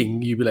of the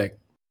King, you'd be like,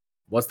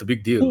 "What's the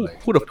big deal?"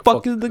 Who the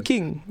fuck is the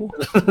king?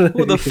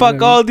 Who the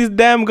fuck all these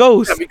damn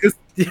ghosts?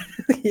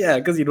 Yeah,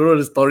 because you don't know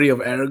the story of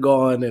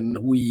Aragorn and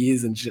who he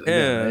is and shit. Like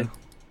that, right?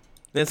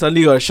 Then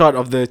suddenly got a shot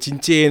of the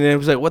Chin-Chin, and I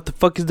was like, "What the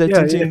fuck is that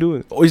Chin-Chin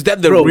doing? Oh, is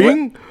that the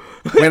ring?"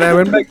 When I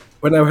went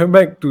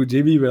back to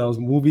JB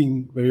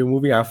when we were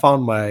moving, I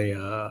found my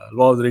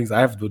Lord of the Rings.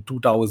 I have the Two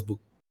Towers book.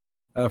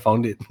 I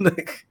found it.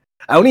 Like,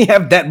 I only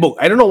have that book.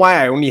 I don't know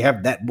why I only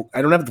have that book.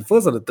 I don't have the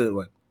first or the third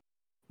one,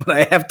 but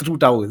I have Two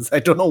Towers. I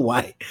don't know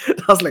why.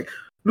 I was like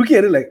looking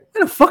at it like,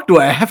 why the fuck do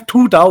I have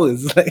Two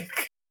Towers?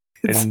 Like,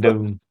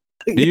 Random.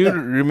 Do you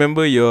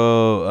remember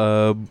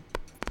your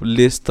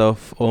list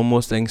of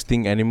almost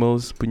extinct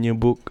animals punya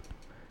book?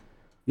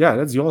 Yeah,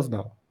 that's yours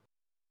now.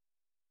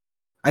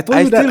 I told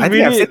I you that. still I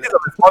think I've read said it. this on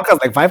this podcast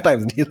like 5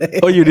 times.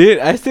 Oh, you did?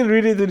 I still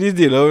read it to this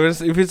day.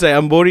 If it's like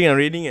I'm boring and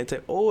reading it, it's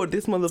like, oh,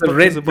 this It's a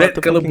motherfucker is about red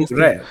to color fucking book,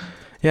 stink. right?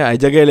 Yeah, I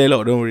jaga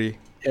elok, don't worry.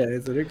 Yeah,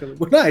 it's a red color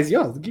book. No, it's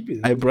yours. Keep it.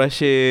 I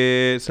brush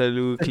it,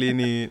 selalu clean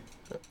it.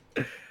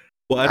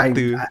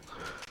 Water.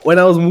 When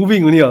I was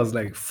moving, I was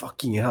like,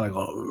 fucking hell, I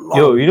got a lot.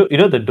 Yo, you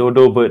know the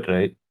dodo bird,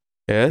 right?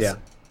 Yes? Yeah.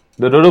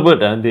 The dodo bird,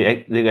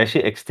 they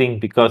actually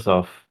extinct because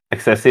of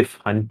excessive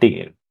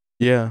hunting.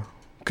 Yeah.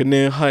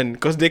 Kena hunt.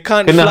 Because they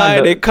can't Kena fly,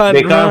 hunt, they can't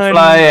they run. can't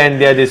fly, and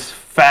they're this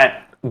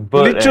fat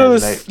bird.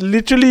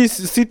 Literally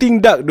sitting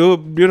duck though.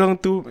 Diorang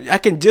tu, I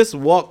can just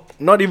walk,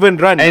 not even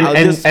run. And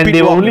just they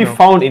speed were walk, only you know.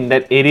 found in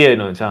that area,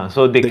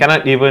 so they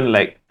cannot even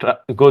like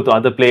go to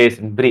other place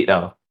and breed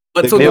out.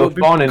 But so They there were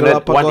found in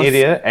that one Galapagos-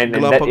 area, and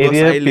in that Galapagos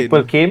area,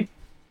 Island.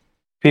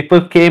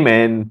 people came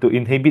and to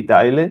inhabit the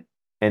island,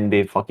 and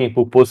they fucking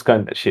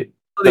pupuskan that shit.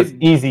 So That's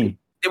easy.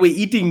 they were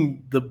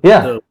eating the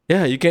Yeah.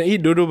 Yeah, you can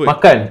eat dodo bird.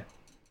 Makan.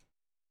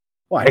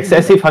 Oh, I didn't know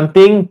Excessive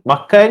hunting,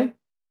 makan,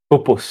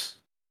 pupus.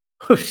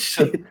 that. Oh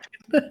shit.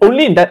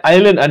 Only in that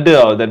island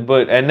under that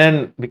bird, and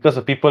then because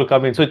of people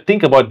coming. So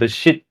think about the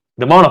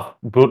amount of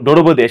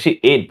dodo bird they actually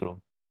ate,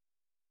 bro.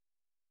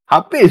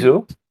 Habis,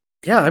 bro.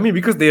 Yeah, I mean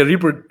because they are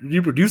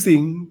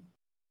reproducing,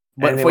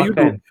 but And they for you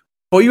makan.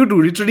 to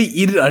literally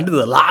eat it until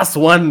the last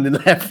one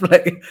left,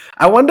 like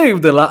I wonder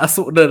if the last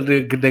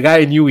the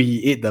guy knew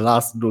he ate the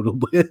last dodo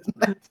bird.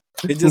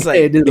 It's just Yeah, like,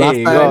 it did last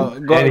hey,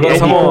 time. got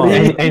some more.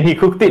 And he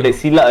cooked it like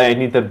silap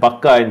and he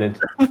terbakar and then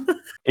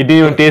it didn't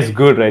even taste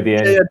good right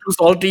there. Yeah, too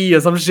salty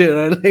or some shit.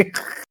 Right? Like,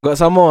 Got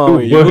some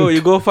more. Too burnt. You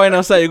go find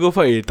outside, you go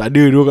find. Eh, tak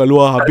ada tu kat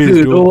luar, habis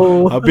ada tu. tu.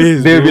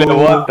 Habis They'll be tu. like,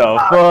 what the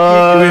Weh,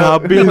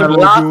 fuck? habis the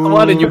last bodoh.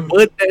 one and you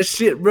burnt that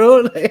shit,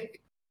 bro. Like,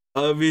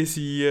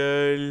 Habis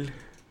sial.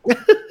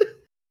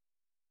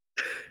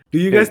 do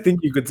you guys think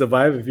you could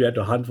survive if you had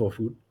to hunt for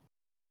food?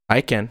 I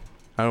can.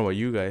 I don't know about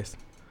you guys.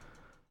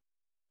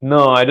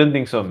 No, I don't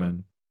think so,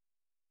 man.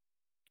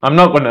 I'm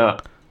not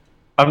gonna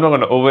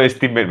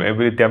overestimate my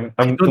ability. I'm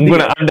don't think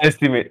gonna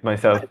underestimate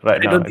myself right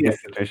I now don't in think this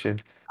I could.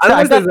 situation.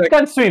 Unless there's I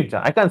can't swim,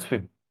 sir. I can't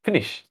swim.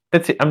 Finish.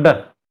 That's it. I'm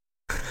done.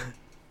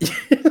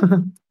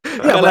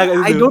 Yeah, but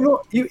I don't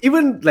know.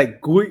 Even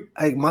like going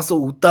like masuk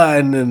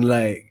hutan and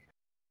like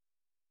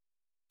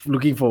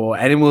looking for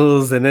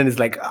animals, and then it's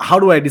like, how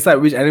do I decide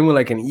which animal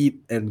I can eat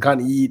and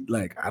can't eat?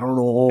 Like, I don't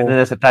know. And then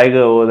there's a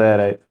tiger over there,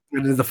 right?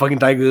 And there's a fucking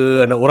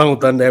tiger and an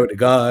orangutan there with a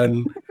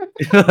gun.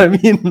 You know what I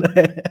mean?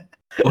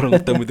 Orang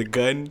hutan with a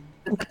gun.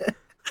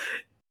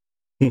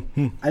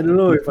 I don't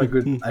know if I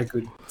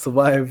could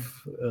survive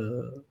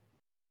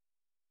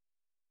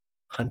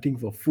hunting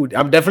for food.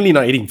 I'm definitely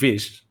not eating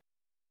fish.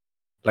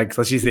 Like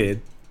Sashi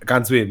said, I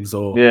can't swim,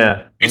 so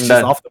Yeah. fish I'm is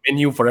done. off the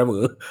menu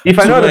forever. If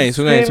I know how to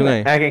Sungai, swim,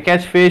 sungai. I can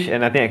catch fish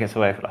and I think I can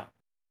survive lah.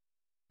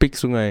 Pick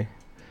sungai.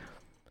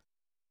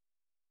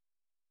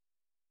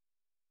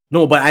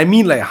 No, but I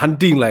mean like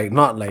hunting, like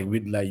not like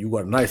with like you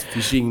got a nice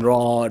fishing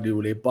rod, you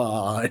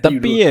lepak.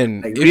 Tapi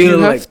kan, like if you real,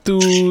 have like- to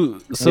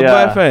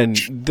survive Yeah. kan,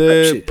 the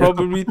shit.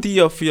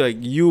 probability of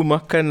you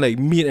makan like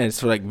meat and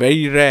it's like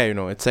very rare, you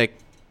know. It's like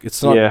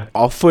it's not Yeah.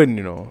 often,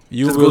 you know.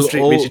 You just will go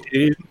straight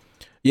vegetarian.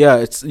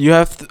 yeah, it's you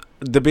have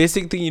the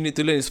basic thing you need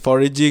to learn is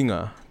foraging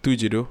tu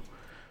je tu.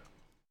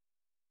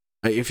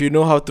 Like if you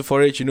know how to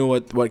forage, you know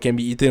what can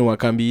be eaten,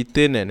 what can't be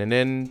eaten, and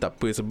then tak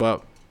apa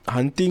sebab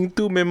hunting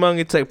tu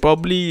memang it's like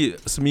probably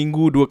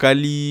seminggu 2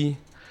 kali.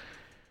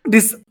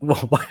 This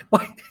why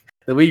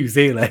the way you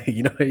say like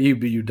you know you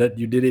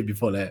did it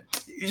before like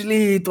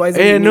usually twice.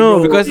 a week,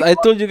 No, bro. because I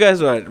told you guys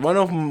what one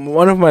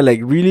of my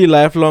like really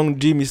lifelong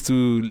dream is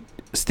to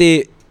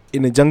stay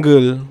in a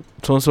jungle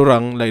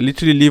sorang, like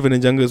literally live in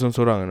a jungle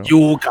sorang, you know.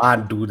 you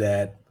can't do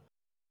that.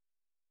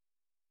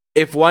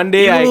 If one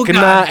day I You kena,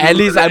 can't at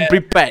do least I'm that.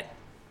 prepared.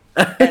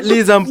 At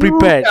least I'm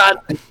prepared. You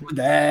can't do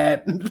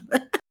that.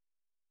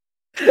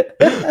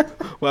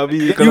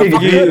 Babi kalau You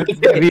pergi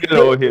Real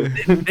over here.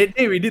 That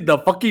day we did the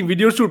fucking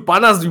video shoot.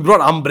 Panas, we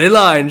brought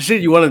umbrella and shit.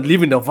 You want to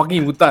live in the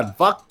fucking hutan?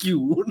 Fuck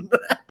you.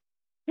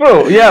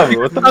 Bro, yeah,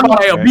 bro. What the I'm fuck,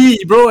 like a man?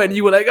 bee, bro, and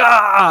you were like,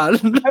 ah.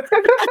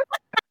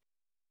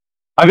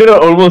 Avira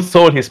almost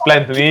sold his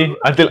plan to me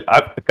until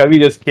Kavi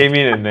just came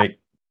in and like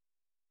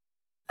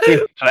he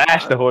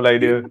trashed the whole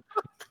idea.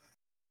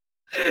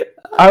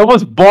 I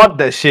almost bought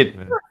that shit,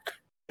 man.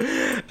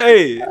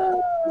 Hey,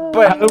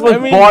 but I almost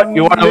bought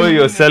whatever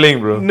you're selling,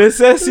 bro.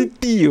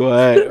 Necessity,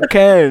 what?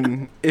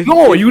 Can if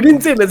No, you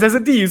didn't say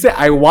necessity. You said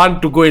I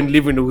want to go and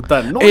live in the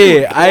hutan. No,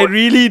 Hey, you I don't.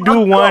 really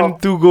do Fuck want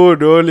off. to go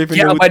though, live in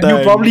Yeah, the but you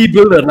hutan. probably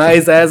build a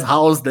nice ass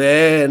house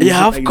there. and Yeah,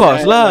 shit of like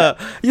course that. lah.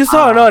 You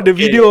saw or not the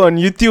okay. video on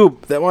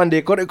YouTube? That one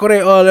they correct.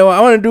 Oh, that one, I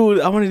want to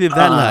live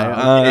that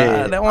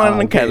okay. That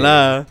one can okay.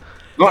 lah.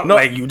 Not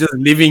like you just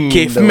living in the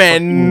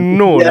Caveman, fucking-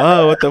 no Yeah. lah.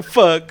 What the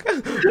fuck?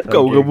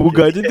 Kau Okay,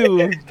 buga je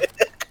tu.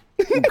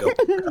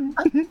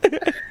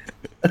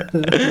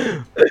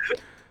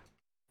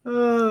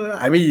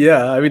 I mean,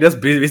 yeah. I mean, that's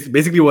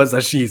basically what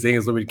Sashi is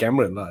saying. So with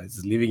Cameron,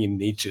 it's living in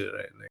nature,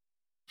 right? Like,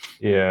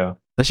 Yeah.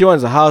 She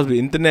wants a house with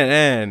internet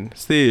and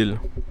still.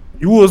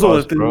 you also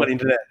Course, want to bro. on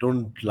internet.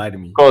 Don't lie to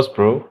me. Of course,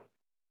 bro.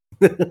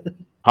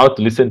 How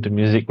to listen to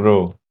music,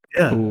 bro.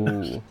 Yeah,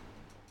 Ooh.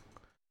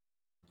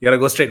 you gotta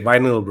go straight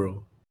vinyl,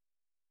 bro.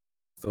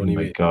 It's the Oh only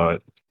my way.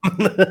 god.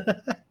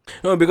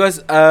 No,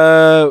 because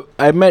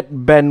I met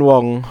Ben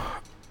Wong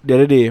the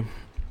other day,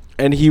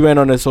 and he went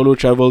on a solo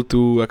travel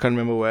to I can't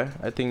remember where.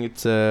 I think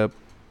it's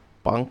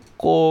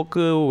Bangkok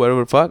or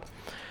whatever the fuck.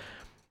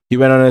 He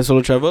went on a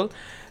solo travel,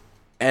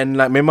 and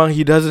like memang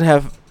he doesn't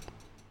have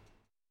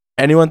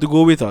anyone to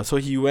go with her. So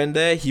he went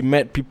there, he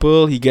met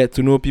people, he get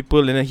to know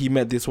people, and then he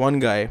met this one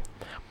guy.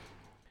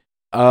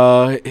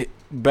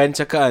 Ben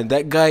cakap,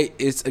 that guy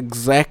is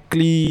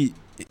exactly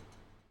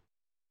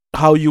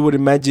how you would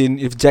imagine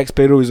if Jack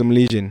Sparrow is a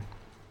Malaysian.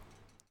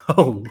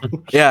 Oh,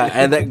 Yeah,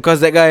 and that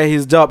because that guy,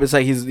 his job is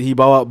like he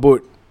bawa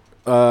boat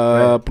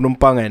Right.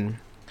 penumpang kan.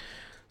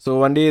 So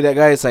one day that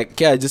guy is like,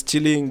 yeah, just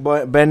chilling.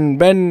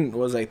 Ben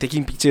was like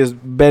taking pictures.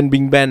 Ben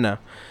being Ben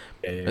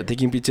yeah.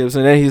 taking pictures.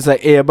 And then he's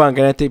like, hey abang,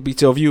 can I take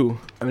picture of you?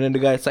 And then the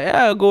guy's like,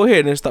 yeah, go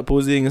ahead. And then start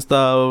posing and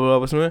stuff, blah, blah,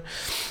 blah, semua.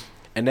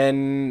 And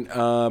then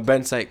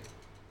Ben's like,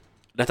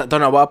 dah tak tahu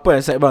nak buat apa. And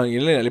it's like, bang,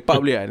 you nak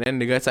lepak boleh? And then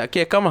the guy's like,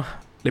 okay, come lah,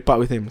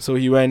 lepak with him. So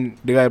he went.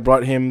 The guy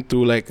brought him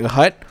to like a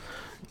hut.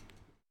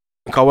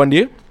 Kawan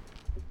dia.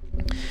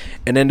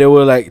 And then they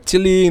were like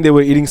chilling. They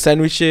were eating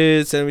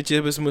sandwiches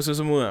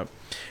semua.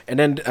 And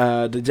then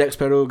the Jack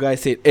Sparrow guy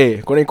said, "Eh,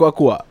 kau nak ikut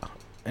aku tak?"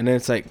 And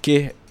then it's like,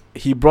 okay,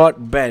 he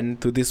brought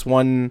Ben to this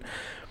one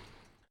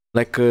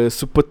like a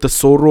super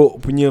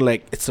tersorok punya,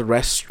 like it's a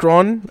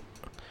restaurant,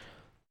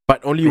 but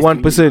only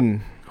one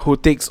person who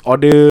takes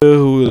order,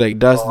 who like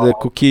does the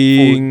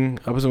cooking,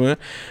 apa semua.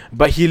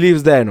 But he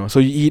lives there, no. So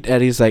you eat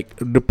at his like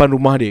depan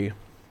rumah dia.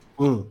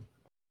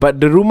 But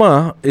the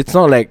rumah, it's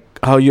not like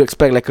how you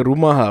expect like a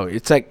rumah how.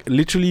 It's like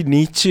literally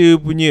nature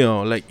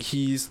punya. Like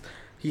he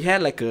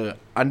had like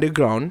a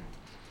underground,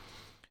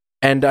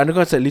 and the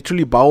underground is like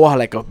literally bawah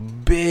like a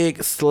big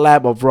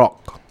slab of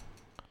rock,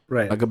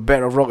 Right. like a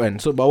bed of rock.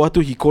 And so bawah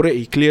tu he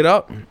cleared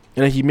out, and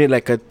then he made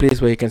like a place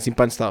where he can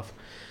simpan stuff.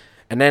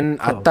 And then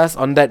atas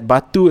on that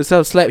batu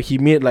itself slab, he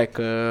made like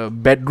a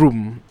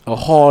bedroom, a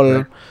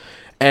hall. Right.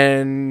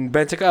 And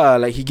Ben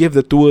cakap like he gave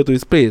the tour to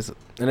his place.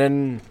 And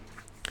then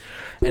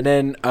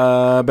Ben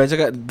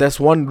cakap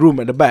there's one room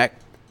at the back.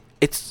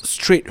 It's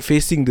straight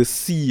facing the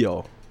sea.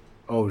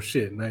 Oh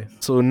shit, nice.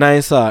 So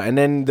nice And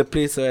then the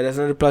place, there's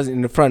another place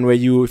in the front where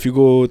if you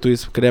go to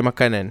his kedai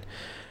makan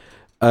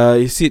kan,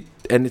 you sit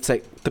and it's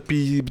like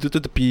tepi,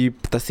 betul-betul tepi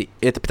tasik.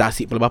 Tepi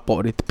tasik pula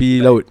bapak dia,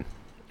 tepi laut.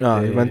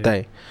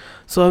 Pantai.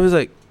 So I was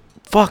like,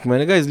 fuck man,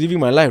 the guy is living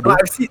my life, bro. No,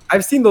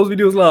 I've seen those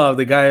videos of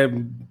the guy,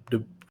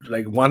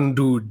 like one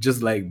dude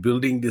just like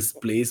building this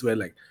place where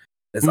like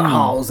there's a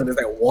house and there's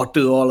like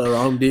water all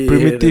around it.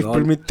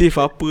 Primitive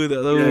apa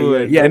tak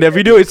tahu. Yeah. And the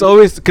video is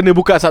always kena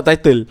buka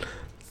subtitle.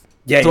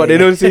 Yeah, So they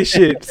don't say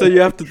shit. So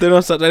you have to turn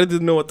on subtitle to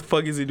know what the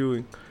fuck is he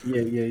doing.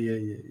 Yeah.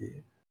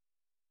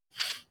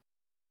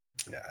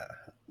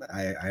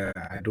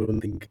 I don't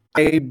think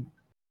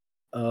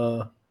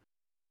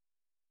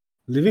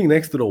living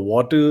next to the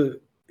water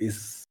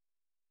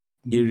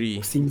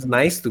Eerie. seems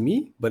nice to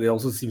me, but it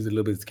also seems a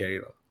little bit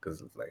scary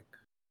because it's like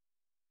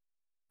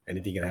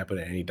anything can happen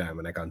at any time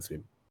and I can't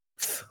swim.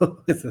 So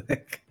it's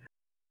like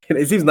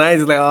it seems nice.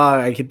 It's like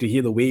I get to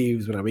hear the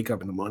waves when I wake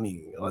up in the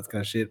morning, all that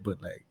kind of shit.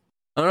 But like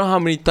I don't know how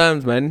many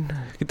times, man.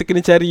 Kita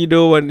kena cari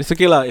though. It's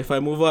okay lah. If I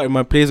move out and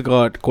my place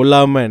got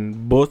kolam, man,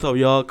 both of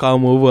y'all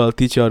come over. I'll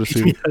teach you how to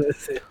swim.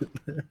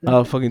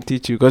 I'll fucking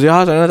teach you. Cause your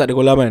house tak ada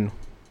kolam, man.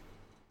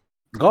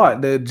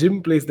 God, the gym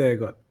place there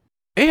got.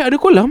 Ada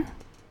kolam?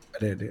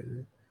 There.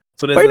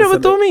 So there's Why you never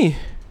told me?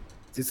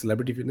 Is it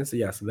Celebrity Fitness?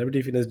 Yeah,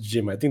 Celebrity Fitness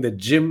gym. I think the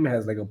gym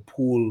has like a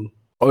pool.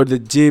 Or the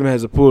gym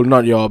has a pool,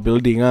 not your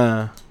building,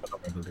 Yeah.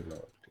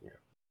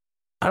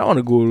 I don't want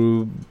to go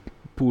to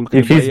pool.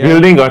 If his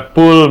building got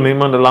pool,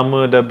 memang dah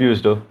lama dah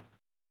abuse though.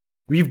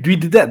 We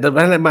did that.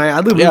 My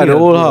other Yeah, building the had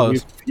old pool.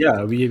 house.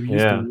 We used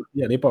to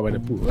they part by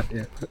the pool.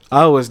 Yeah.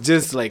 I was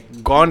just like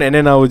gone, and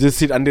then I would just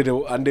sit under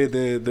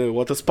the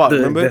water spout.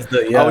 Remember?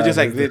 I would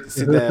just like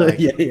sit there. Like,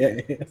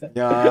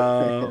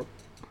 yeah.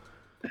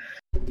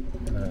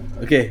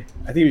 Okay,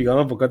 I think we gone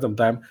on for quite some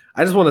time.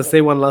 I just want to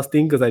say one last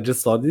thing because I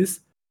just saw this.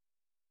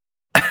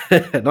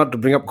 Not to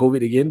bring up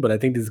COVID again, but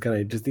I think this is kind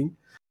of interesting.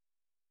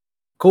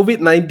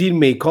 COVID-19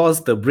 may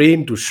cause the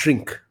brain to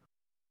shrink.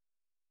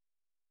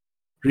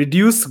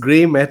 Reduce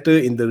gray matter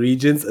in the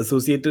regions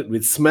associated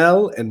with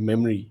smell and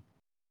memory.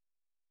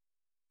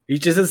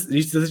 Researchers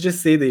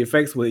say the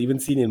effects were even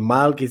seen in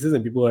mild cases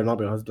and people who are not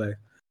been hospitalized.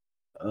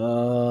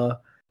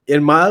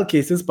 In mild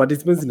cases,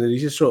 participants in the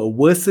research show a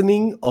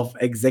worsening of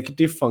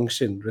executive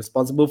function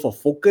responsible for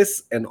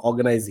focus and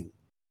organizing.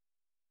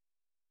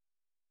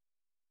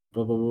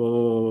 Blah, blah,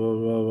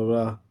 blah,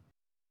 blah.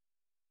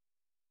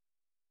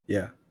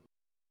 Yeah.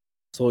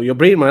 So your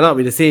brain might not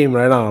be the same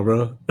right now,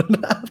 bro.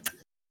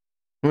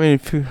 I mean,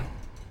 if you...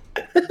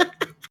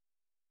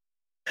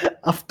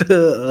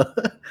 after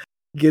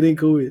getting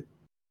COVID.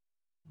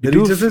 The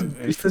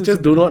researchers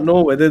do not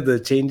know whether the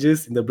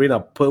changes in the brain are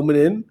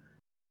permanent,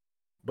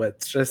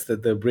 but stress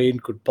that the brain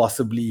could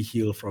possibly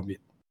heal from it.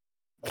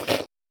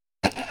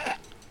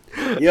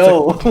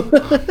 Yo.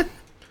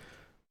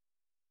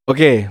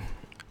 Okay.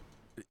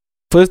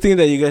 First thing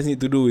that you guys need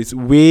to do is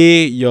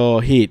weigh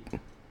your head.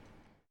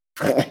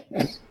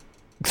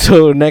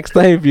 So next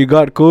time if you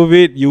got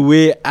COVID, you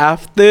weigh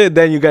after,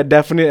 then you got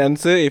definite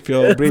answer if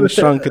your brain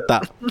shrunk ke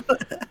tak.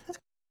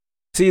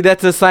 See,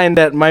 that's a sign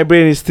that my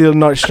brain is still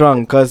not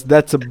shrunk, cause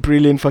that's a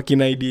brilliant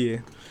fucking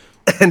idea.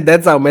 And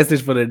that's our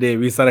message for the day.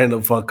 We signing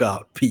the fuck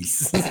out.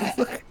 Peace.